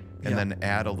and then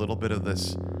add a little bit of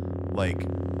this like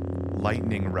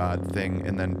lightning rod thing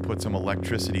and then put some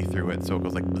electricity through it. So it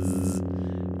goes like, bzzz,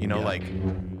 like,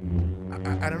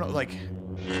 I don't know. Like,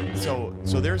 so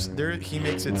he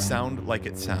makes it sound like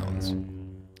it sounds.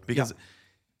 Because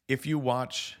if you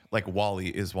watch, like, WALL-E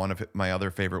is one of my other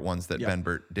favorite ones that Ben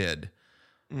Burt did.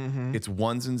 Mm-hmm. It's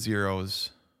ones and zeros,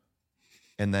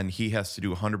 and then he has to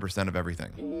do 100% of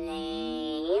everything.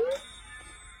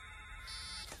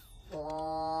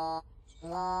 WALL-E.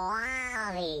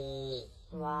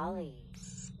 WALL-E. WALL-E.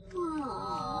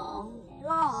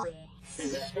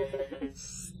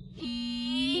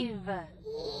 Eve.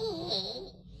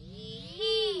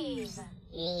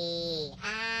 Eve.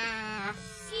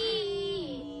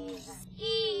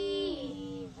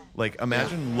 Like,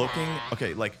 imagine looking,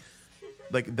 okay, like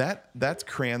that's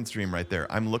Cran's dream right there.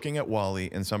 I'm looking at WALL-E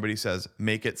and somebody says,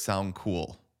 make it sound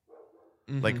cool.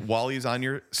 Mm-hmm. Like, WALL-E's on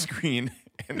your screen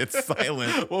and it's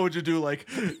silent. What would you do? Like,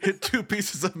 hit two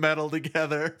pieces of metal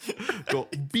together, go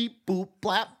beep, boop,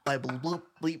 blap, bloop, bloop,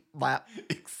 bleep, blap.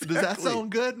 Exactly. Does that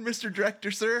sound good, Mr.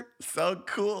 Director, sir? Sound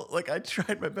cool. Like, I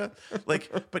tried my best.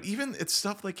 Like, but even it's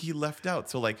stuff like he left out.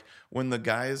 So, like, when the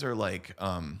guys are like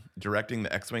directing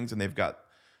the X-Wings and they've got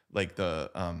like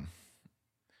the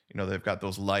they've got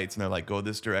those lights and they're like, go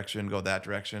this direction, go that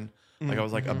direction. Like, I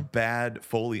was like, a bad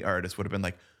Foley artist would have been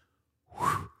like,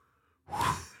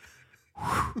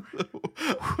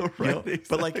 right, exactly.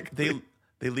 But like they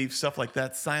leave stuff like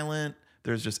that silent.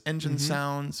 There's just engine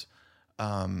sounds.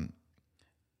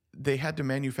 They had to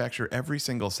manufacture every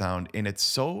single sound, and it's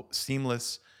so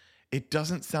seamless. It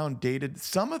doesn't sound dated.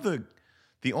 Some of the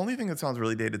only thing that sounds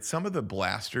really dated, some of the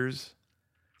blasters,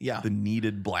 the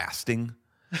needed blasting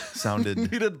sounded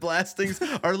needed blastings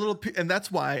are a little, and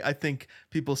that's why I think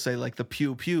people say like the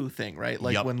pew pew thing, right?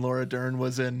 Like when Laura Dern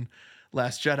was in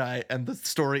Last Jedi, and the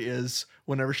story is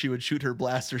whenever she would shoot her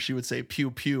blaster, she would say pew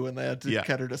pew, and they had to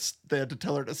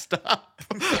tell her to stop.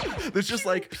 It's just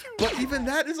like, but even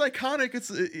that is iconic.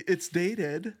 It's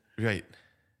dated, right?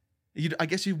 I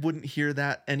guess you wouldn't hear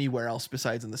that anywhere else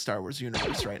besides in the Star Wars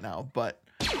universe right now, but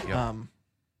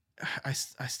I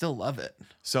still love it.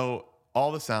 So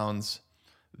all the sounds,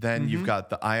 then you've got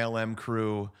the ILM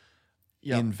crew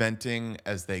inventing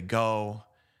as they go,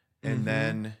 and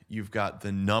then you've got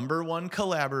the number one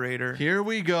collaborator. Here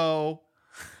we go.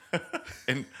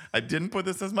 And I didn't put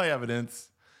this as my evidence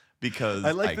because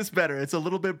I like this better. It's a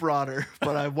little bit broader,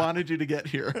 but I wanted you to get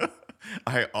here.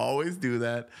 I always do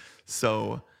that.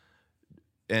 So,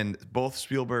 and both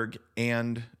Spielberg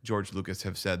and George Lucas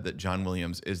have said that John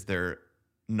Williams is their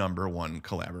number one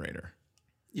collaborator.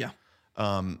 Yeah.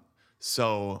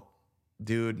 So,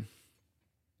 dude,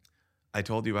 I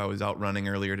told you I was out running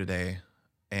earlier today,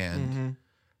 and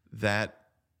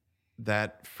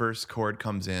that first chord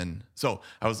comes in. So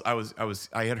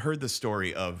I had heard the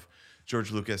story of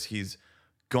George Lucas. He's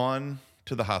gone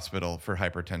to the hospital for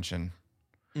hypertension.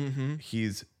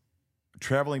 He's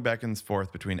traveling back and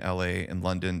forth between LA and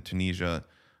London, Tunisia,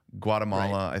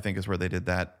 Guatemala, I think is where they did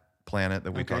that planet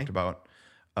that we talked about.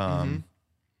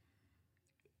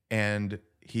 And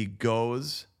he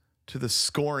goes to the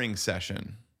scoring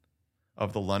session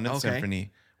of the London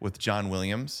Symphony with John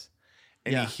Williams,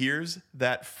 and he hears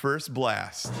that first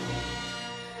blast.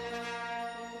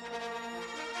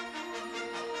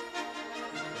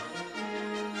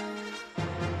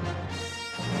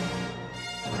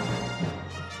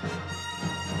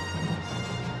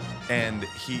 And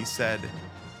he said,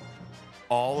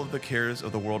 all of the cares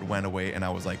of the world went away, and I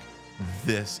was like,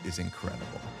 this is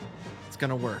incredible. It's going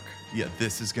to work. Yeah,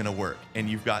 this is going to work. And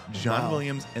you've got John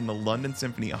Williams and the London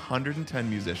Symphony, 110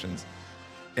 musicians.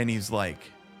 And he's like,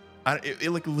 it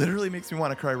like literally makes me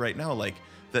want to cry right now. Like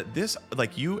that this,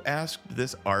 like you asked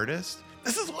this artist,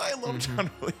 this is why I love John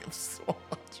Williams so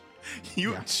much.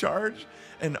 You charge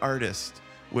an artist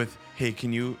with, hey,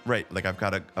 can you write, like I've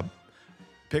got a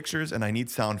pictures and I need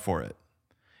sound for it.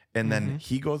 And then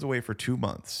he goes away for 2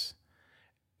 months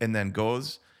and then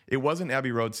goes, it wasn't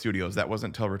Abbey Road Studios. That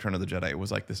wasn't till Return of the Jedi. It was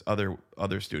like this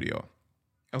other studio.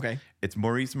 Okay. It's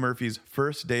Maurice Murphy's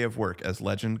first day of work, as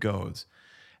legend goes.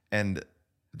 And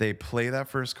they play that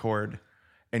first chord,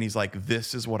 and he's like,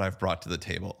 this is what I've brought to the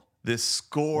table. This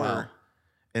score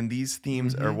and these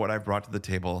themes are what I've brought to the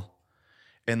table.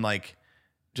 And like,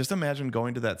 just imagine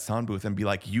going to that sound booth and be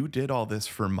like, you did all this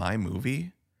for my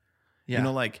movie? Yeah. You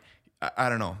know, like, I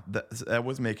don't know. That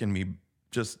was making me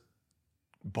just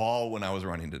bawl when I was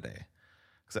running today.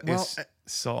 It's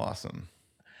so awesome.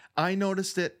 I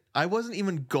noticed it. I wasn't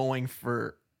even going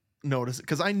for notice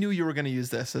because I knew you were going to use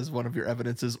this as one of your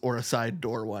evidences or a side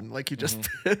door one, like you just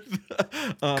did.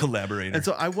 Collaborator. And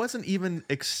so I wasn't even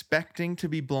expecting to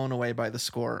be blown away by the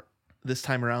score this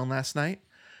time around last night.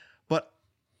 But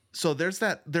so there's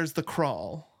the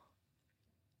crawl.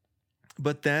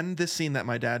 But then this scene that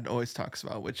my dad always talks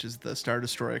about, which is the Star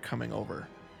Destroyer coming over.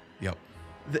 Yep.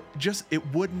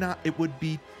 It would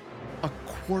be a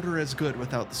quarter as good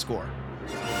without the score.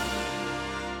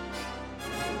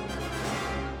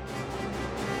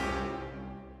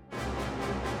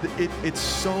 It's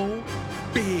so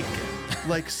big,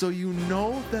 like, so you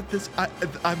know that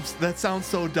that sounds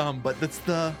so dumb, but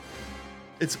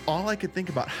it's all I could think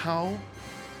about how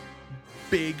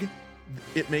big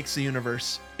it makes the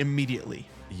universe immediately.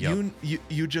 Yep.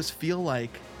 You just feel like,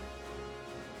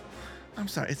 I'm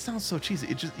sorry, it sounds so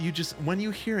cheesy. You just when you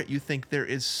hear it, you think there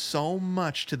is so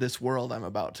much to this world I'm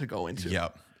about to go into.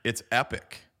 Yep. It's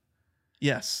epic.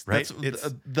 Yes. Right?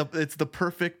 It's the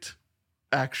perfect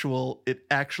it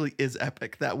actually is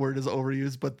epic. That word is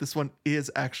overused, but this one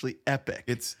is actually epic.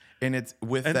 It's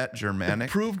with that Germanic.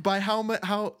 Proved by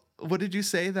how what did you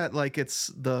say, that like it's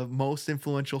the most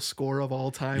influential score of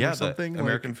all time or something? The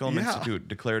American Film Institute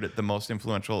declared it the most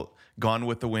influential. Gone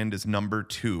with the Wind is number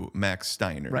 2, Max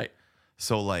Steiner. Right.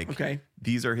 So like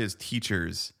these are his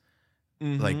teachers,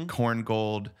 like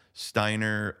Korngold,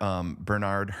 Steiner,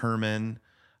 Bernard Herrmann,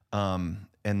 and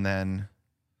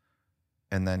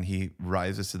then he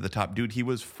rises to the top. Dude, he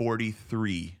was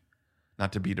 43.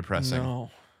 Not to be depressing.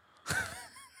 No.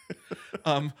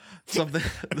 Something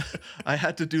I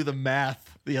had to do the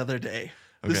math the other day.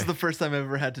 This is the first time I've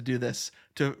ever had to do this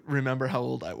to remember how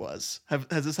old I was.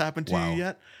 Has this happened to you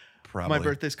yet? Probably. My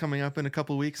birthday's coming up in a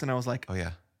couple of weeks, and I was like, oh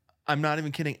yeah, I'm not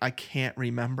even kidding. I can't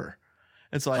remember.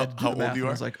 And so I had to do the math, and I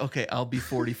was like, okay, I'll be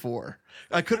 44.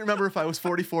 I couldn't remember if I was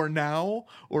 44 now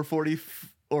or 40,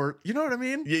 or you know what I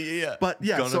mean? Yeah. But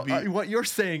yeah, what you're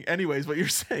saying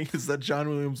is that John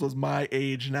Williams was my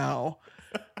age now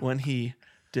when he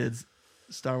did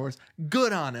Star Wars.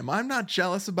 Good on him. I'm not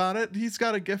jealous about it. He's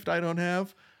got a gift I don't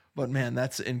have, but man,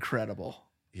 that's incredible.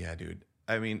 Yeah, dude.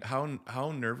 I mean,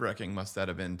 how nerve-wracking must that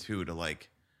have been too, to like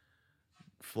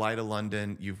fly to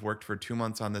London. You've worked for 2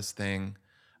 months on this thing.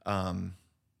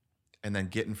 And then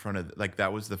get in front of, like,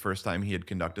 that was the first time he had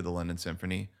conducted the London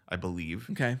Symphony, I believe.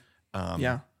 Okay.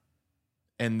 Yeah.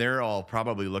 And they're all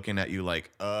probably looking at you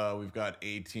like, we've got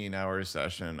 18-hour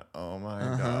session. Oh my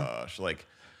gosh. Like,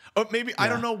 maybe, I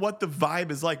don't know what the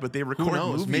vibe is like, but they record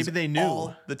movies maybe they knew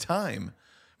all the time.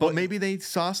 But maybe they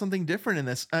saw something different in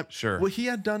this. Sure. Well, he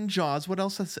had done Jaws. What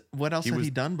else had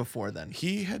he done before then?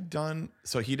 He had done,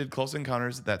 so he did Close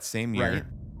Encounters that same year. Right.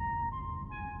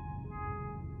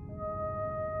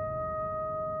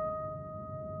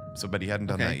 So, but he hadn't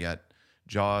done that yet.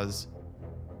 Jaws.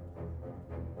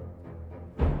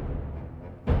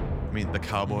 I mean, The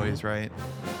Cowboys, right?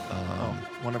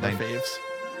 One of our faves.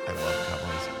 I love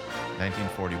Cowboys.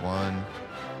 1941.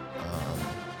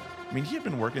 I mean, he had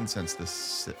been working since the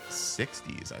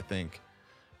 60s, I think.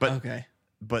 But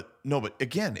But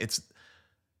again,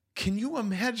 can you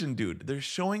imagine, dude? They're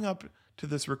showing up to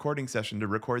this recording session to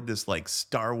record this like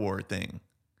Star Wars thing.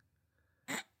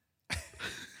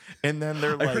 And then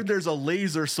they're like, I heard there's a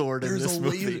laser sword in this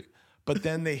movie. But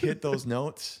then they hit those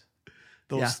notes,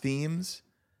 those themes.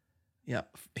 Yeah.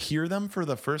 Hear them for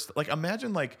the first, like,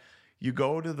 imagine like you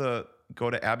go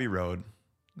to Abbey Road.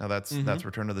 Now that's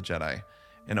Return of the Jedi.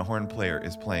 And a horn player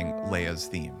is playing Leia's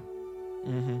theme.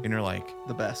 And you're like,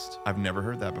 the best. I've never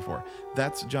heard that before.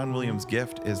 That's John Williams'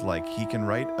 gift, is like he can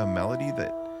write a melody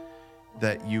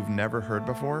that you've never heard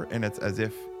before, and it's as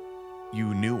if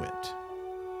you knew it.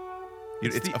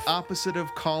 It's the opposite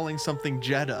of calling something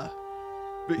Jeddah.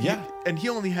 But and he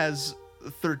only has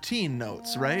 13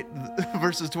 notes, right?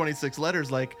 Versus 26 letters.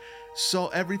 Like, so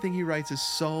everything he writes is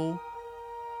so,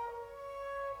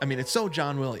 I mean, it's so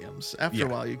John Williams. After a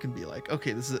while, you can be like,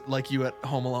 okay, this is like you at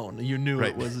Home Alone. You knew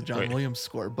it was a John Williams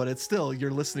score, but it's still,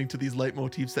 you're listening to these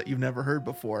leitmotifs that you've never heard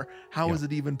before. How is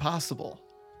it even possible?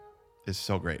 It's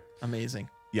so great.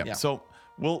 Amazing. Yeah. So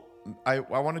I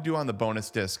want to do on the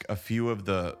bonus disc a few of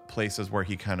the places where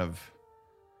he kind of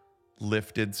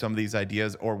lifted some of these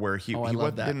ideas, or where he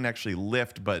didn't actually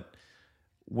lift, but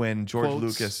when George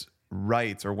Lucas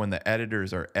writes, or when the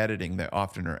editors are editing, they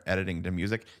often are editing to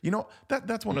music. You know,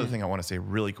 that's one other thing I want to say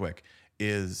really quick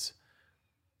is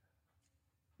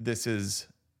this is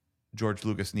George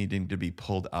Lucas needing to be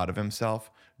pulled out of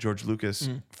himself. George Lucas,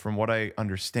 from what I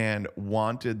understand,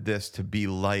 wanted this to be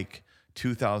like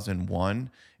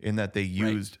 2001 in that they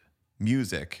used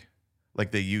music,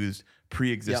 like they used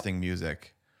pre-existing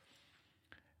music.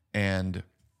 And I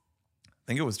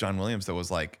think it was John Williams that was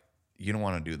like, you don't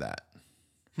want to do that.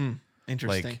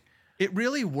 Interesting. Like, it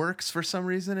really works for some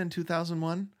reason in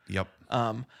 2001. Yep.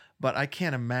 But I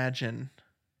can't imagine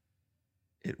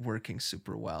it working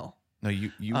super well. No,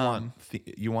 you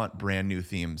want brand new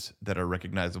themes that are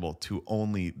recognizable to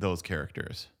only those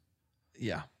characters.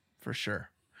 Yeah, for sure.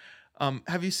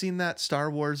 Have you seen that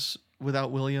Star Wars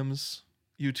Without Williams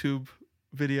YouTube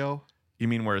video? You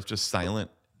mean where it's just silent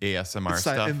ASMR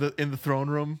stuff in the throne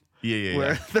room? Yeah.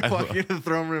 Where they're walking into the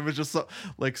throne room, it's just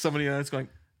like somebody else going,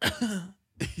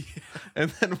 and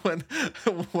then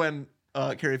when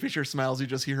Carrie Fisher smiles, you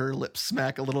just hear her lips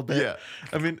smack a little bit. Yeah.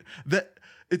 I mean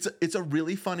it's a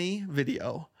really funny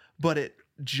video, but it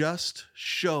just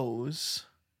shows,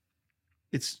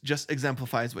 it's just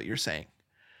exemplifies what you're saying.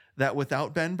 That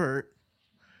without Ben Burtt,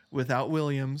 without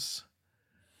Williams,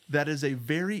 that is a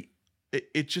very,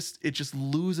 it just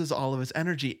loses all of its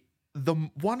energy.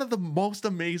 One of the most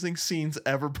amazing scenes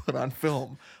ever put on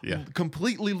film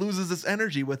completely loses its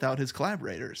energy without his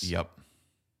collaborators. Yep.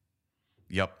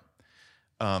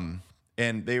 And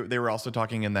they were also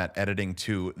talking in that editing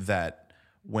too, that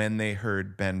when they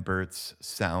heard Ben Burtt's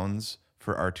sounds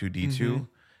for R2-D2,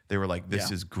 they were like, this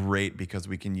is great because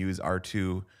we can use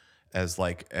R2 as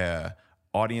like a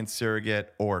audience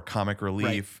surrogate or comic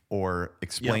relief or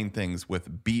explain things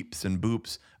with beeps and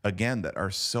boops, again, that are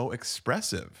so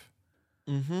expressive.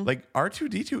 Like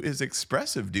R2-D2 is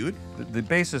expressive, dude. The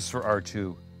basis for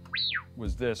R2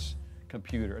 was this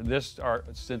computer, this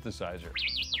synthesizer.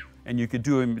 And you could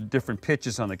do different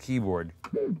pitches on the keyboard.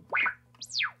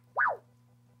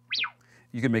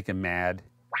 You could make him mad.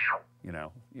 You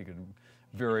know, you could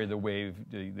vary the wave,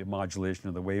 the modulation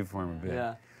of the waveform a bit.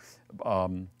 Yeah.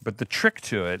 But the trick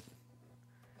to it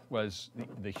was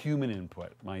the human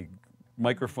input. My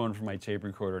microphone from my tape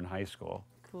recorder in high school.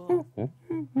 Cool.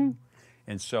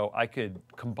 And so I could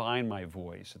combine my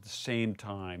voice at the same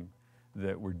time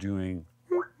that we're doing.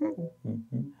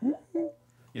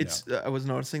 I was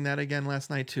noticing that again last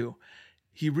night too.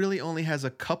 He really only has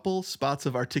a couple spots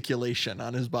of articulation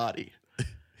on his body.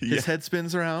 His head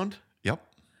spins around. Yep.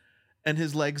 And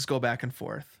his legs go back and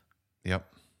forth. Yep.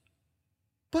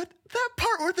 But that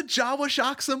part where the Jawa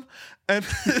shocks him, and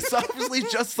it's obviously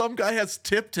just some guy has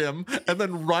tipped him and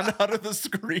then run out of the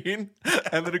screen,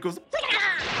 and then it goes.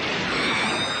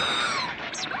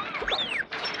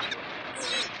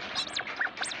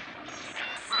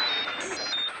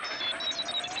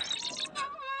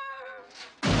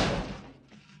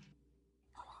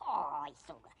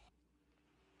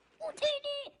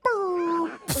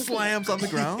 Slams on the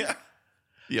ground. Yeah.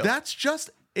 Yep. That's just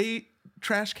a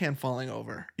trash can falling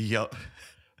over. Yep.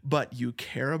 But you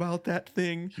care about that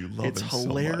thing. You love it's him so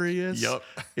much. hilarious. Yep.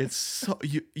 It's so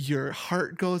your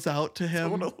heart goes out to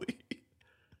him. Totally.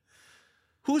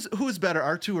 Who's better,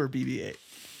 R2 or BB-8?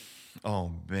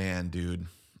 Oh man, dude.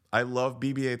 I love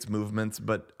BB-8's movements,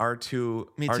 but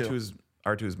R2 Me too.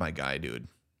 R2's my guy, dude.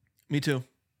 Me too.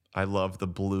 I love the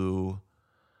blue.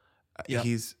 Yep.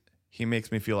 He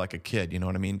makes me feel like a kid, you know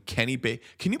what I mean? Kenny Baker.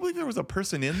 Can you believe there was a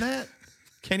person in that?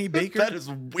 Kenny Baker? That is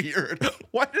weird.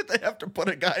 Why did they have to put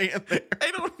a guy in there?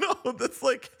 I don't know. That's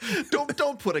like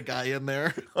don't put a guy in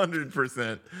there.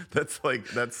 100%.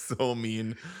 That's so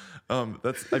mean.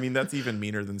 That's even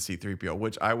meaner than C-3PO,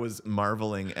 which I was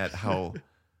marveling at how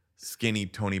skinny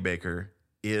Tony Baker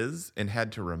is and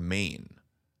had to remain.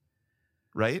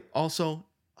 Right? Also,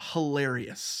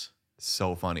 hilarious.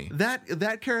 So funny.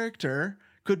 That character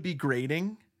could be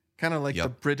grating, kind of like the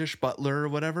British butler or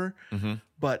whatever. Mm-hmm.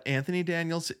 But Anthony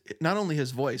Daniels, not only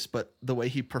his voice, but the way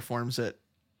he performs it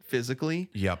physically.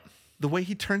 Yep. The way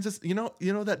he turns his, you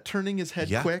know that turning his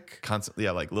head quick. Constantly,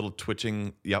 like little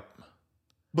twitching. Yep.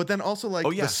 But then also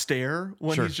the stare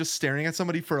when he's just staring at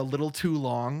somebody for a little too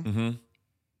long.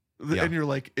 Mm-hmm. And you're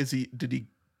like, did he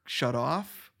shut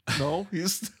off? No,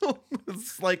 he's still,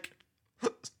 it's like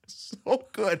so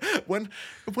good. When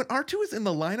R2 is in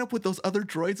the lineup with those other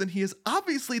droids and he is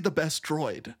obviously the best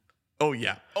droid. Oh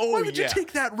yeah. Oh Why would you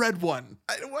take that red one?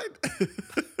 What?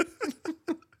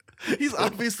 He's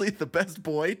obviously the best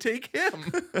boy. Take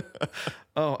him.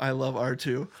 Oh, I love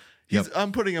R2.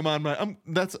 I'm putting him on my.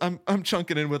 I'm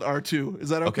chunking in with R2. Is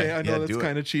that okay? I know that's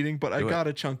kind of cheating, but I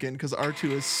gotta chunk in because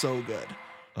R2 is so good.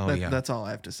 Oh That's all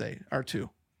I have to say. R2.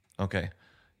 Okay.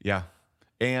 Yeah.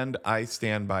 And I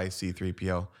stand by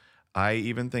C-3PO. I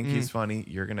even think he's funny.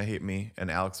 You're gonna hate me,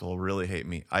 and Alex will really hate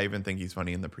me. I even think he's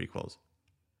funny in the prequels.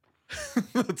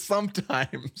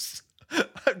 Sometimes.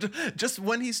 Just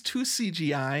when he's too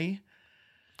CGI.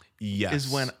 Yes. Is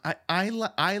when I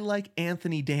like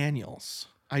Anthony Daniels.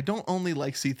 I don't only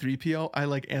like C-3PO, I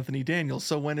like Anthony Daniels.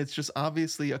 So when it's just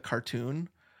obviously a cartoon,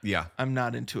 I'm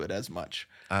not into it as much.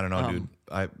 I don't know, dude.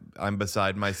 I'm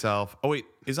beside myself. Oh wait,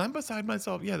 is I'm beside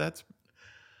myself? Yeah, that's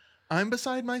I'm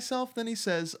beside myself. Then he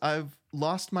says, I've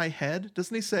lost my head.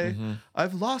 Doesn't he say,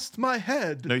 I've lost my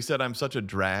head? No, he said I'm such a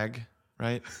drag,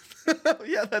 right?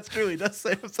 Yeah, that's true. He does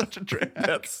say I'm such a drag.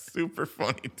 That's super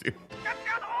funny, dude. Shut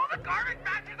down all the garbage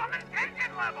matches on the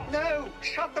tension level! No!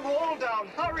 Shut them all down!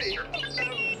 Hurry!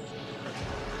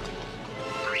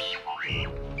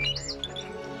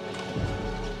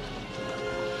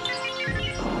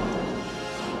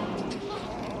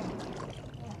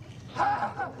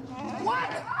 What?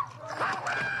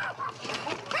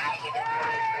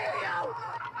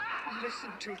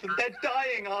 Listen to them. They're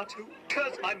dying, R2.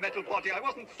 Curse my metal body. I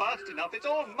wasn't fast enough. It's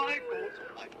all my fault.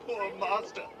 My poor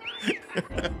master.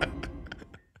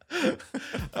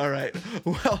 All right.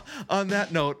 Well, on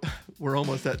that note, we're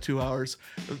almost at 2 hours.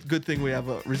 Good thing we have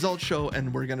a results show,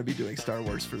 and we're going to be doing Star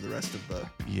Wars for the rest of the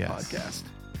podcast.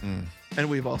 And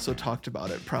we've also talked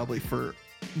about it probably for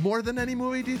more than any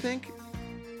movie, do you think?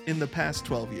 In the past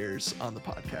 12 years on the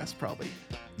podcast, probably.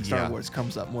 Star Wars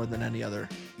comes up more than any other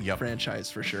franchise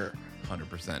for sure.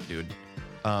 100%, dude.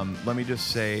 Let me just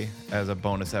say, as a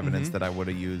bonus evidence that I would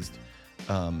have used,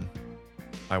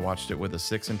 I watched it with a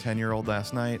 6 and 10-year-old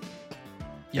last night,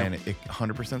 and it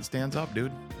 100% stands up,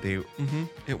 dude.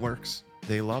 It works.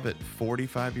 They love it.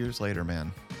 45 years later,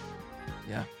 man.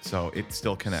 Yeah. So it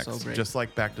still connects, So great. just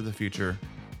like Back to the Future.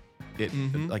 It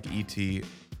like E.T.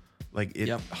 Like it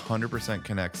 100%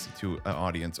 connects to an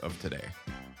audience of today.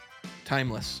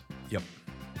 Timeless. Yep.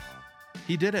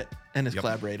 He did it, and his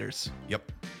collaborators.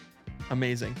 Yep.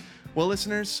 Amazing. Well,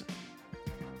 listeners,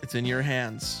 it's in your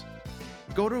hands.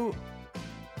 Go to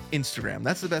Instagram.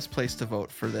 That's the best place to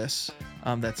vote for this.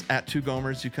 That's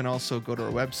 @2gomers. You can also go to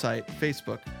our website,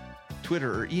 Facebook,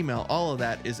 Twitter, or email. All of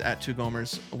that is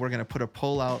 @2gomers. We're going to put a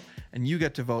poll out, and you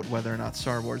get to vote whether or not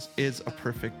Star Wars is a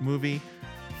perfect movie.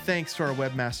 Thanks to our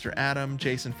webmaster, Adam,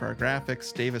 Jason for our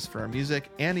graphics, Davis for our music,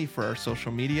 Annie for our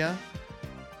social media.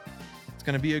 It's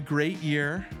going to be a great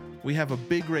year. We have a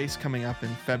big race coming up in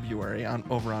February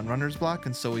over on Runner's Block,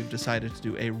 and so we've decided to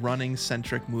do a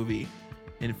running-centric movie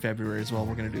in February as well.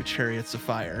 We're going to do Chariots of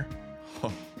Fire.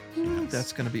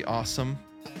 That's going to be awesome.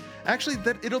 Actually,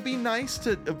 it'll be nice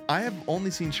to. I have only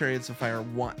seen Chariots of Fire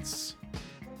once.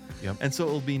 Yep. And so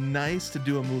it'll be nice to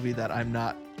do a movie that I'm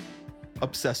not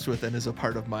obsessed with and is a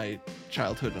part of my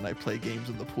childhood and I play games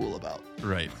in the pool about.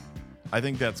 Right. I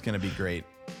think that's going to be great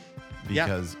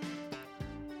because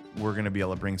we're going to be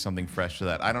able to bring something fresh to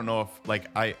that. I don't know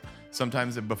if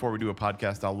sometimes before we do a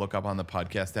podcast, I'll look up on the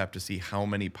podcast app to see how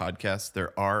many podcasts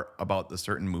there are about the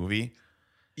certain movie.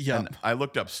 Yeah. And I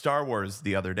looked up Star Wars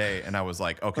the other day and I was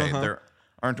like, okay, there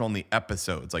aren't only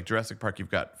episodes. Like Jurassic Park, you've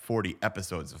got 40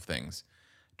 episodes of things.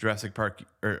 Jurassic Park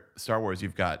or Star Wars,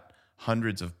 you've got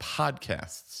hundreds of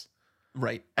podcasts.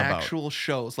 Right. Actual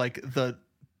shows like the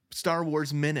Star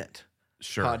Wars Minute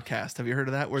podcast. Have you heard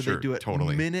of that? Where they do it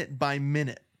minute by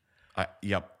minute.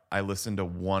 Yep. I listened to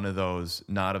one of those,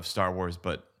 not of Star Wars,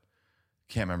 but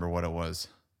can't remember what it was.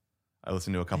 I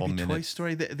listened to a couple minutes. Toy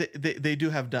Story. They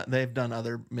do have done. They've done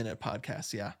other minute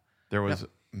podcasts. Yeah. There was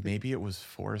maybe it was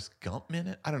Forrest Gump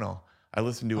minute. I don't know. I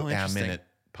listened to a minute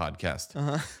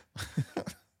podcast.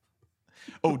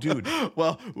 Oh, dude.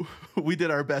 Well, we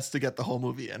did our best to get the whole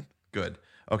movie in. Good.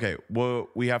 Okay. Well,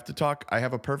 we have to talk. I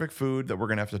have a perfect food that we're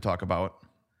gonna have to talk about.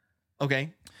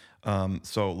 Okay.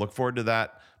 So look forward to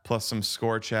that. Plus some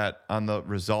score chat on the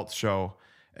results show.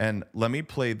 And let me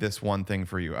play this one thing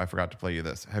for you. I forgot to play you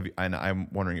this. And I'm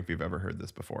wondering if you've ever heard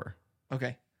this before.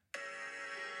 Okay.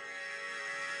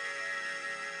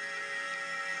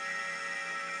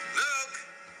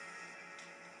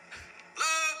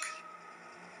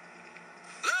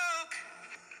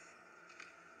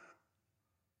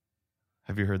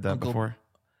 Have you heard that before?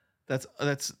 That's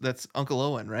Uncle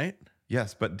Owen, right?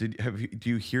 Yes, but do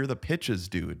you hear the pitches,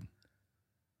 dude?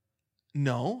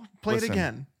 No. Play it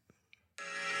again.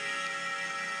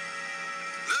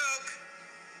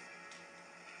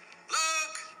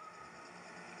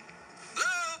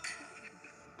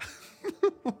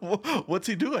 What's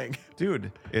he doing?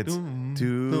 Dude, it's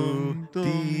do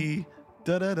dee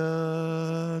da da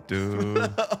da do.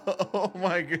 Oh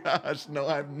my gosh. No,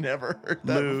 I've never heard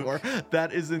that before.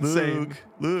 That is insane.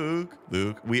 Luke.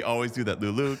 We always do that.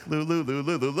 Luke.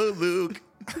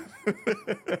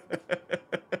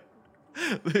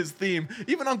 His theme.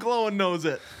 Even Uncle Owen knows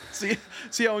it. See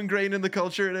how ingrained in the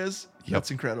culture it is? Yep.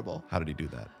 That's incredible. How did he do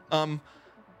that?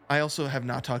 I also have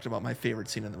not talked about my favorite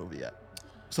scene in the movie yet.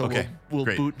 So okay, we'll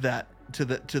boot that to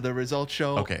the results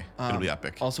show. Okay, it'll be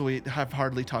epic. Also, we have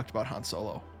hardly talked about Han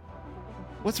Solo.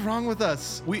 What's wrong with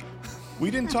us? We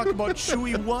didn't talk about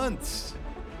Chewie once.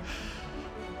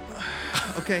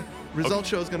 Okay, results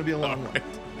show is going to be a long one.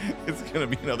 It's going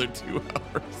to be another 2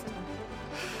 hours.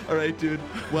 All right, dude.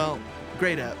 Well,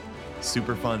 great app.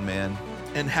 Super fun, man.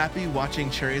 And happy watching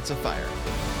Chariots of Fire.